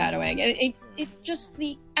foreshadowing. It just,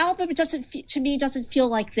 the album to me doesn't feel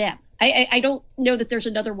like them. I don't know that there's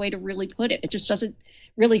another way to really put it. It just doesn't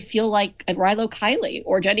really feel like a Rilo Kiley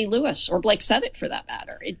or Jenny Lewis or Blake Sennett for that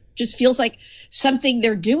matter. It just feels like something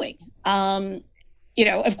they're doing.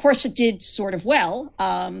 Of course it did sort of well,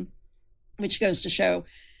 which goes to show,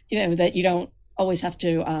 that you don't always have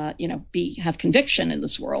to, have conviction in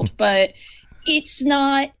this world, but it's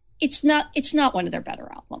not one of their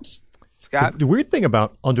better albums. Scott? The weird thing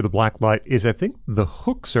about Under the Black Light is I think the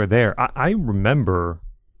hooks are there. I remember,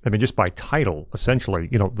 just by title, essentially,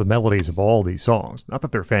 the melodies of all these songs. Not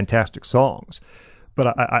that they're fantastic songs,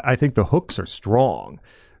 but I think the hooks are strong.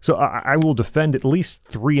 So I will defend at least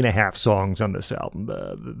 3.5 songs on this album.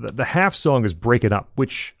 The half song is Break It Up,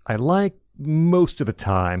 which I like most of the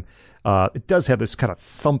time. It does have this kind of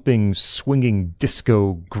thumping, swinging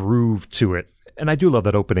disco groove to it. And I do love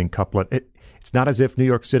that opening couplet. It's not as if New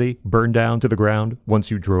York City burned down to the ground once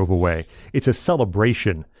you drove away. It's a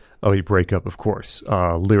celebration of a breakup, of course,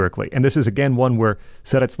 lyrically. And this is, again, one where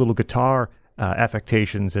Sennett's little guitar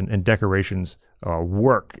affectations and decorations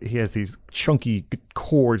work. He has these chunky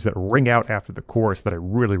chords that ring out after the chorus that I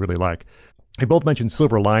really, really like. They both mentioned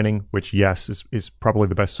Silver Lining, which, yes, is probably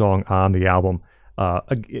the best song on the album.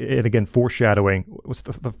 And again, foreshadowing was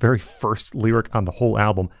the very first lyric on the whole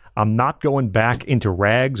album. I'm not going back into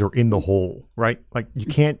rags or in the hole, right? Like you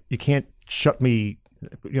can't shut me,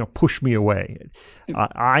 push me away.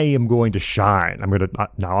 I am going to shine.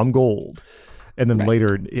 Now I'm gold. And then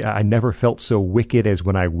later, I never felt so wicked as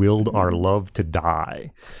when I willed our love to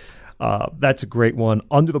die. That's a great one.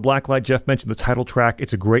 Under the Black Light, Jeff mentioned the title track.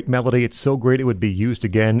 It's a great melody. It's so great it would be used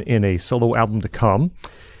again in a solo album to come.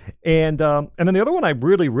 And then the other one I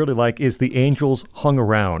really, really like is The Angels Hung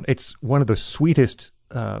Around. It's one of the sweetest,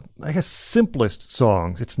 simplest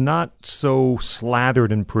songs. It's not so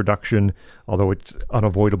slathered in production, although it's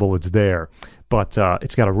unavoidable, it's there. But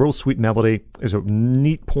it's got a real sweet melody. There's a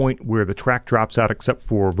neat point where the track drops out except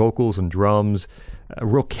for vocals and drums. A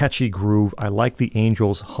real catchy groove. I like The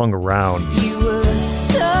Angels Hung Around. You were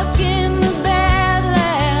stuck in the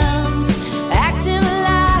Badlands, acting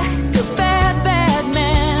like a bad, bad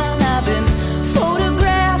man. I've been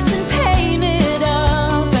photographed and painted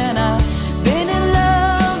up, and I've been in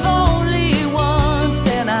love only once,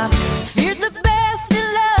 and I feared the best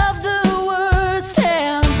and loved the worst,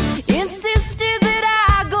 and insisted that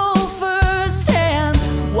I go first, and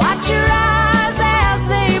watch your eyes as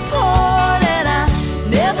they poured, and I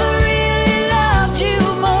never really loved you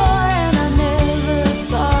more, and I never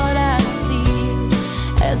thought I'd see you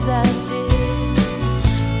as I did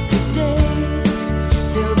today.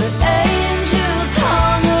 Till the angels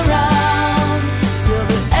hung around, till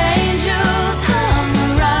the angels hung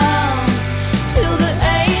around, till the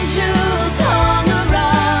angels hung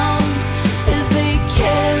around as they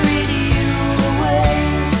carried you away.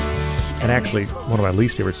 And actually, one of my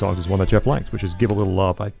least favorite songs is one that Jeff likes, which is "Give a Little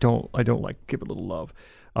Love." I don't like "Give a Little Love,"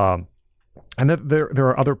 and then there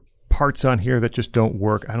are other parts on here that just don't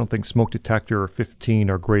work. I don't think "Smoke Detector" or "15"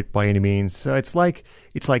 are great by any means. So it's like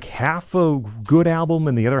half a good album,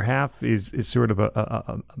 and the other half is sort of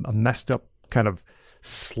a messed up kind of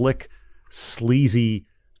slick, sleazy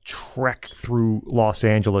trek through Los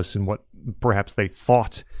Angeles and what perhaps they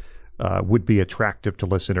thought would be attractive to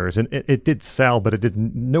listeners. And it did sell, but it did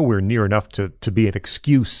nowhere near enough to be an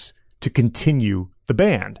excuse to continue the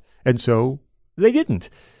band. And so they didn't.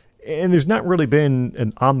 And there's not really been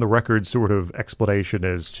an on-the-record sort of explanation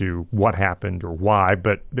as to what happened or why,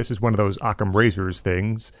 but this is one of those Occam Razors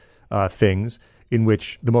things in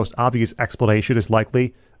which the most obvious explanation is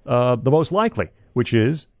likely the most likely, which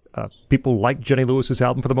is people like Jenny Lewis's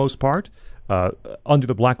album for the most part. Under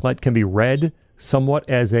the Black Light can be read somewhat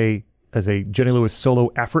as a Jenny Lewis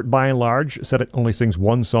solo effort by and large. Sennet only sings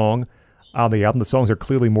one song on the album. The songs are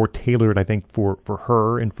clearly more tailored, I think, for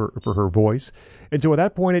her and for her voice. And so at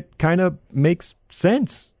that point, it kind of makes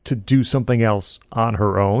sense to do something else on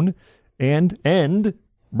her own and end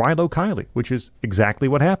Rilo Kiley, which is exactly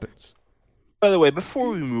what happens. By the way, before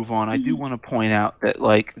we move on, I do want to point out that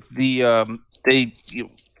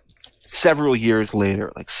several years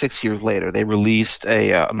later, 6 years later, they released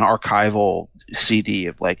an archival CD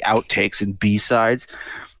of outtakes and B-sides.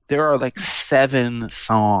 There are 7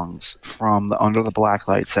 songs from the Under the Black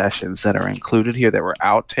Light sessions that are included here that were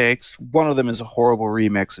outtakes. One of them is a horrible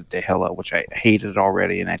remix of Dehilla, which I hated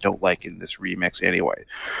already, and I don't like in this remix anyway.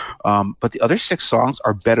 But the other 6 songs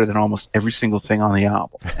are better than almost every single thing on the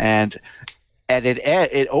album. And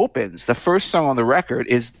it opens. The first song on the record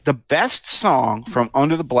is the best song from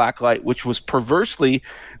Under the Black Light, which was perversely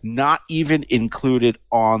not even included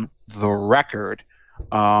on the record.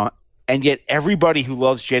 And yet everybody who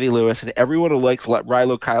loves Jenny Lewis and everyone who likes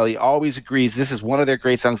Rilo Kiley always agrees this is one of their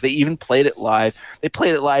great songs. They even played it live. They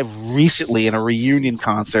played it live recently in a reunion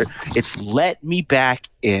concert. It's Let Me Back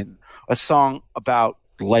In, a song about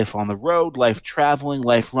life on the road, life traveling,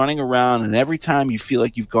 life running around, and every time you feel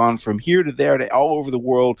like you've gone from here to there to all over the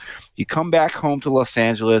world, you come back home to Los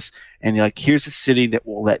Angeles and you're like, here's a city that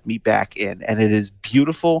will let me back in. And it is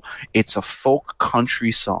beautiful. It's a folk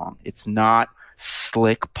country song. It's not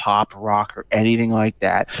slick pop rock or anything like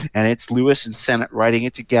that, and it's Lewis and Sennett writing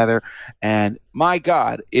it together, and my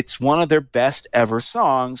God, it's one of their best ever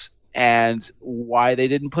songs. And why they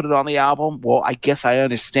didn't put it on the album, well, I guess I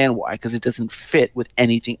understand why, because it doesn't fit with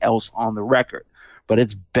anything else on the record, but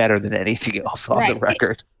it's better than anything else on the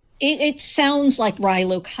record. It sounds like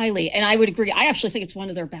Rilo Kiley, and I would agree. I actually think it's one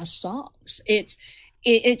of their best songs. It's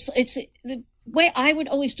the way I would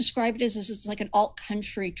always describe it is it's like an alt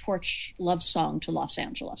country torch love song to Los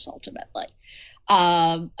Angeles, ultimately.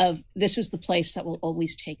 Of this is the place that will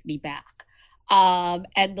always take me back.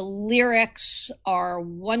 And the lyrics are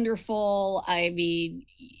wonderful. I mean,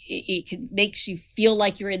 it makes you feel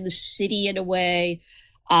like you're in the city in a way.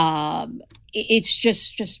 It's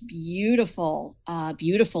just beautiful,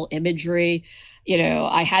 beautiful imagery. You know,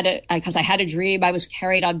 because I had a dream. I was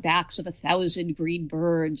carried on backs of 1,000 green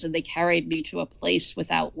birds, and they carried me to a place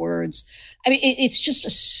without words. I mean, it's just a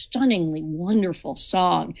stunningly wonderful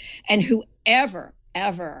song. And whoever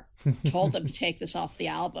ever told them to take this off the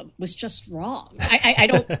album was just wrong. I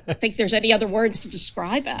don't think there's any other words to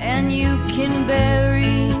describe it. And you can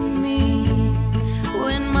bury me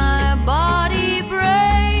when my body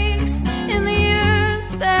breaks in the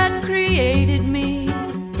earth that created me,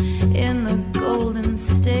 in the golden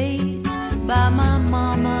state by my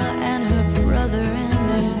mama and her brother and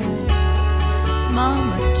their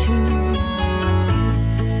mama too.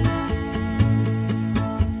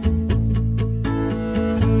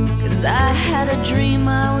 'Cause I had a dream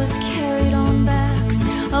I was carried on backs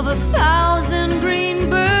of 1,000 green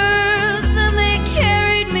birds, and they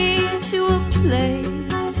carried me to a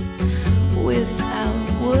place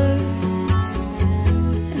without words,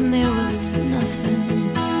 and there was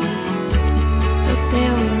nothing, but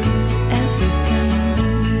there was everything,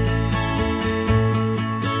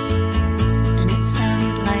 and it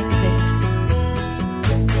sounded like this.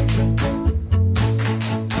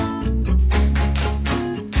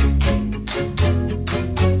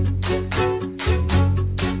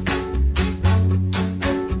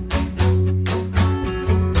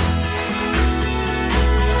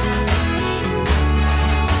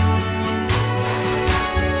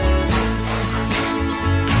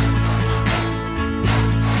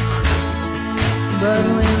 But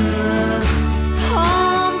when the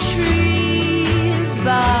palm trees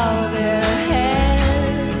bow their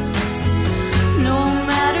heads, no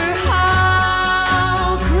matter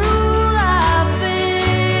how cruel I've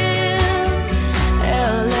been,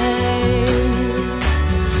 LA,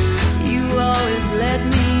 you always let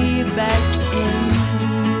me back in.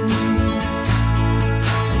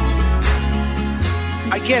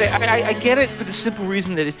 I get it. I get it for the simple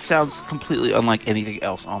reason that it sounds completely unlike anything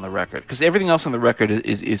else on the record. Because everything else on the record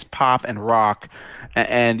is pop and rock,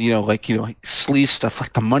 and like sleaze stuff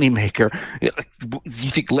like the Moneymaker.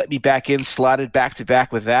 You think "Let Me Back In" slotted back to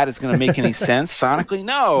back with that is going to make any sense sonically?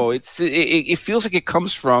 No. It feels like it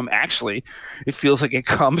comes from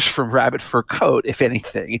Rabbit Fur Coat. If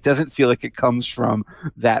anything, it doesn't feel like it comes from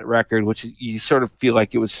that record, which you sort of feel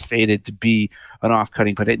like it was fated to be an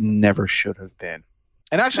off-cutting, but it never should have been.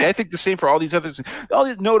 And actually, I think the same for all these others.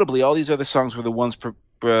 Notably, all these other songs were the ones.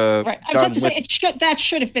 Right. I was about to say that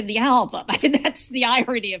should have been the album. I mean, that's the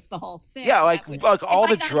irony of the whole thing. Yeah, like all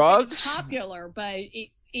the drugs. It's popular, but it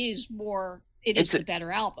is more. It's the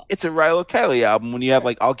better album. It's a Rilo Kiley album. When you have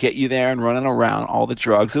 "I'll Get You There" and "Running Around," all the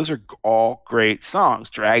drugs. Those are all great songs.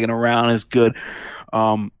 "Dragging Around" is good.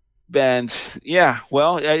 And yeah,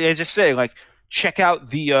 well, I just say check out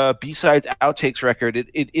the B-Sides Outtakes record.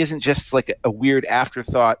 It isn't just like a weird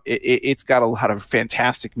afterthought. It's got a lot of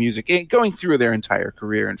fantastic music going through their entire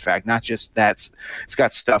career. In fact, not just that. It's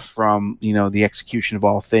got stuff from, the Execution of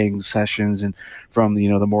All Things sessions and from, the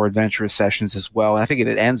more adventurous sessions as well. And I think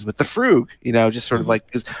it ends with the Frug, just sort of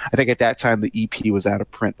because I think at that time the EP was out of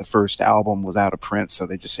print. The first album was out of print. So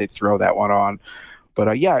they just say throw that one on.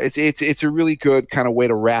 But yeah, it's a really good kind of way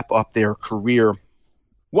to wrap up their career.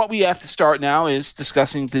 What we have to start now is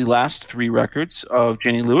discussing the last 3 records of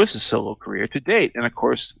Jenny Lewis's solo career to date. And, of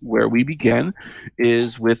course, where we begin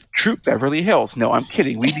is with Troop Beverly Hills. No, I'm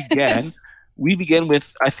kidding. We began we begin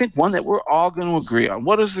with, I think, one that we're all going to agree on.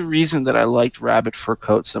 What is the reason that I liked Rabbit Fur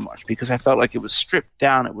Coat so much? Because I felt like it was stripped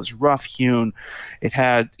down, it was rough hewn, it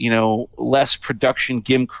had, less production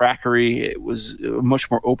gimcrackery, it was a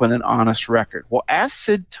much more open and honest record. Well,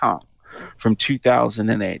 Acid Tongue from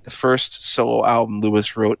 2008, the first solo album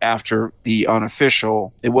Lewis wrote after the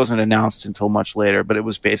unofficial, it wasn't announced until much later, but it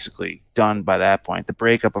was basically done by that point. The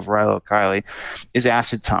breakup of Rilo Kiley is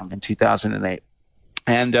Acid Tongue in 2008.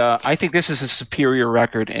 And I think this is a superior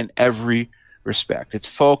record in every respect. It's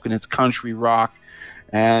folk and it's country rock.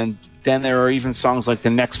 And then there are even songs like The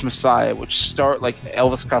Next Messiah, which start like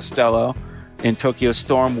Elvis Costello in Tokyo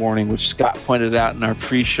Storm Warning, which Scott pointed out in our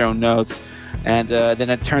pre-show notes. And then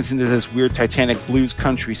it turns into this weird Titanic blues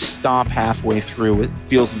country stomp halfway through. It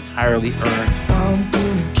feels entirely earned. I'm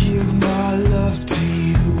gonna give my love to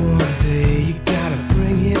you one day. You gotta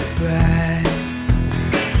bring it back.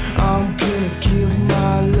 I'm gonna give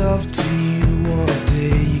my love to you one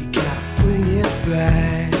day. You gotta bring it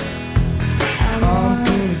back. I'm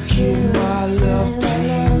gonna give my love to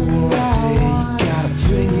you one day. You gotta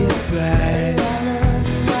bring it back.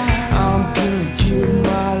 I'm gonna give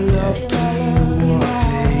my love to you one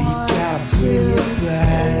day. You gotta bring it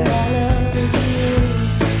back.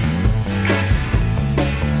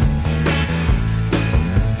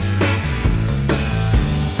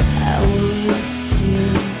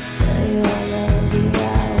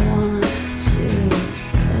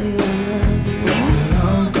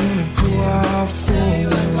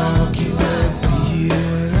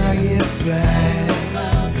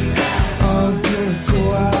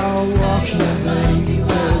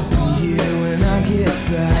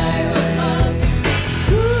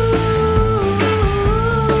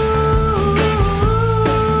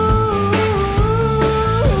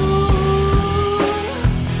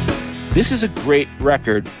 This is a great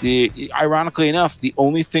record. Ironically enough, the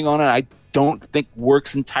only thing on it I don't think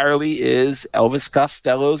works entirely is Elvis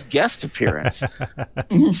Costello's guest appearance.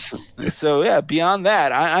 so yeah, beyond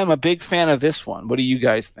that, I'm a big fan of this one. What do you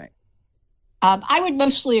guys think? I would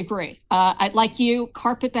mostly agree. Like you,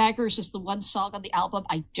 Carpetbaggers is the one song on the album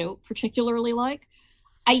I don't particularly like.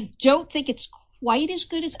 I don't think it's quite as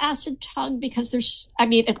good as Acid Tongue because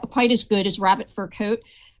quite as good as Rabbit Fur Coat,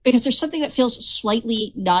 because there's something that feels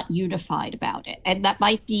slightly not unified about it. And that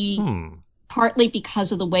might be partly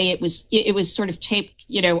because of the way it was sort of taped,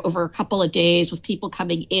 over a couple of days with people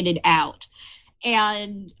coming in and out.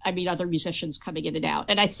 And other musicians coming in and out.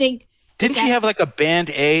 And I think, didn't you have like a band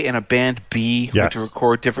A and a band B to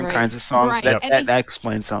record different kinds of songs? Right. That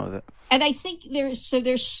explains some of it. And I think there's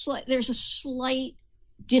a slight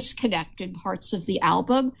disconnect in parts of the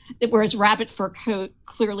album, whereas Rabbit Fur Coat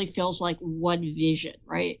clearly feels like one vision,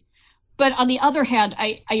 right? But on the other hand,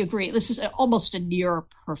 I agree. This is almost a near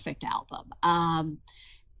perfect album. And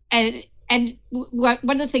one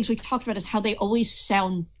of the things we talked about is how they always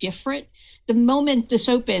sound different. The moment this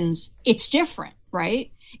opens, it's different,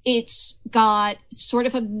 right? It's got sort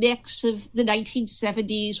of a mix of the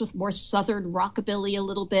 1970s with more Southern rockabilly a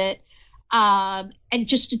little bit. And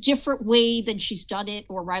just a different way than she's done it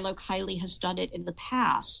or Rilo Kiley has done it in the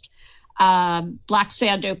past. Black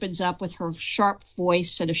Sand opens up with her sharp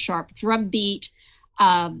voice and a sharp drum beat.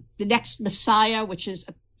 The Next Messiah, which is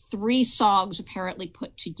 3 songs apparently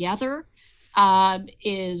put together,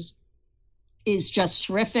 is just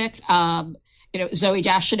terrific. Zooey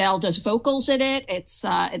Deschanel does vocals in it. It's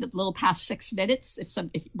a little past 6 minutes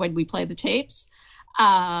when we play the tapes.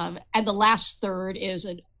 And the last third is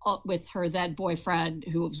with her then boyfriend,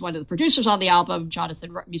 who was one of the producers on the album,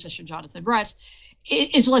 musician Jonathan Rice.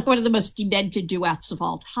 It is like one of the most demented duets of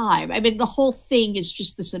all time. The whole thing is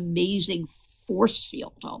just this amazing force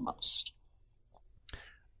field almost.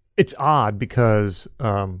 It's odd because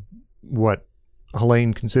what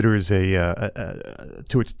Helene considers to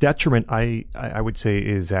its detriment, I would say,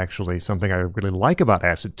 is actually something I really like about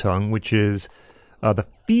Acid Tongue, which is the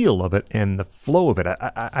feel of it and the flow of it.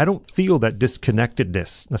 I don't feel that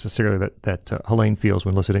disconnectedness necessarily that Helene feels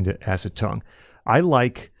when listening to Acid Tongue. I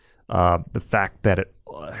like the fact that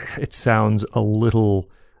it sounds a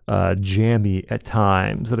little jammy at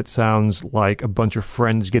times, that it sounds like a bunch of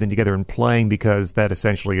friends getting together and playing, because that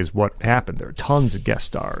essentially is what happened. There are tons of guest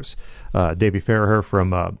stars. Davy Farrah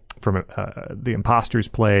from The Imposters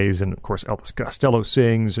plays, and of course Elvis Costello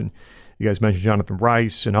sings, and you guys mentioned Jonathan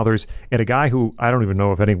Rice and others, and a guy who I don't even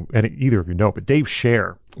know if either of you know, but Dave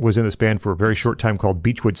Scher was in this band for a very short time called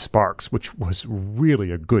Beechwood Sparks, which was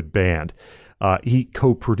really a good band. He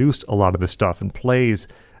co-produced a lot of this stuff and plays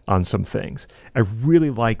on some things. I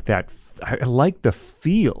really like that. I like the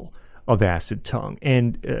feel of Acid Tongue,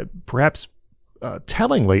 and perhaps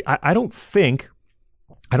tellingly, I don't think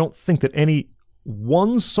I don't think that any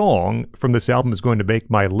one song from this album is going to make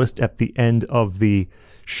my list at the end of the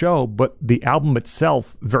show, but the album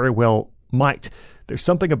itself very well might. There's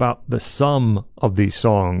something about the sum of these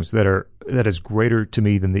songs that is greater to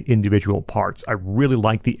me than the individual parts. I really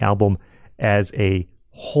like the album as a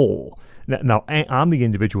whole. Now, on the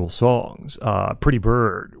individual songs, Pretty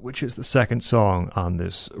Bird, which is the second song on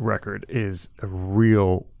this record, is a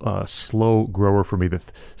real slow grower for me. The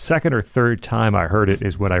second or third time I heard it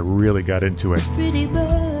is when I really got into it. Pretty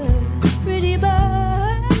bird,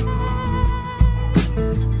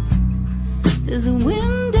 there's a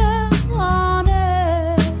window on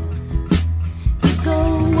earth. You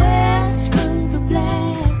go west for the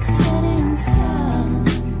black setting sun.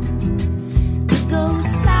 You go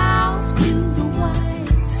south to the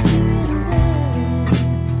white spirit away.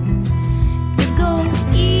 You go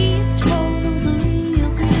east for those real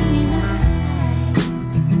green eyes.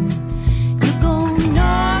 You go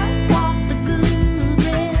north, walk the good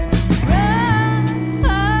red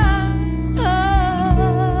road.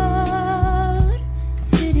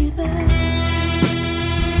 Pretty bird.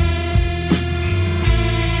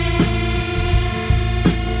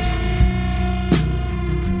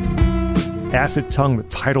 Acid Tongue, the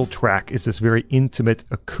title track, is this very intimate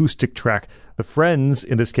acoustic track. The friends,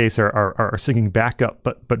 in this case, are singing backup,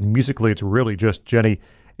 but musically it's really just Jenny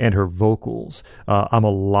and her vocals. I'm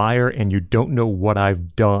a liar and you don't know what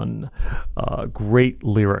I've done. Great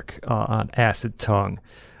lyric on Acid Tongue.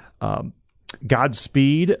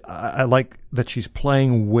 Godspeed, I like that she's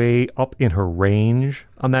playing way up in her range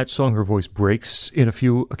on that song. Her voice breaks in a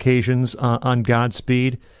few occasions on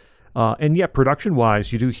Godspeed. And yeah,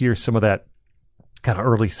 production-wise, you do hear some of that kind of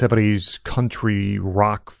early 70s country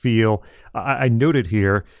rock feel. I noted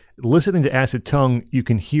here, listening to Acid Tongue, you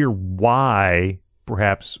can hear why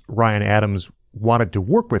perhaps Ryan Adams wanted to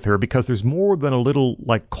work with her, because there's more than a little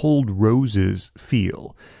like Cold Roses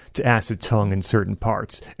feel to Acid Tongue in certain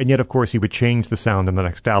parts. And yet, of course, he would change the sound in the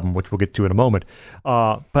next album, which we'll get to in a moment.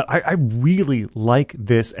 But I really like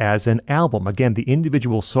this as an album. Again, the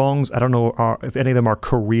individual songs, I don't know if any of them are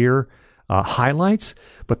career highlights,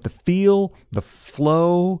 but the feel, the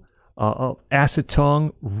flow of Acid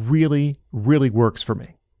Tongue really, really works for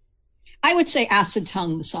me. I would say Acid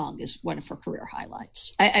Tongue, the song, is one of her career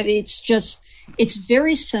highlights. I mean, it's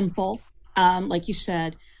very simple, like you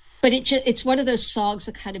said, but it's one of those songs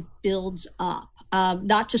that kind of builds up,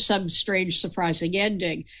 not to some strange, surprising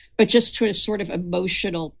ending, but just to a sort of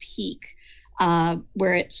emotional peak,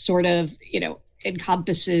 where it sort of,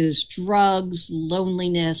 encompasses drugs,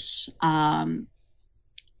 loneliness, and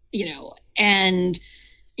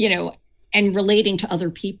relating to other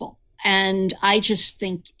people. And I just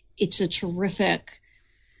think it's a terrific,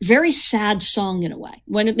 very sad song in a way.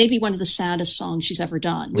 Maybe one of the saddest songs she's ever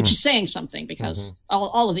done, which is saying something, because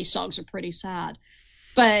all of these songs are pretty sad.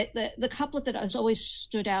 But the couplet that has always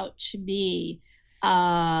stood out to me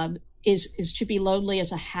is to be lonely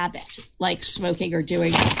as a habit, like smoking or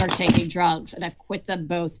taking drugs, and I've quit them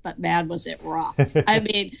both, but man, was it rough. I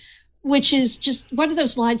mean, which is just one of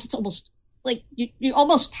those lines that's almost like you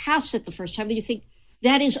almost pass it the first time, and you think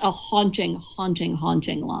that is a haunting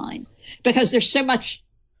line, because there's so much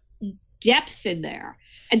depth in there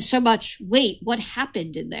and so much, wait, what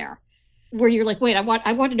happened in there, where you're like, wait, I want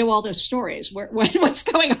to know all those stories. What's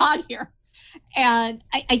going on here? And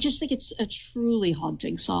I just think it's a truly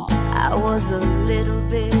haunting song. I was a little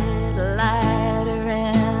bit lighter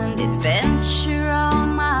and adventure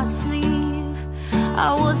on my sleeve.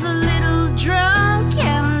 I was a little drunk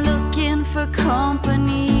and looking for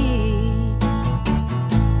company.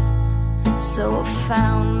 So I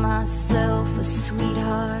found myself a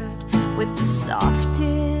sweetheart with the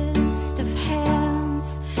softest of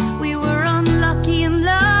hands. We were unlucky in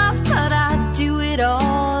love, but I'd do it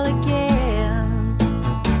all again.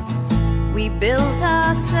 We built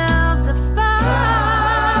ourselves a fire.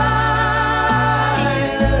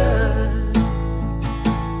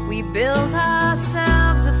 We built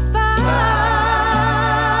ourselves a fire.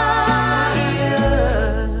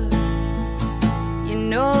 You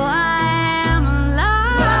know I am alive.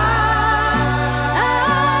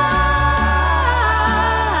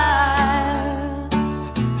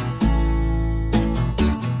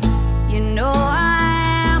 You know I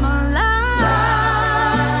am alive.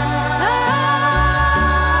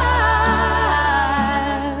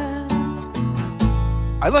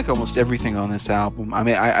 I like almost everything on this album. I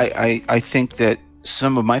mean, I think that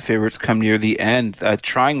some of my favorites come near the end.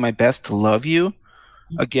 Trying My Best to Love You.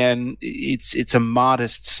 again, it's a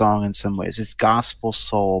modest song in some ways. It's gospel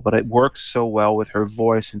soul, but it works so well with her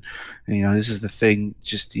voice. And this is the thing,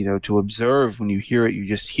 just to observe when you hear it, you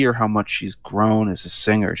just hear how much she's grown as a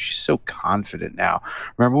singer. She's so confident now.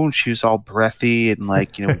 Remember when she was all breathy and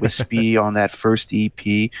wispy on that first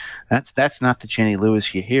EP? That's not the Jenny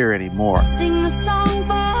Lewis you hear anymore. Sing the song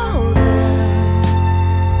for them.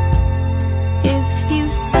 If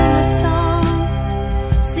you sing a song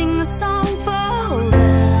for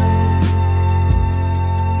them.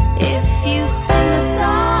 If you sing a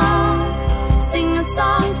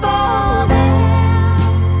song for them.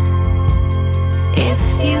 If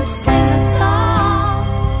you sing a song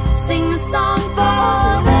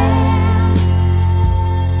for them.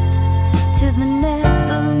 To the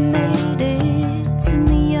never made it and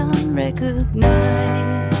the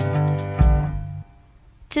unrecognized.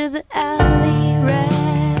 To the alley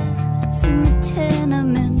rats and the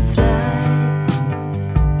tenement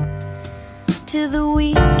flies. To the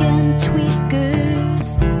weekend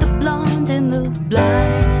tweakers, the blonde and the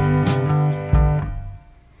blind.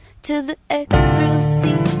 To the ex-thrill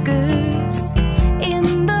seekers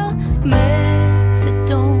in the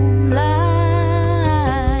methadone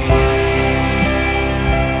lines.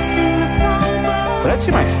 Sing the song for... But I'd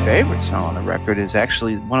say my favorite song on the record is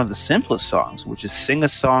actually one of the simplest songs, which is Sing a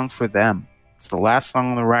Song for Them. It's the last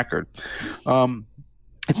song on the record.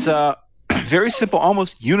 It's a very simple,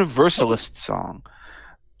 almost universalist song.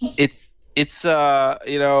 It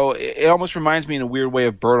almost reminds me in a weird way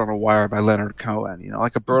of Bird on a Wire by Leonard Cohen.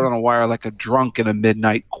 Like a bird on a wire, like a drunk in a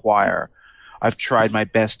midnight choir. I've tried my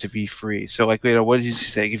best to be free. So what did you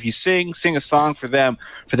say? If you sing a song for them,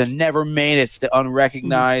 for the never made it's, the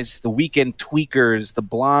unrecognized, the weekend tweakers, the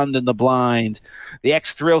blonde and the blind, the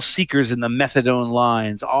ex-thrill seekers in the methadone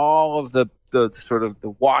lines, all of the sort of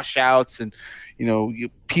the washouts and,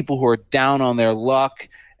 people who are down on their luck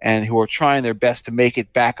and who are trying their best to make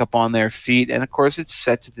it back up on their feet. And of course, it's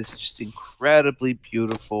set to this just incredibly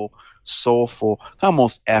beautiful, soulful,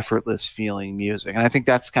 almost effortless feeling music. And I think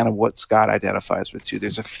that's kind of what Scott identifies with too.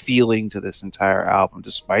 There's a feeling to this entire album,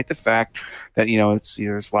 despite the fact that,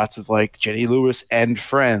 there's lots of like Jenny Lewis and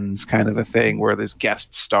Friends kind of a thing where there's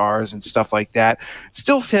guest stars and stuff like that. It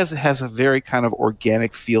still has a very kind of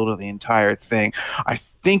organic feel to the entire thing. I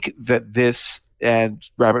think that this and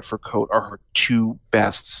Rabbit Fur Coat are her two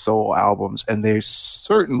best soul albums, and they're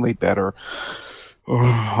certainly better,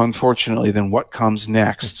 unfortunately, than What Comes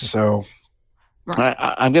Next. So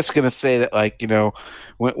I'm just going to say that,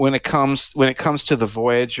 when it comes to the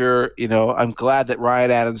Voyager, I'm glad that Ryan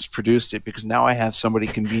Adams produced it, because now I have somebody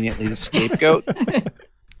conveniently to scapegoat.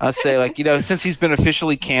 I'll say, since he's been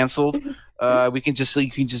officially canceled, you can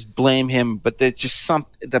just blame him. But there's just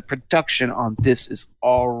the production on this is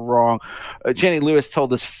all wrong. Jenny Lewis told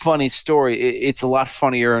this funny story. It's a lot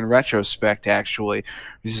funnier in retrospect, actually.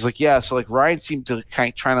 He's just Ryan seemed to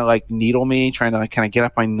trying to needle me, trying to kind of get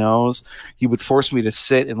up my nose. He would force me to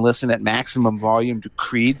sit and listen at maximum volume to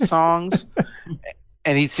Creed songs.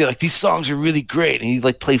 And he'd say, these songs are really great. And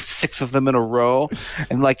he'd play 6 of them in a row.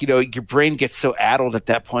 And your brain gets so addled at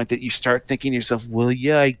that point that you start thinking to yourself, well,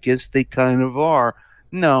 yeah, I guess they kind of are.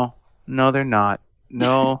 No, they're not.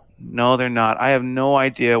 No, they're not. I have no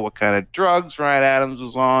idea what kind of drugs Ryan Adams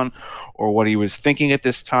was on or what he was thinking at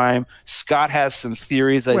this time. Scott has some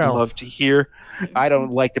theories I'd love to hear. I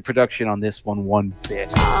don't like the production on this one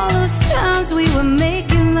bit. All those times we were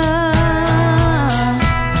making love,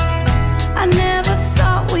 I never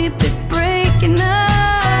thought we'd be breaking up.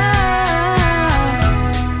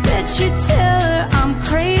 Bet you tell her I'm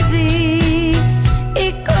crazy.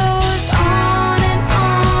 It goes on and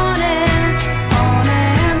on and on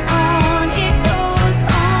and on. It goes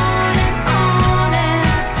on and on and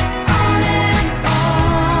on and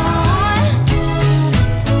on.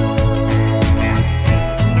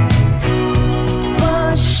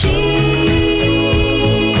 But she's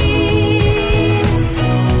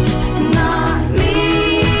not me.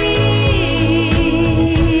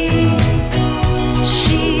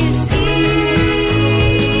 She's easy.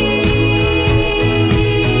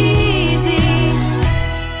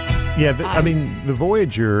 Yeah, the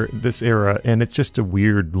Voyager, this era, and it's just a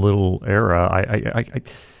weird little era.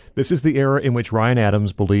 This is the era in which Ryan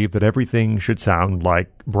Adams believed that everything should sound like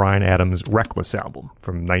Bryan Adams' Reckless album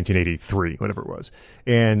from 1983, whatever it was.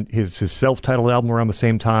 And his self-titled album around the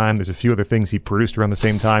same time. There's a few other things he produced around the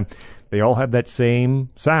same time. They all have that same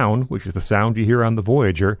sound, which is the sound you hear on the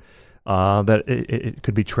Voyager, that it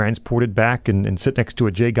could be transported back and sit next to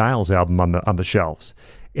a Jay Giles album on the shelves.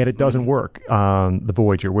 And it doesn't work on the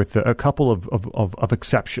Voyager, with a couple of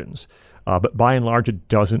exceptions. But by and large, it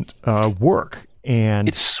doesn't work. And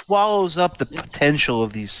it swallows up the potential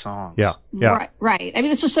of these songs. Yeah. Right. I mean,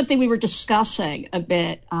 this was something we were discussing a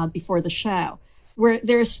bit before the show, where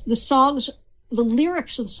there's the songs, the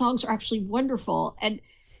lyrics of the songs are actually wonderful. And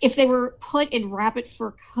if they were put in Rabbit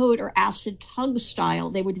Fur Coat or Acid Tongue style,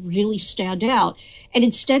 they would really stand out. And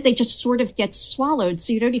instead, they just sort of get swallowed.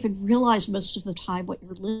 So you don't even realize most of the time what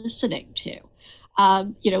you're listening to.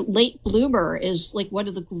 Late Bloomer is like one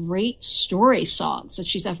of the great story songs that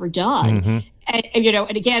she's ever done. Mm-hmm.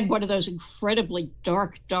 And again, one of those incredibly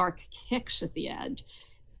dark kicks at the end.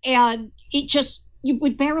 And it just, you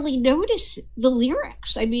would barely notice the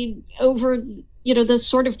lyrics. I mean, over, the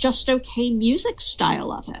sort of just okay music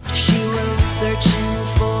style of it. She was searching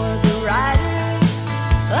for the writer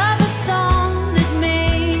of a song that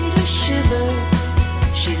made her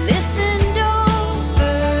shiver. She listened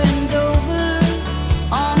over and over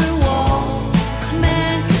on her wall,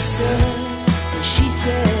 command cassette, and she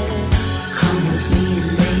said, "Come with me,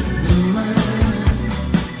 late bloomer,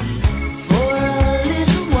 for a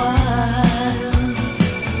little while.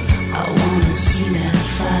 I want to see that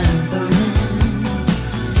fire burning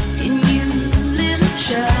in you, little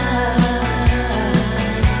child."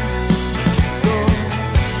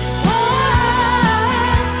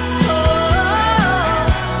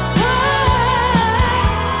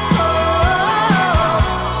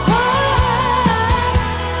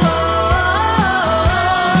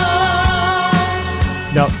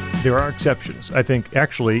 Now, there are exceptions. I think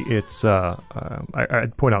actually it's,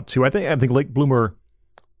 I'd point out two. I think Late Bloomer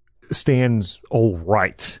stands all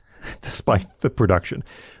right, despite the production.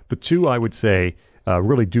 The two I would say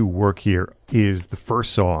really do work here is the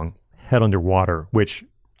first song, Head Under Water, which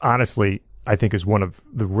honestly I think is one of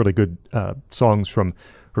the really good songs from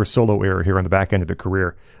her solo era here on the back end of the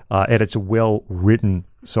career. And it's a well-written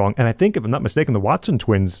song. And I think, if I'm not mistaken, the Watson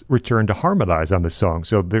twins returned to harmonize on this song.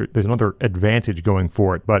 So there's another advantage going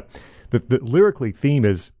for it. But the lyrically theme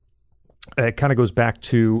is, it kind of goes back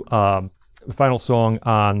to the final song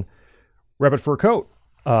on Rabbit Fur Coat,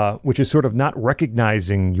 which is sort of not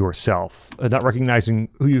recognizing yourself, not recognizing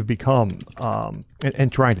who you've become,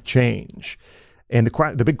 and trying to change. And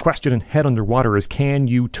the big question in Head Under Water is, can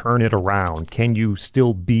you turn it around? Can you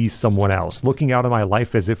still be someone else? Looking out at my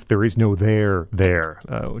life as if there is no there,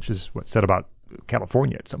 which is what's said about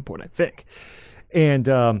California at some point, I think. And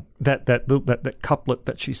that couplet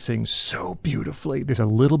that she sings so beautifully, there's a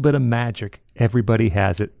little bit of magic. Everybody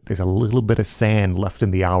has it. There's a little bit of sand left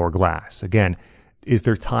in the hourglass. Again, is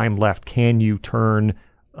there time left? Can you turn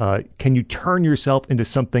yourself into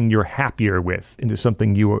something you're happier with, into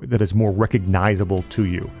something that is more recognizable to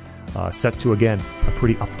you? Set to, again, a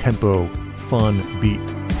pretty up-tempo, fun beat.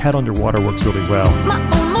 Head Under Water works really well. My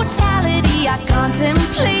own mortality I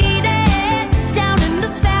contemplated. Down in the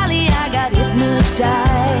valley I got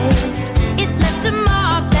hypnotized. It left a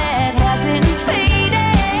mark that hasn't faded.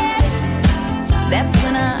 That's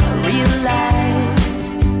when I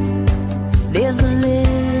realized there's a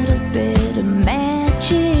little bit of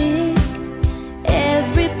magic.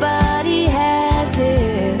 Everybody has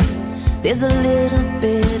it. There's a little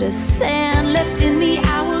bit of sand left in the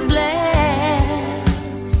hourglass.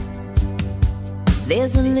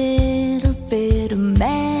 There's a little bit of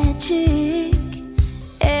magic.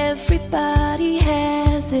 Everybody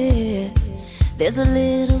has it. There's a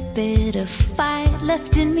little bit of fight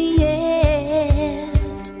left in me yet.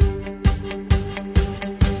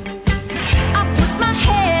 I put my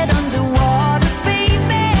head underwater,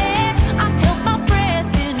 baby. I held my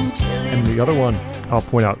breath until it. And the other one I'll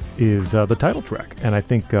point out is the title track, and I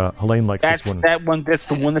think Helene likes this one. That's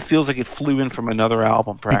the one that feels like it flew in from another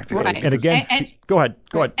album, practically. Right. And again, go ahead.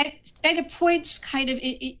 And it points kind of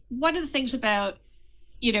one of the things about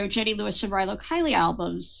Jenny Lewis and Rilo Kiley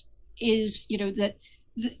albums is that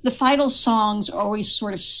the final songs always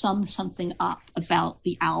sort of sum something up about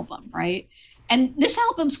the album, right? And this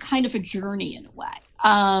album's kind of a journey in a way.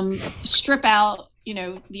 Strip out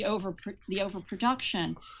the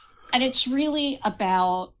overproduction, and it's really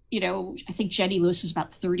about I think Jenny Lewis was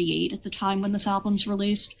about 38 at the time when this album's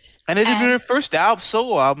released. And it had been her first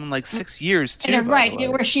solo album in like 6 years, too. Right,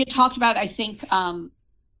 where she had talked about, I think,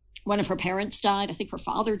 one of her parents died. I think her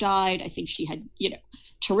father died. I think she had,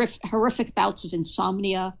 horrific bouts of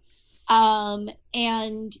insomnia. And,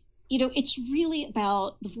 it's really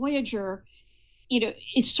about the Voyager,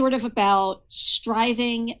 is sort of about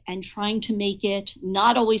striving and trying to make it,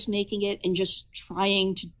 not always making it, and just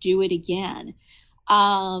trying to do it again.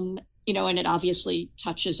 And it obviously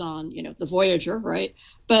touches on, the Voyager, right?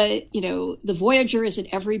 But, the Voyager is in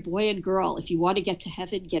every boy and girl. If you want to get to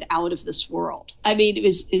heaven, get out of this world. I mean,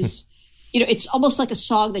 it's almost like a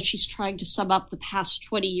song that she's trying to sum up the past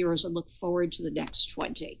 20 years and look forward to the next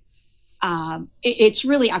 20. It's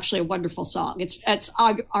really actually a wonderful song. It's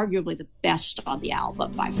arguably the best on the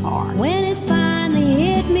album by far. When it finally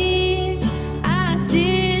hit me, I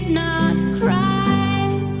did not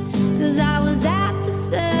cry, 'cause I was at the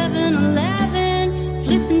 7-Eleven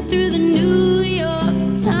flipping through the New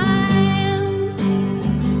York Times.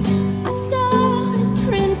 I saw it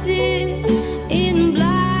printed in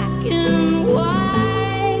black and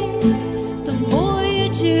white. The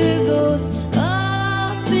Voyager goes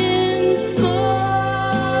up in smoke.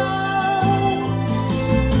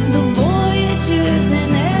 The Voyagers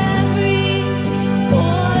and every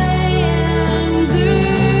boy and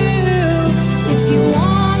girl. If you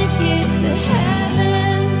wanna get to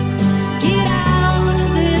heaven, get out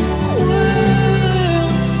of this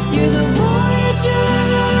world. You're the Voyager.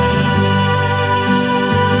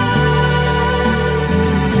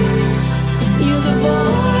 You're the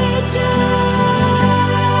Voyager.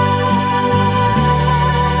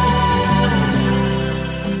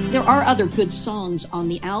 There are other good songs on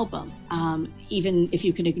the album, even if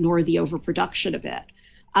you can ignore the overproduction of it.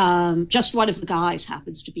 Just One of the Guys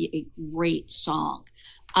happens to be a great song,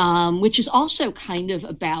 which is also kind of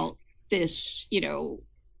about this,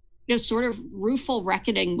 sort of rueful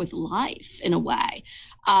reckoning with life in a way.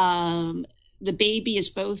 The baby is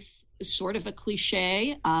both sort of a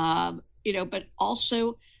cliche, but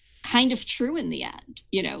also kind of true in the end,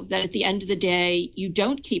 that at the end of the day, you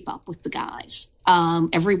don't keep up with the guys.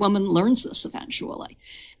 Every woman learns this eventually.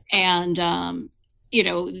 And,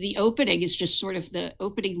 the opening is just the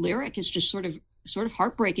opening lyric is just sort of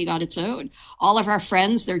heartbreaking on its own. All of our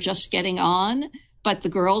friends, they're just getting on, but the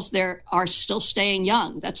girls there are still staying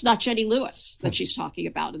young. That's not Jenny Lewis that she's talking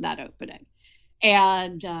about in that opening.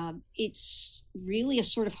 And it's really a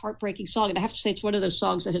sort of heartbreaking song. And I have to say, it's one of those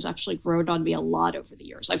songs that has actually grown on me a lot over the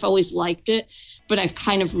years. I've always liked it, but I've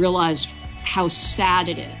kind of realized how sad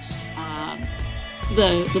it is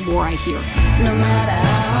the more I hear it. No matter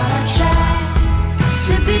how hard I try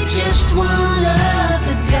to be just one of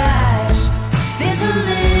the guys, there's a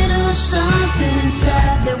little something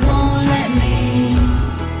inside that won't let me.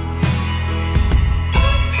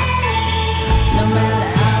 No matter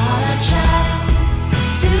how hard I try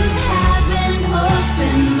to have an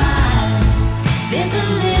open mind, there's a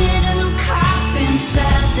little cop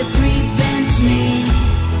inside that prevents me.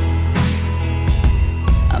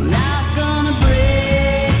 I'm not gonna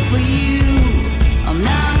break for you. I'm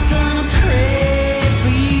not gonna pray for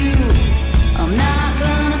you. I'm not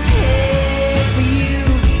gonna pay for you.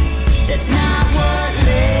 That's not what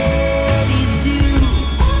ladies do.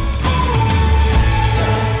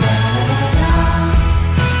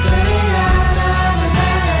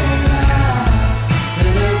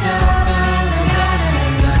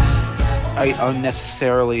 I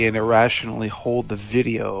unnecessarily and irrationally hold the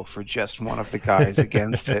video for Just One of the Guys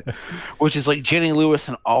against it, which is like Jenny Lewis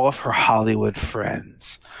and all of her Hollywood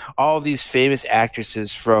friends. All of these famous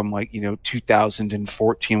actresses from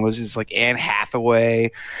 2014 was this like Anne Hathaway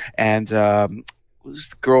and who's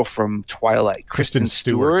the girl from Twilight? Kristen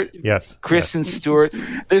Stewart. Yes. Kristen Stewart.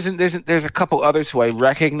 There's a couple others who I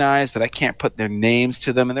recognize, but I can't put their names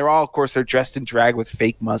to them. And they're all, of course, they're dressed in drag with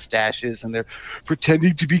fake mustaches, and they're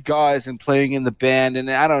pretending to be guys and playing in the band.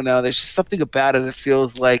 And I don't know, there's just something about it that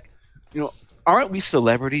feels like, aren't we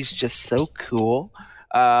celebrities just so cool?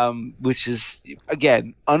 Which is,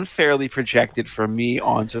 again, unfairly projected from me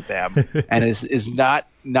onto them, and is not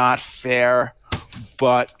fair.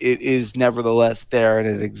 But it is nevertheless there, and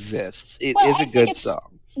it exists. It is a good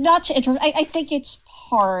song. Not to interrupt, I think it's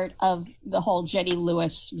part of the whole Jenny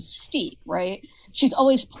Lewis mystique, right? She's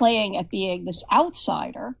always playing at being this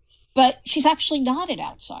outsider, but she's actually not an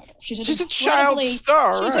outsider. She's a child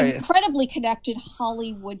star, she's right? An incredibly connected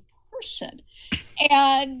Hollywood person.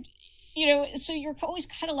 And, so you're always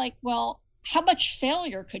kind of like, well, how much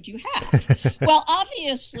failure could you have? Well,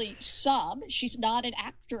 obviously some. She's not an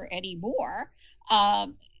actor anymore.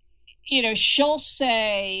 She'll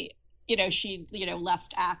say, she,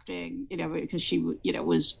 left acting, because she,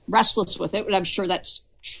 was restless with it. And I'm sure that's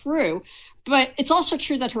true. But it's also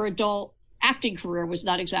true that her adult acting career was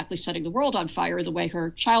not exactly setting the world on fire the way her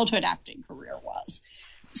childhood acting career was.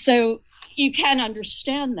 So you can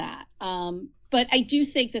understand that. But I do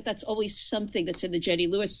think that that's always something that's in the Jenny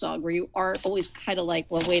Lewis song where you are always kind of like,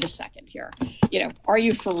 well, wait a second here. Are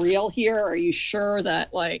you for real here? Are you sure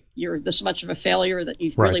that you're this much of a failure that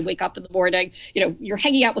you really wake up in the morning? You're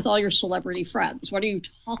hanging out with all your celebrity friends. What are you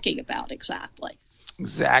talking about exactly?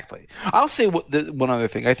 Exactly. I'll say one other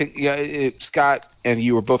thing. I think Scott and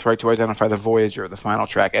you were both right to identify the Voyager, the final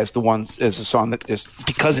track, as a song that just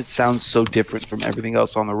because it sounds so different from everything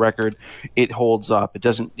else on the record, it holds up. It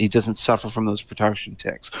doesn't suffer from those production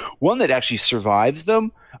ticks. One that actually survives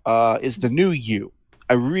them is the New You.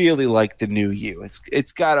 I really like the New You.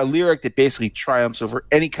 It's got a lyric that basically triumphs over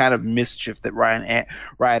any kind of mischief that Ryan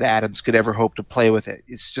Adams could ever hope to play with it.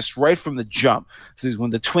 It's just right from the jump. It says,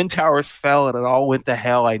 when the Twin Towers fell and it all went to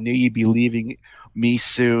hell, I knew you'd be leaving me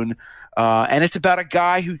soon. And it's about a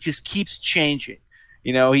guy who just keeps changing.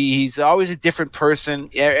 You know, he's always a different person.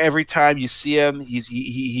 Every time you see him,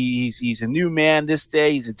 he's a new man this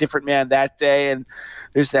day. He's a different man that day. And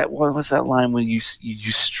there's that one. What's that line when you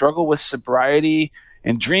struggle with sobriety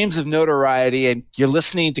and dreams of notoriety, and you're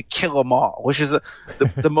listening to Kill 'Em All, which is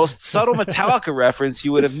the most subtle Metallica reference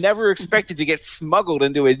you would have never expected to get smuggled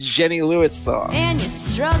into a Jenny Lewis song. And you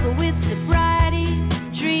struggle with sobriety,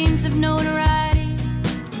 dreams of notoriety,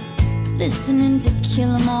 listening to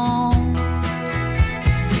Kill 'Em All.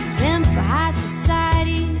 Temp for high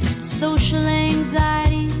society, social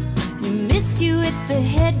anxiety, we missed you at the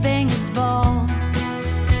Headbangers Ball.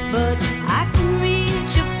 But I can read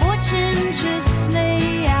your fortune, just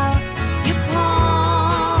lay out your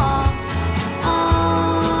palm.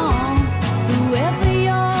 Whoever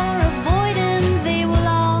you're avoiding, they will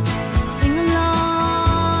all sing along.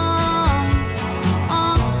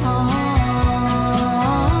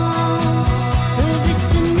 'Cause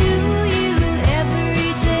it's a new you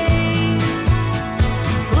every day,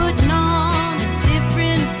 putting on a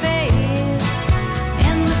different face.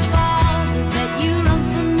 And the farther that you run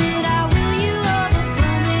from it, how will you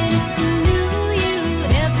overcome it? It's a new you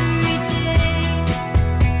every day.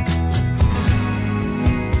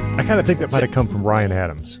 I kind of think that might have come from Ryan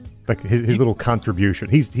Adams, like his little contribution.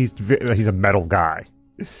 He's a metal guy.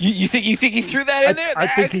 You think he threw that in there? I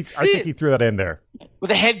think he threw that in there.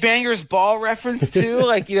 With a Headbangers Ball reference too,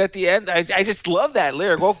 like at the end. I just love that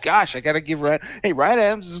lyric. Oh gosh, I got to give Ryan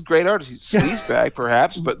Adams is a great artist. He's sleazebag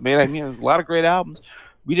perhaps, but man, I mean, there's a lot of great albums.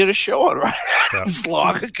 We did a show on Ryan Adams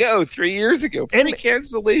long ago, 3 years ago,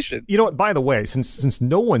 pre-cancellation. You know what? By the way, since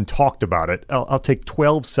no one talked about it, I'll take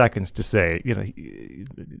 12 seconds to say, you know,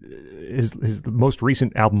 his most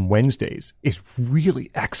recent album, Wednesdays, is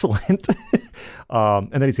really excellent.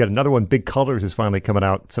 And then he's got another one, Big Colors, is finally coming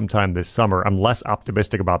out sometime this summer. I'm less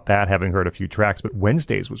optimistic about that, having heard a few tracks, but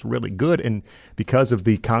Wednesdays was really good. And because of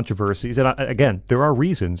the controversies, and again, there are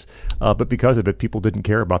reasons, but because of it, people didn't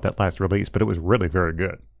care about that last release, but it was really very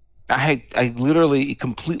good. I literally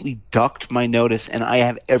completely ducked my notice, and I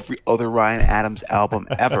have every other Ryan Adams album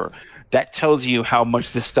ever. That tells you how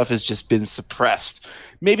much this stuff has just been suppressed.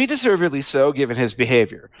 Maybe deservedly so, given his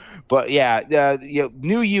behavior. But yeah,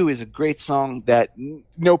 New You is a great song that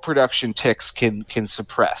no production ticks can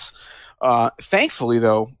suppress. Thankfully,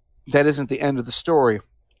 though, that isn't the end of the story.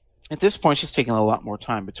 At this point, she's taking a lot more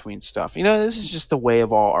time between stuff. You know, this is just the way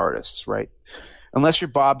of all artists, right? Unless you're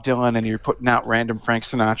Bob Dylan and you're putting out random Frank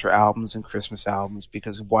Sinatra albums and Christmas albums,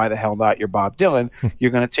 because why the hell not? You're Bob Dylan.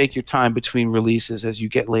 You're going to take your time between releases as you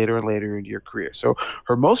get later and later into your career. So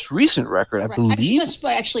her most recent record, I believe... I should just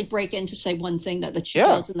actually break in to say one thing that she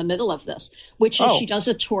does in the middle of this, which is she does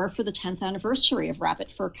a tour for the 10th anniversary of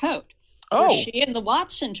Rabbit Fur Coat. Where she and the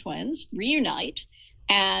Watson twins reunite,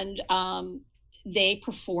 and they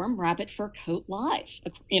perform Rabbit Fur Coat live,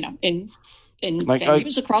 you know, in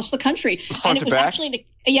venues across the country. And it was actually,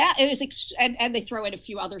 and they throw in a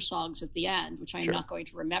few other songs at the end, which I'm not going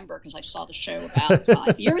to remember because I saw the show about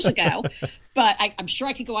 5 years ago. But I'm sure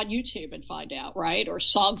I could go on YouTube and find out, right? Or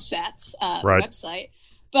Song Sets website.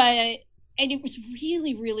 And it was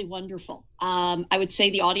really, really wonderful. I would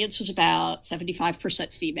say the audience was about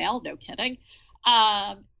 75% female, no kidding.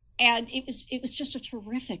 And it was just a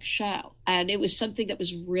terrific show. And it was something that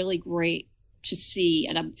was really great to see.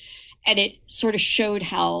 And it sort of showed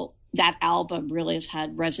how that album really has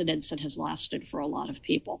had resonance and has lasted for a lot of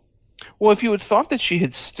people. Well, if you had thought that she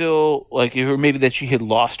had still, or maybe that she had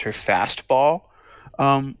lost her fastball,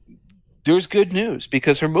 there's good news,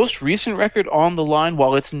 because her most recent record, On the Line,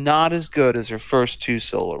 while it's not as good as her first two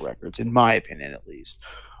solo records, in my opinion at least,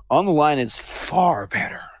 On the Line is far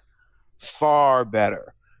better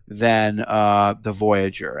than the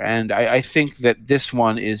Voyager. And I think that this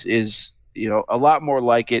one is a lot more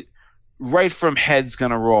like it. Right from Head's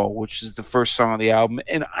Gonna Roll, which is the first song on the album,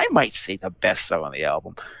 and I might say the best song on the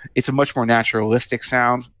album. It's a much more naturalistic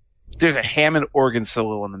sound. There's a Hammond organ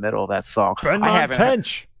solo in the middle of that song. Ben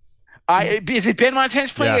Montench. Is it Ben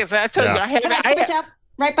Montench playing? Yeah. I tell you,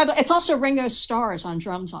 Right, but it's also Ringo Starr on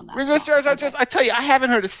drums on that. Ringo Starr's on drums. I tell you, I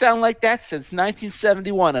haven't heard a sound like that since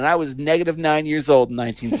 1971, and I was -9 years old in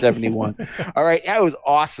 1971. All right, that was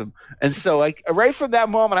awesome. And so, like, right from that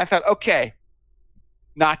moment, I thought, okay,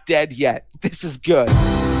 not dead yet. This is good.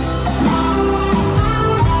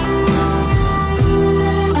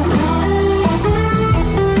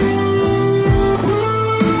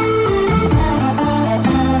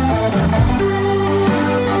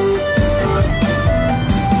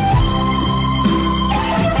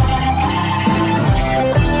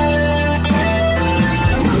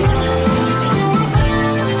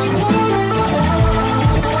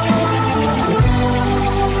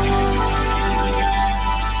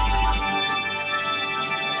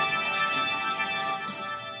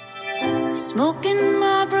 Smoking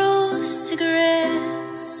Marlboro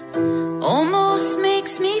cigarettes almost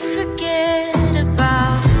makes me forget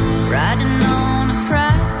about riding on a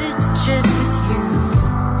private jet with you.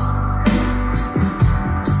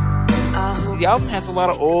 The album has a lot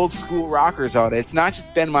of old school rockers on it. It's not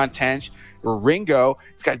just Ben Montench or Ringo.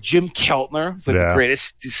 It's got Jim Keltner, who's like the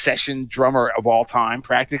greatest session drummer of all time,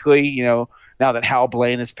 practically, you know, now that Hal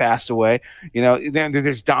Blaine has passed away. You know, then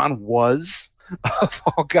there's Don Was. Of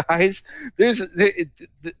all guys, there's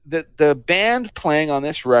the band playing on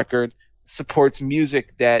this record supports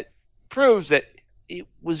music that proves that it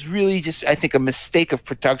was really just, I think, a mistake of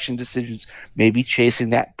production decisions, maybe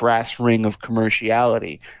chasing that brass ring of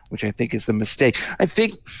commerciality, which I think is the mistake. I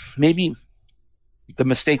think maybe the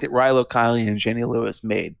mistake that Rilo Kiley and Jenny Lewis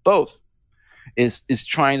made, both, is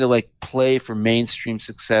trying to like play for mainstream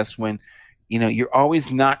success when, you know, you're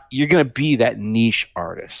going to be that niche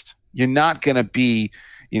artist. You're not going to be,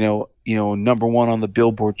 you know, number one on the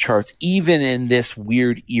Billboard charts, even in this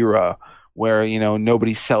weird era where, you know,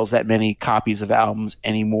 nobody sells that many copies of albums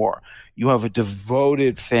anymore. You have a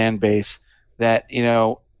devoted fan base that, you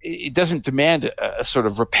know, it doesn't demand a sort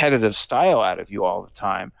of repetitive style out of you all the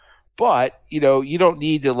time. But, you know, you don't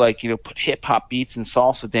need to, like, you know, put hip hop beats and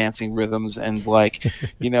salsa dancing rhythms and like,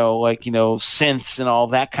 synths and all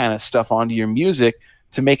that kind of stuff onto your music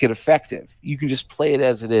to make it effective. You can just play it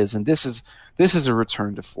as it is, and this is a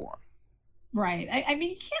return to form. Right. I mean,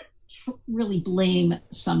 you can't really blame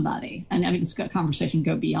somebody, and I mean, this conversation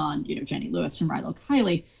go beyond, you know, Jenny Lewis and Rilo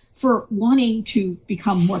Kiley, for wanting to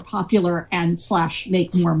become more popular and /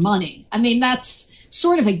 make more money. I mean, that's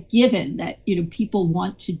sort of a given that, you know, people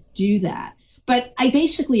want to do that. But I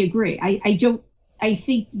basically agree. I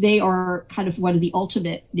think they are kind of one of the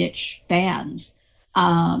ultimate niche bands.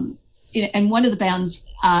 And one of the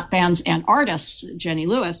bands and artists, Jenny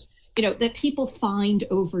Lewis, you know, that people find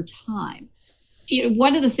over time. You know,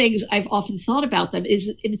 one of the things I've often thought about them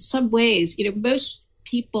is, in some ways, you know,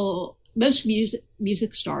 most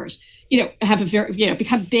music stars, you know,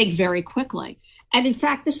 become big very quickly. And in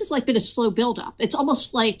fact, this has like been a slow buildup. It's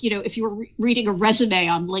almost like, you know, if you were reading a resume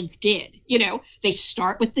on LinkedIn, you know, they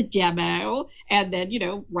start with the demo, and then, you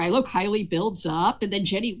know, Rilo Kiley builds up, and then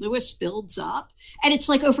Jenny Lewis builds up. And it's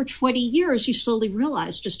like over 20 years, you slowly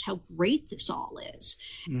realize just how great this all is.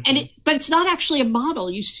 Mm-hmm. But it's not actually a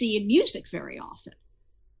model you see in music very often.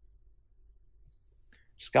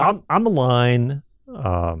 Scott? On the line,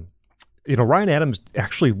 you know, Ryan Adams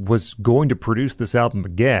actually was going to produce this album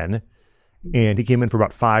again. And he came in for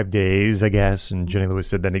about 5 days, I guess, and Jenny Lewis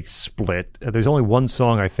said then he split. There's only one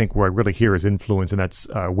song, I think, where I really hear his influence, and that's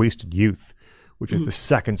Wasted Youth, which is the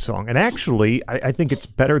second song. And actually, I think it's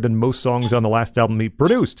better than most songs on the last album he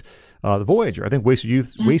produced, The Voyager. I think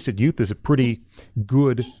Wasted Youth is a pretty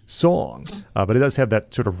good song, but it does have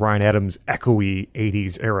that sort of Ryan Adams echoey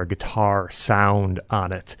 80s era guitar sound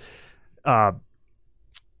on it.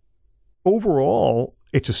 Overall,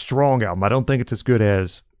 it's a strong album. I don't think it's as good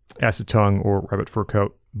as Acid Tongue or Rabbit Fur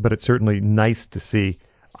Coat, but it's certainly nice to see.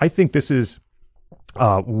 I think this is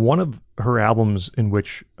one of her albums in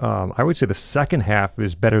which I would say the second half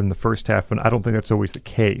is better than the first half, and I don't think that's always the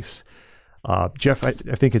case. Jeff, I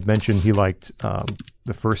think, had mentioned he liked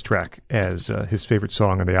the first track as his favorite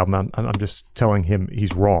song on the album. I'm just telling him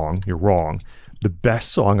he's wrong. You're wrong. The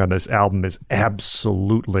best song on this album is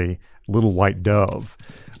absolutely Little White Dove,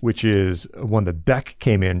 which is one that Beck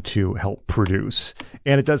came in to help produce.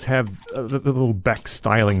 And it does have the little Beck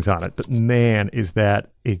stylings on it. But man, is that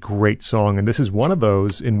a great song. And this is one of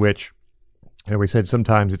those in which, you know, we said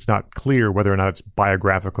sometimes it's not clear whether or not it's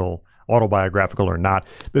autobiographical or not.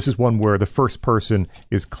 This is one where the first person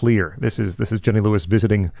is clear. This is Jenny Lewis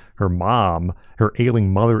visiting her mom, her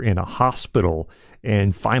ailing mother, in a hospital,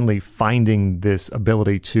 and finally finding this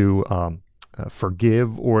ability to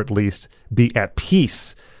forgive, or at least be at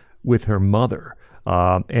peace with her mother,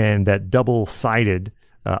 and that double-sided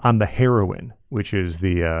on the heroine which is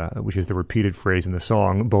the repeated phrase in the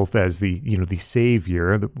song, both as the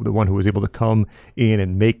savior, the one who was able to come in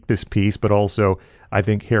and make this peace, but also I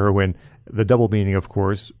think heroine. The double meaning, of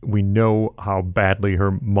course, we know how badly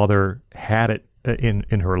her mother had it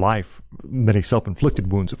in her life, many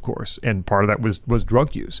self-inflicted wounds, of course, and part of that was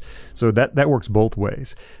drug use. So that works both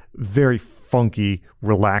ways. Very funky,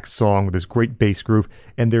 relaxed song with this great bass groove,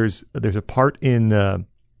 and there's a part in the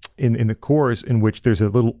chorus in which there's a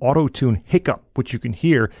little auto-tune hiccup, which you can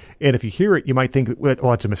hear, and if you hear it, you might think,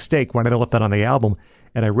 well, it's a mistake. Why did I let that on the album?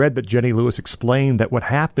 And I read that Jenny Lewis explained that what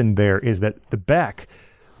happened there is that the Beck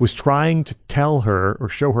was trying to tell her or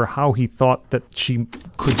show her how he thought that she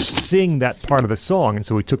could sing that part of the song. And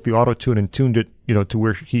so he took the auto-tune and tuned it, to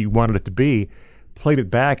where he wanted it to be, played it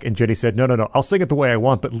back, and Jenny said, no, I'll sing it the way I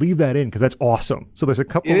want, but leave that in because that's awesome. So there's a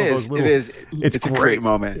couple of those little... It's a great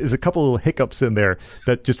moment. There's a couple of little hiccups in there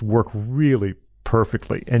that just work really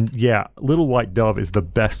perfectly. And yeah, Little White Dove is the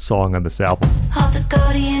best song on this album. All the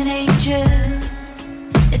guardian angels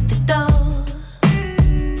at the door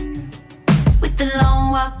with the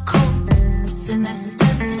long white coats and their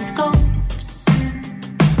stethoscopes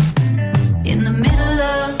in the middle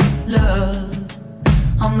of love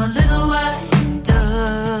on the little white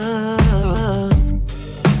dove.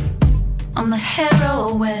 I'm the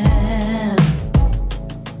heroine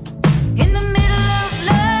in the middle of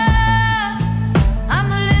love. I'm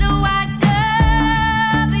the little white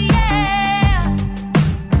dove, yeah.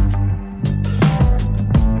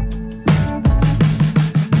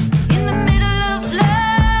 In the middle of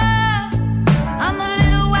love, I'm the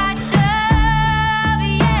little white dove,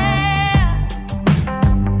 yeah.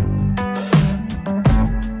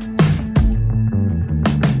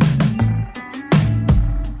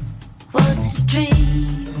 Was it a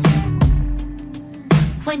dream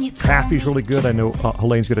when you Taffy's really good. I know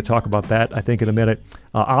Helene's going to talk about that, I think, in a minute.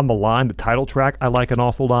 On the Line, the title track, I like an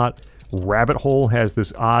awful lot. Rabbit Hole has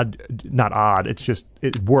this not odd,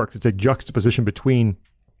 it works. It's a juxtaposition between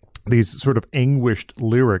these sort of anguished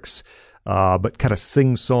lyrics, but kind of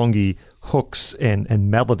sing-songy hooks and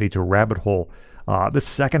melody to Rabbit Hole. The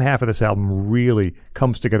second half of this album really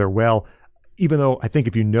comes together well, even though I think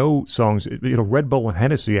if you know songs, Red Bull and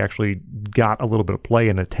Hennessy actually got a little bit of play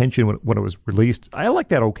and attention when it was released. I like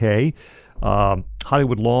that okay.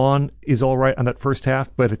 Hollywood Lawn is all right on that first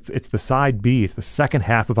half, but it's the side B, it's the second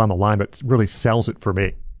half of On the Line that really sells it for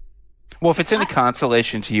me. Well, if it's any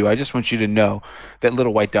consolation to you, I just want you to know that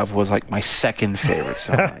Little White Dove was like my second favorite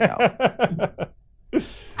song on the album.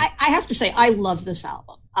 I have to say, I love this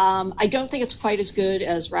album. I don't think it's quite as good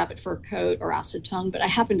as Rabbit Fur Coat or Acid Tongue, but I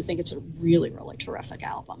happen to think it's a really, really terrific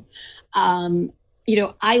album.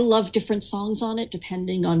 I love different songs on it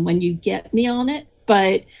depending on when you get me on it,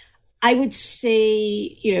 but I would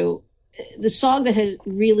say, the song that had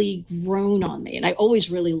really grown on me, and I always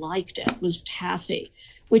really liked it, was Taffy,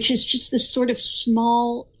 which is just this sort of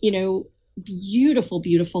small, beautiful,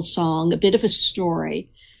 beautiful song, a bit of a story,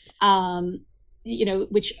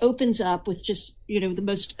 which opens up with just, the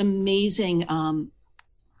most amazing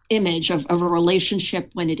image of a relationship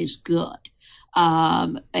when it is good,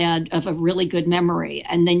 and of a really good memory.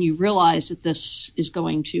 And then you realize that this is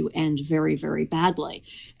going to end very, very badly.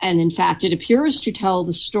 And in fact, it appears to tell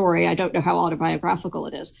the story, I don't know how autobiographical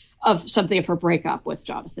it is, of something of her breakup with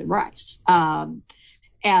Jonathan Rice. And,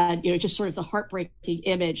 just sort of the heartbreaking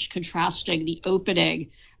image contrasting the opening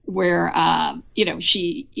where,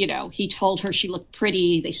 he told her she looked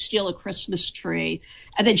pretty, they steal a Christmas tree,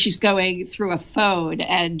 and then she's going through a phone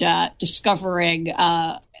and discovering,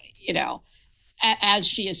 as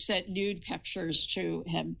she has sent nude pictures to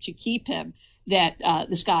him to keep him, that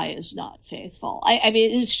this guy is not faithful. I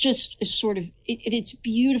mean, it's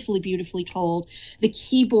beautifully, beautifully told. The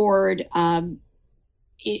keyboard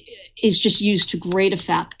is just used to great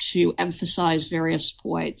effect to emphasize various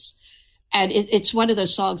points. And it's one of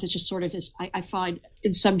those songs that just sort of is, I find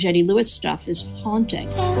in some Jenny Lewis stuff, is haunting.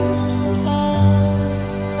 Just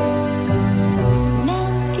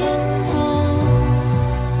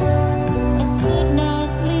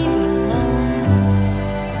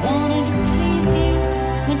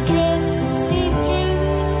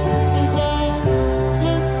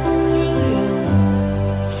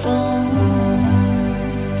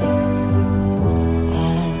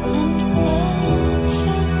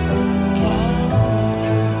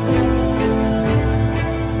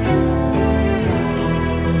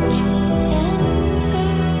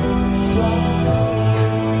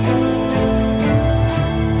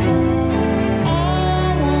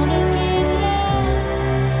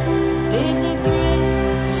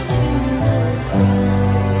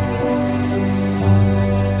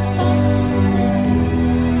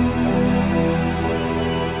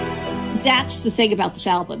that's the thing about this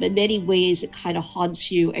album. In many ways, it kind of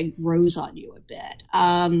haunts you and grows on you a bit.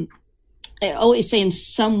 I always say in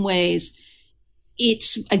some ways,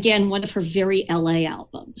 it's, again, one of her very LA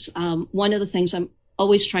albums. One of the things I'm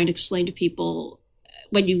always trying to explain to people,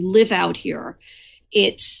 when you live out here,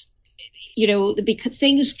 it's, because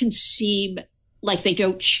things can seem like they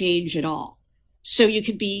don't change at all. So you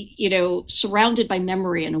could be, surrounded by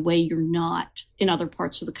memory in a way you're not in other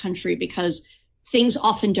parts of the country, because things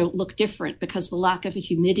often don't look different because the lack of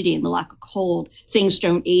humidity and the lack of cold, things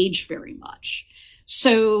don't age very much.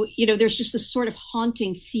 So, there's just this sort of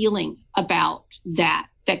haunting feeling about that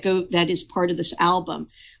is part of this album,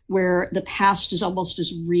 where the past is almost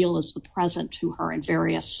as real as the present to her in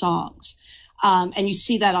various songs. And you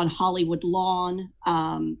see that on Hollywood Lawn,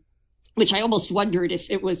 which I almost wondered if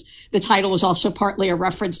the title was also partly a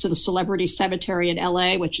reference to the celebrity cemetery in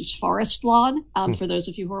LA, which is Forest Lawn, for those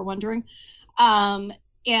of you who are wondering.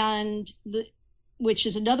 Which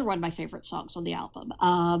is another one of my favorite songs on the album,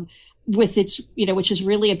 with its, which is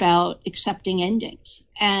really about accepting endings.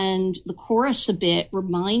 And the chorus a bit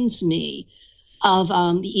reminds me of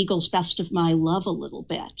the Eagles' Best of My Love a little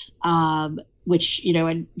bit, which,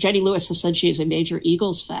 and Jenny Lewis has said she is a major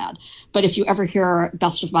Eagles fan. But if you ever hear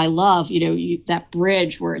Best of My Love, that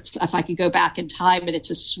bridge where it's, if I could go back in time and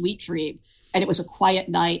it's a sweet dream and it was a quiet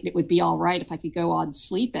night and it would be all right if I could go on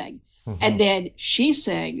sleeping. Mm-hmm. And then she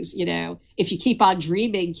sings, if you keep on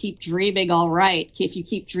dreaming, keep dreaming all right. If you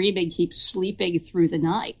keep dreaming, keep sleeping through the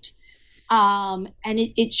night. And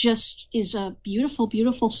it just is a beautiful,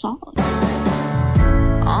 beautiful song.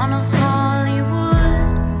 On a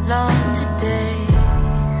Hollywood lawn today,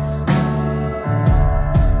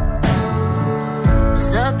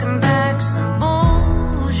 sucking back some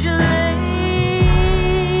Beaujolais,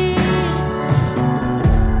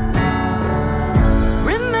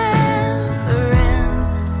 remembering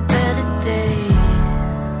better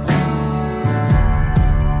days,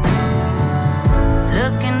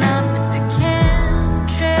 looking up at the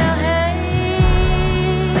chemtrail haze.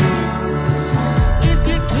 If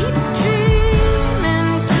you keep dreaming,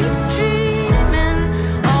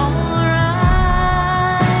 alright.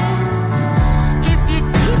 If you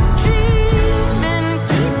keep dreaming,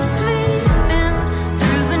 keep sleeping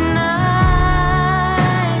through the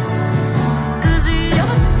night. 'Cause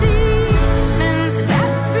your demons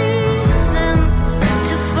got reason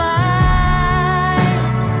to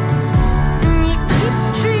fight. And you keep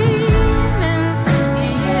dreaming,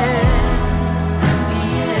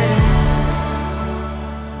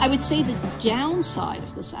 I would say the downside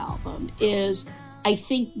of this album is, I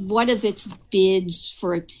think one of its bids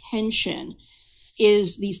for attention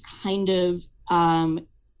is these kind of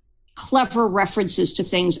clever references to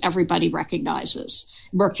things everybody recognizes.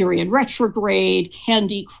 Mercury in Retrograde,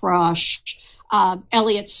 Candy Crush,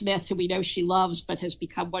 Elliott Smith, who we know she loves, but has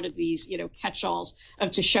become one of these, catch-alls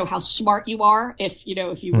to show how smart you are if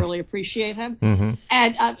you really appreciate him. Mm-hmm.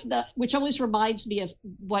 And which always reminds me of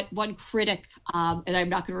what one critic, and I'm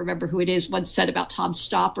not going to remember who it is, once said about Tom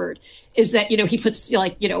Stoppard, is that, he puts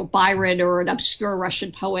Byron or an obscure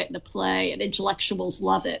Russian poet in a play, and intellectuals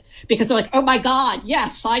love it because they're like, oh my God,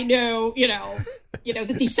 yes, I know,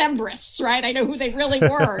 the Decemberists, right? I know who they really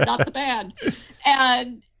were, not the band.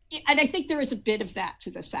 And I think there is a bit of that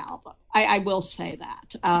to this album. I will say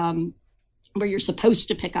that, where you're supposed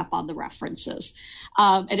to pick up on the references.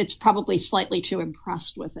 And it's probably slightly too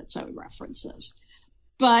impressed with its own references.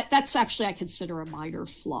 But that's actually, I consider, a minor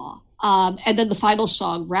flaw. And then the final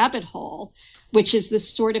song, Rabbit Hole, which is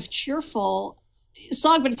this sort of cheerful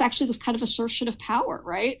song, but it's actually this kind of assertion of power,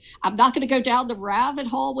 right? I'm not going to go down the rabbit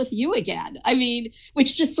hole with you again. I mean,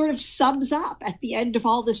 which just sort of sums up at the end of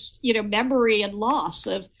all this, memory and loss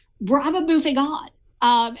of, I'm moving on.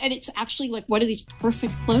 And it's actually like one of these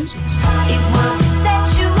perfect closes. It was a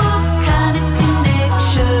sexual kind of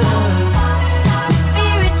connection,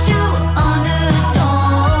 spiritual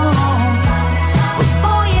undertones.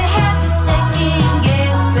 Before you had the second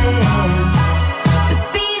guessing, the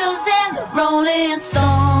Beatles and the Rolling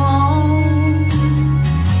Stones.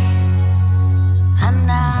 I'm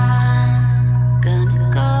not gonna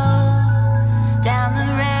go down the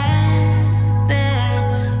rabbit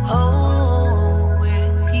hole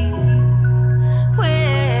with you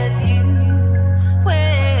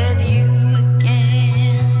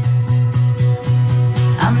again.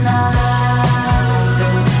 I'm not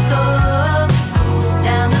gonna go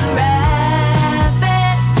down the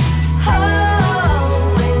rabbit hole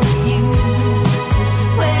with you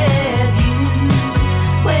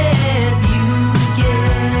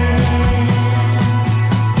again.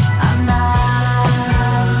 I'm not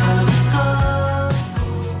gonna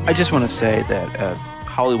go. I just want to say that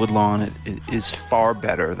Hollywood Lawn is far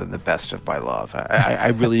better than the Best of My Love. I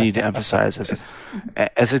really need to emphasize,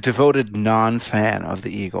 as a devoted non-fan of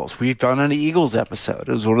the Eagles, we've done an Eagles episode.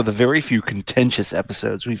 It was one of the very few contentious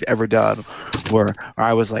episodes we've ever done where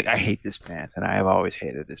I was like, I hate this band, and I have always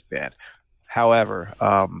hated this band. However,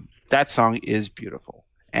 that song is beautiful.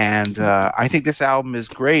 And I think this album is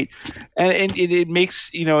great. And it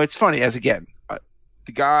makes, it's funny, as again,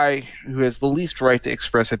 the guy who has the least right to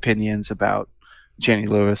express opinions about Jenny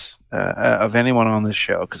Lewis of anyone on this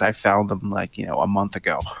show, because I found them a month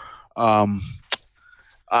ago.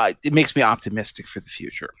 It makes me optimistic for the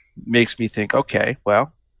future. It makes me think, okay,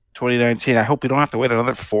 well, 2019, I hope we don't have to wait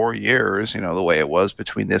another 4 years, the way it was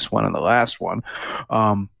between this one and the last one.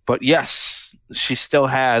 But yes, she still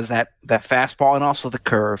has that fastball and also the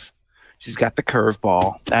curve. She's got the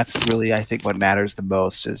curveball. That's really, I think, what matters the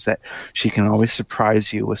most, is that she can always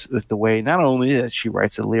surprise you with the way not only that she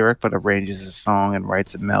writes a lyric, but arranges a song and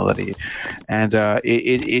writes a melody. And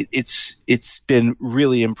it's been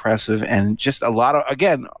really impressive, and just a lot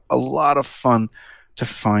of fun to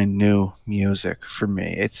find new music for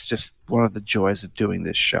me. It's just one of the joys of doing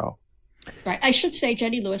this show. Right. I should say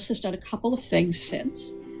Jenny Lewis has done a couple of things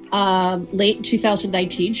since. Late in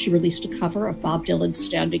 2019, she released a cover of Bob Dylan's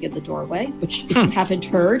Standing in the Doorway, which, if you haven't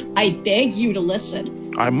heard, I beg you to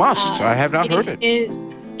listen. I must. I have not heard it. It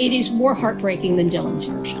is more heartbreaking than Dylan's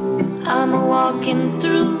version. I'm walking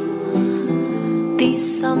through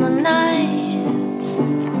these summer nights,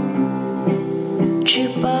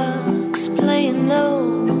 jukebox playing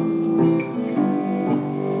low.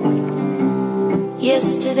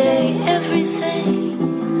 Yesterday everything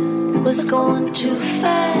was going too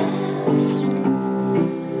fast.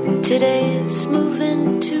 Today it's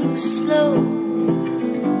moving too slow.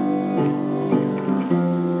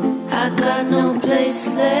 I got no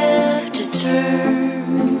place left to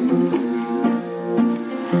turn.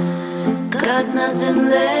 Got nothing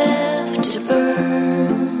left to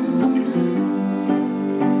burn.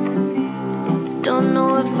 Don't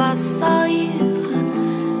know if I saw you,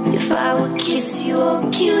 if I would kiss you or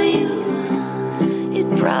kill you. It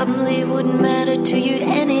probably wouldn't matter to you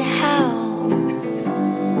anyhow.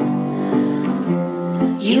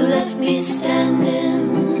 You left me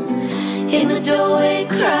standing in the doorway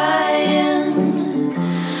crying.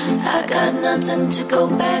 I got nothing to go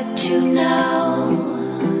back to now.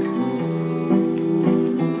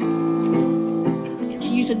 To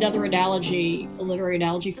use another analogy, a literary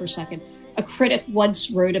analogy for a second, a critic once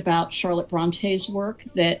wrote about Charlotte Bronte's work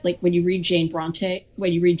that, when you read Jane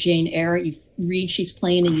Eyre, you read she's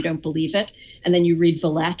plain and you don't believe it, and then you read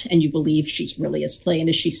Villette and you believe she's really as plain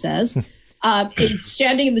as she says. In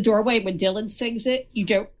Standing in the Doorway, when Dylan sings it, you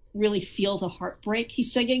don't really feel the heartbreak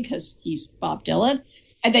he's singing because he's Bob Dylan.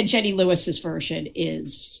 And then Jenny Lewis's version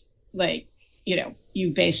is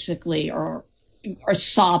you basically are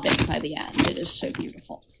sobbing by the end. It is so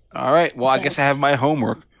beautiful. All right. Well, I guess I have my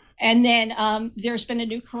homework. And then there's been a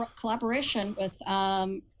new collaboration with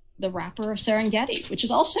the rapper Serengeti, which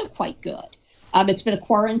is also quite good. It's been a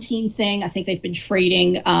quarantine thing. I think they've been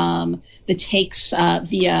trading the takes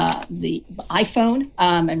via the iPhone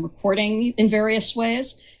and recording in various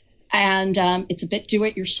ways. And it's a bit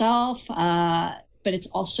do-it-yourself, but it's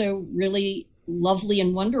also really lovely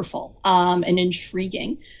and wonderful and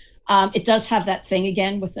intriguing. It does have that thing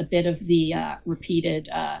again with a bit of the repeated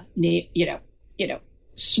name,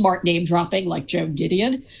 smart name dropping like Joe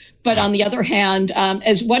Didion. But on the other hand,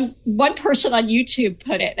 as one person on YouTube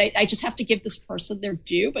put it, I just have to give this person their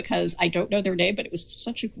due because I don't know their name, but it was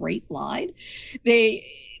such a great line. They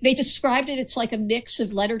described it, it's like a mix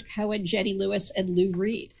of Leonard Cohen, Jenny Lewis, and Lou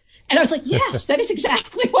Reed. And I was like, yes, that is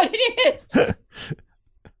exactly what it is.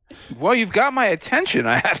 Well, you've got my attention,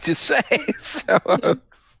 I have to say. So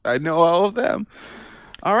I know all of them.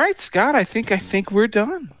 All right, Scott, I think we're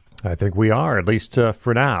done. I think we are, at least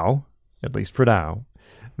for now. At least for now.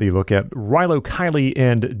 The look at Rilo Kiley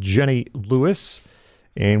and Jenny Lewis.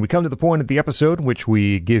 And we come to the point of the episode in which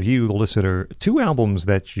we give you, the listener, 2 albums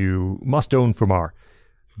that you must own from our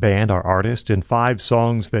band, our artist, and 5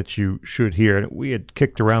 songs that you should hear. And we had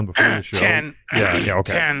kicked around before the show. 10. Yeah,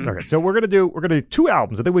 okay. 10. Okay, so we're gonna do 2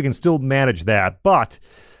 albums. I think we can still manage that, but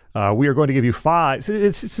we are going to give you 5. So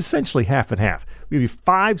it's essentially half and half. We give you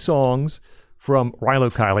 5 songs from Rilo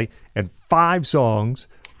Kiley and 5 songs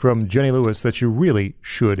from Jenny Lewis that you really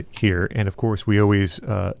should hear. And of course, we always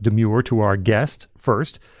demur to our guest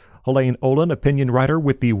first. Helene Olin, opinion writer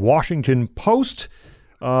with the Washington Post.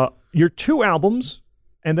 Your 2 albums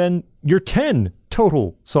and then your 10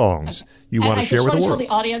 total songs you want to share with the I just want to world. tell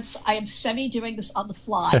the audience I am semi-doing this on the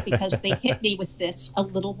fly because they hit me with this a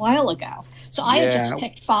little while ago. So I had just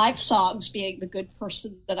picked 5 songs, being the good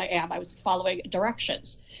person that I am. I was following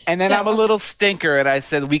directions. And then I'm a little stinker, and I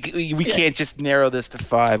said we can't just narrow this to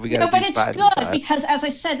 5. We got to do 5. But it's good because, as I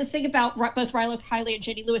said, the thing about both Rilo Kiley and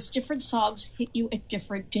Jenny Lewis, different songs hit you at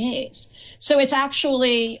different days. So it's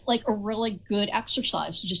actually like a really good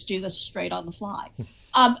exercise to just do this straight on the fly.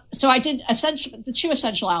 So I did the 2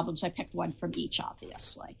 essential albums. I picked one from each,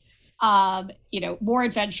 obviously. More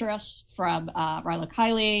Adventurous from Rilo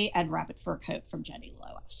Kiley and Rabbit Fur Coat from Jenny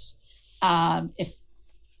Lewis. If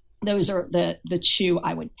those are the 2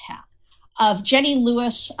 I would pick. Of Jenny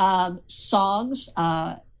Lewis songs,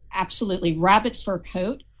 absolutely Rabbit Fur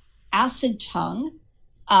Coat, Acid Tongue,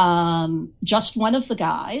 Just One of the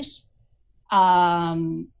Guys.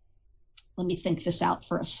 Let me think this out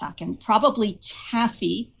for a second. Probably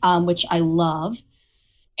Taffy, which I love,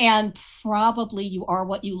 and probably You Are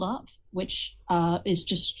What You Love, which is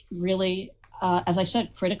just really, as I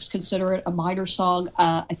said, critics consider it a minor song.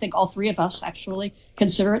 I think all 3 of us actually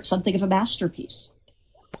consider it something of a masterpiece.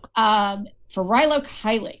 For Rilo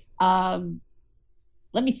Kiley,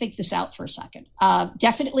 let me think this out for a second.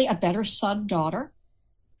 Definitely A Better Son, Daughter.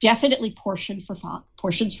 Definitely Portions for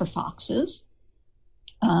Foxes.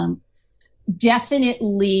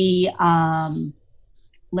 Definitely,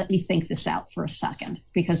 let me think this out for a second,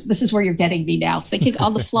 because this is where you're getting me now, thinking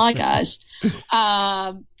on the fly, guys.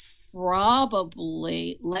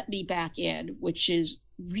 Probably Let Me Back In, which is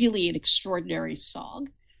really an extraordinary song.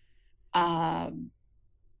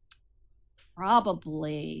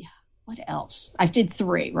 Probably, what else? I did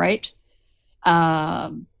 3, right?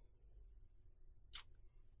 Guys,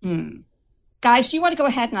 do you want to go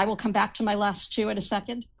ahead and I will come back to my last 2 in a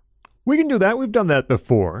second? We can do that. We've done that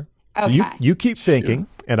before. Okay. You keep thinking,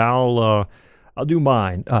 and I'll do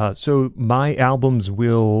mine. So my albums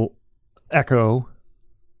will echo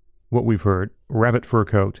what we've heard: Rabbit Fur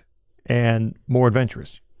Coat and More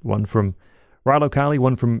Adventurous. One from Rilo Kiley,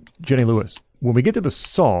 one from Jenny Lewis. When we get to the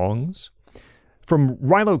songs, from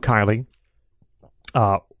Rilo Kiley,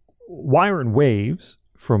 Wire and Waves,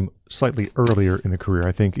 from slightly earlier in the career,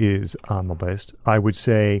 I think is on the list. I would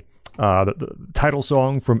say the title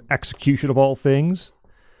song from Execution of All Things,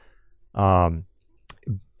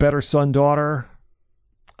 Better Son, Daughter,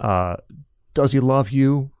 Does He Love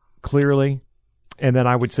You, Clearly, and then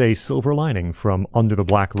I would say Silver Lining from Under the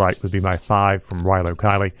Black Light would be my 5 from Rilo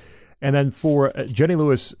Kiley. And then for Jenny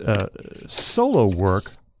Lewis solo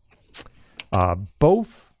work,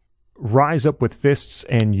 both Rise Up With Fists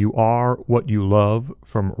and You Are What You Love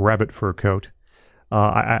from Rabbit Fur Coat.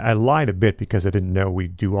 I lied a bit because I didn't know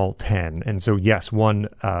we'd do all 10. And so, yes, one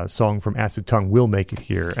song from Acid Tongue will make it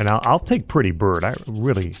here. And I'll take Pretty Bird. That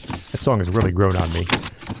song has really grown on me.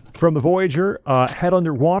 From The Voyager, Head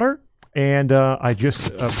Under Water. And I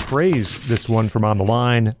just praised this one from On the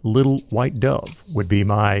Line. Little White Dove would be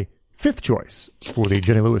my 5th choice for the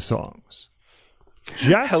Jenny Lewis songs.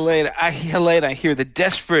 Jeff? Helene, I hear the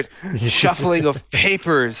desperate shuffling of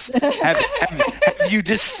papers. Have you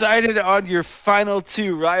decided on your final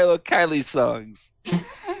 2 Rilo Kiley songs?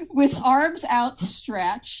 With arms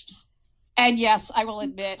outstretched, and yes, I will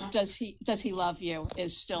admit, Does He Love You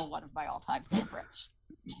is still one of my all-time favorites.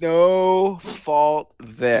 No fault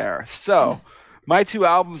there. So, my 2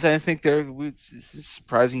 albums, I think this is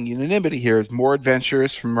surprising unanimity here, is More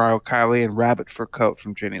Adventurous from Rilo Kiley and Rabbit Fur Coat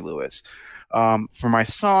from Jenny Lewis. For my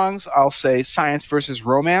songs, I'll say Science versus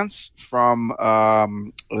Romance from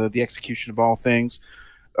The Execution of All Things.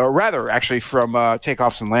 Or rather, actually, from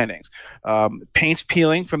Takeoffs and Landings. Paints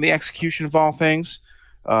Peeling from The Execution of All Things.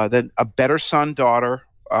 Then A Better Son, Daughter,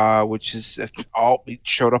 which is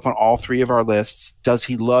showed up on all 3 of our lists. Does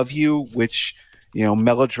He Love You, which,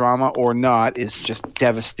 melodrama or not, is just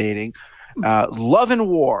devastating. Love and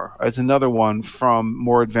War is another one from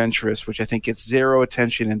More Adventurous, which I think gets 0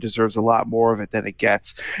 attention and deserves a lot more of it than it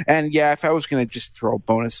gets. And yeah, if I was going to just throw a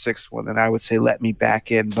bonus 6th one, then I would say Let Me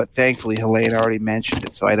Back In, but thankfully Helene already mentioned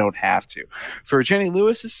it, so I don't have to. For Jenny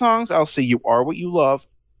Lewis's songs, I'll say You Are What You Love.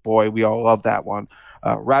 Boy, we all love that one.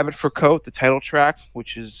 Rabbit Fur Coat, the title track,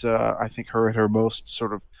 which is I think her at her most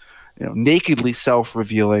sort of nakedly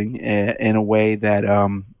self-revealing in a way that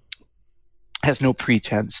has no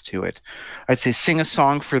pretense to it. I'd say Sing a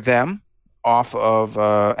Song for Them off of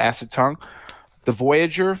Acid Tongue. The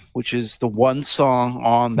Voyager, which is the one song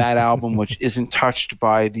on that album which isn't touched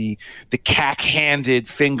by the cack-handed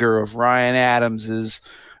finger of Ryan Adams's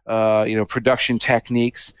production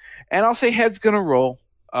techniques. And I'll say Head's Gonna Roll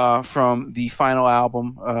from the final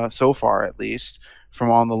album, so far at least,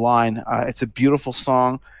 from On the Line. It's a beautiful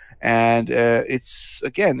song. And it's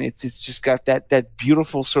just got that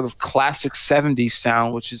beautiful sort of classic 70s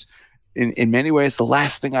sound, which is in many ways the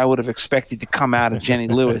last thing I would have expected to come out of Jenny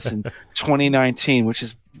Lewis in 2019, which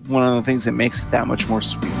is one of the things that makes it that much more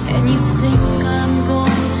sweet. And you think I'm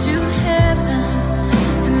going to heaven,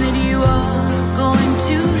 and that you are going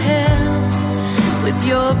to hell, with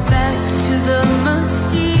your back to the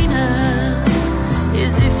Medina,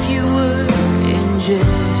 as if you were in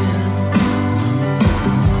jail.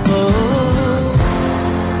 Oh,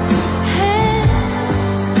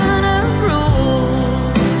 hell's gonna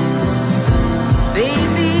roll,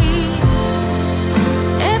 baby.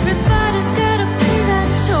 Everybody's gotta pay that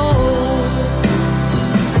toll,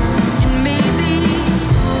 and maybe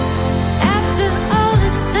after all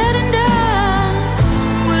is said and done,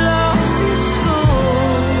 we'll all be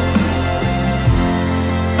scores.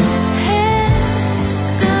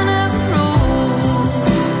 Hell's gonna roll,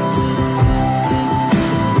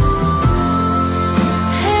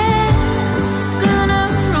 hell's gonna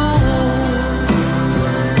roll,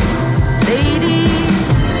 ladies.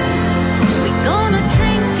 We're gonna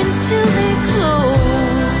drink until they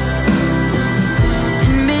close,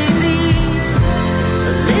 and maybe a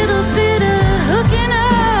little bit of hooking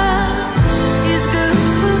up is good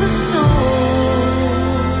for the soul.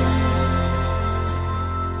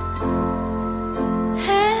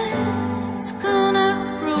 Hell's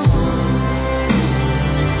gonna roll.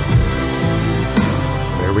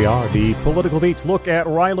 There we are, the Political Beats look at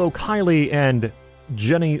Rilo Kiley and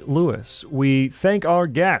Jenny Lewis. We thank our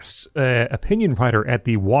guests, opinion writer at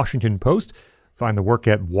the Washington Post. Find the work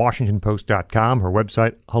at WashingtonPost.com, her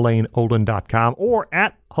website, HelaneOlin.com, or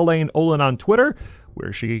at Helane Olin on Twitter,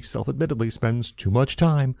 where she self-admittedly spends too much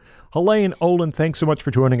time. Helane Olin, thanks so much for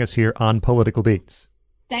joining us here on Political Beats.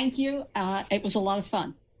 Thank you. It was a lot of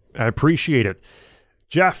fun. I appreciate it.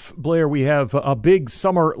 Jeff Blair, we have a big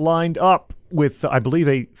summer lined up with, I believe,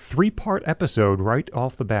 a 3-part episode right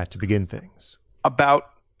off the bat to begin things. About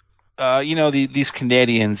these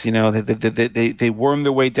Canadians, they worm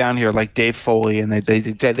their way down here like Dave Foley, and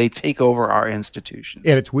they take over our institutions.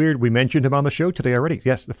 And it's weird, we mentioned him on the show today already.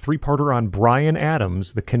 Yes, the 3-parter on Bryan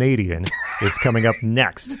Adams, the Canadian, is coming up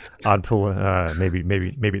next on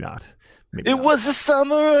maybe not. It was the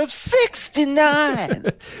summer of '69.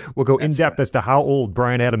 We'll go in depth as to how old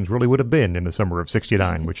Bryan Adams really would have been in the summer of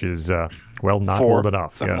 '69, which is, not 4, old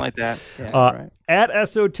enough. Something like that. Yeah, right. At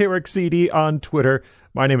Esoteric CD on Twitter.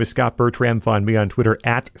 My name is Scott Bertram. Find me on Twitter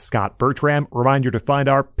at Scott Bertram. Reminder to find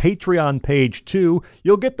our Patreon page, too.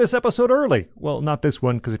 You'll get this episode early. Well, not this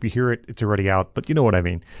one, because if you hear it, it's already out, but you know what I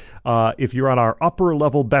mean. If you're on our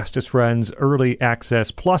upper-level Bestest Friends, early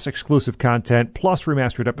access, plus exclusive content, plus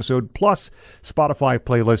remastered episode, plus Spotify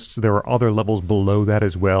playlists, there are other levels below that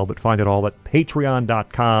as well, but find it all at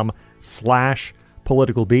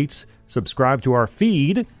patreon.com/politicalbeats. Subscribe to our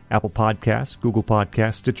feed, Apple Podcasts, Google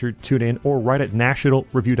Podcasts, Stitcher, TuneIn, or right at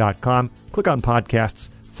nationalreview.com. Click on podcasts,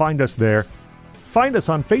 find us there. Find us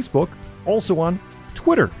on Facebook, also on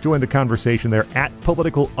Twitter. Join the conversation there at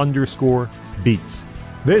political_beats.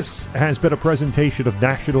 This has been a presentation of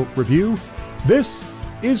National Review. This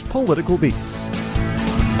is Political Beats.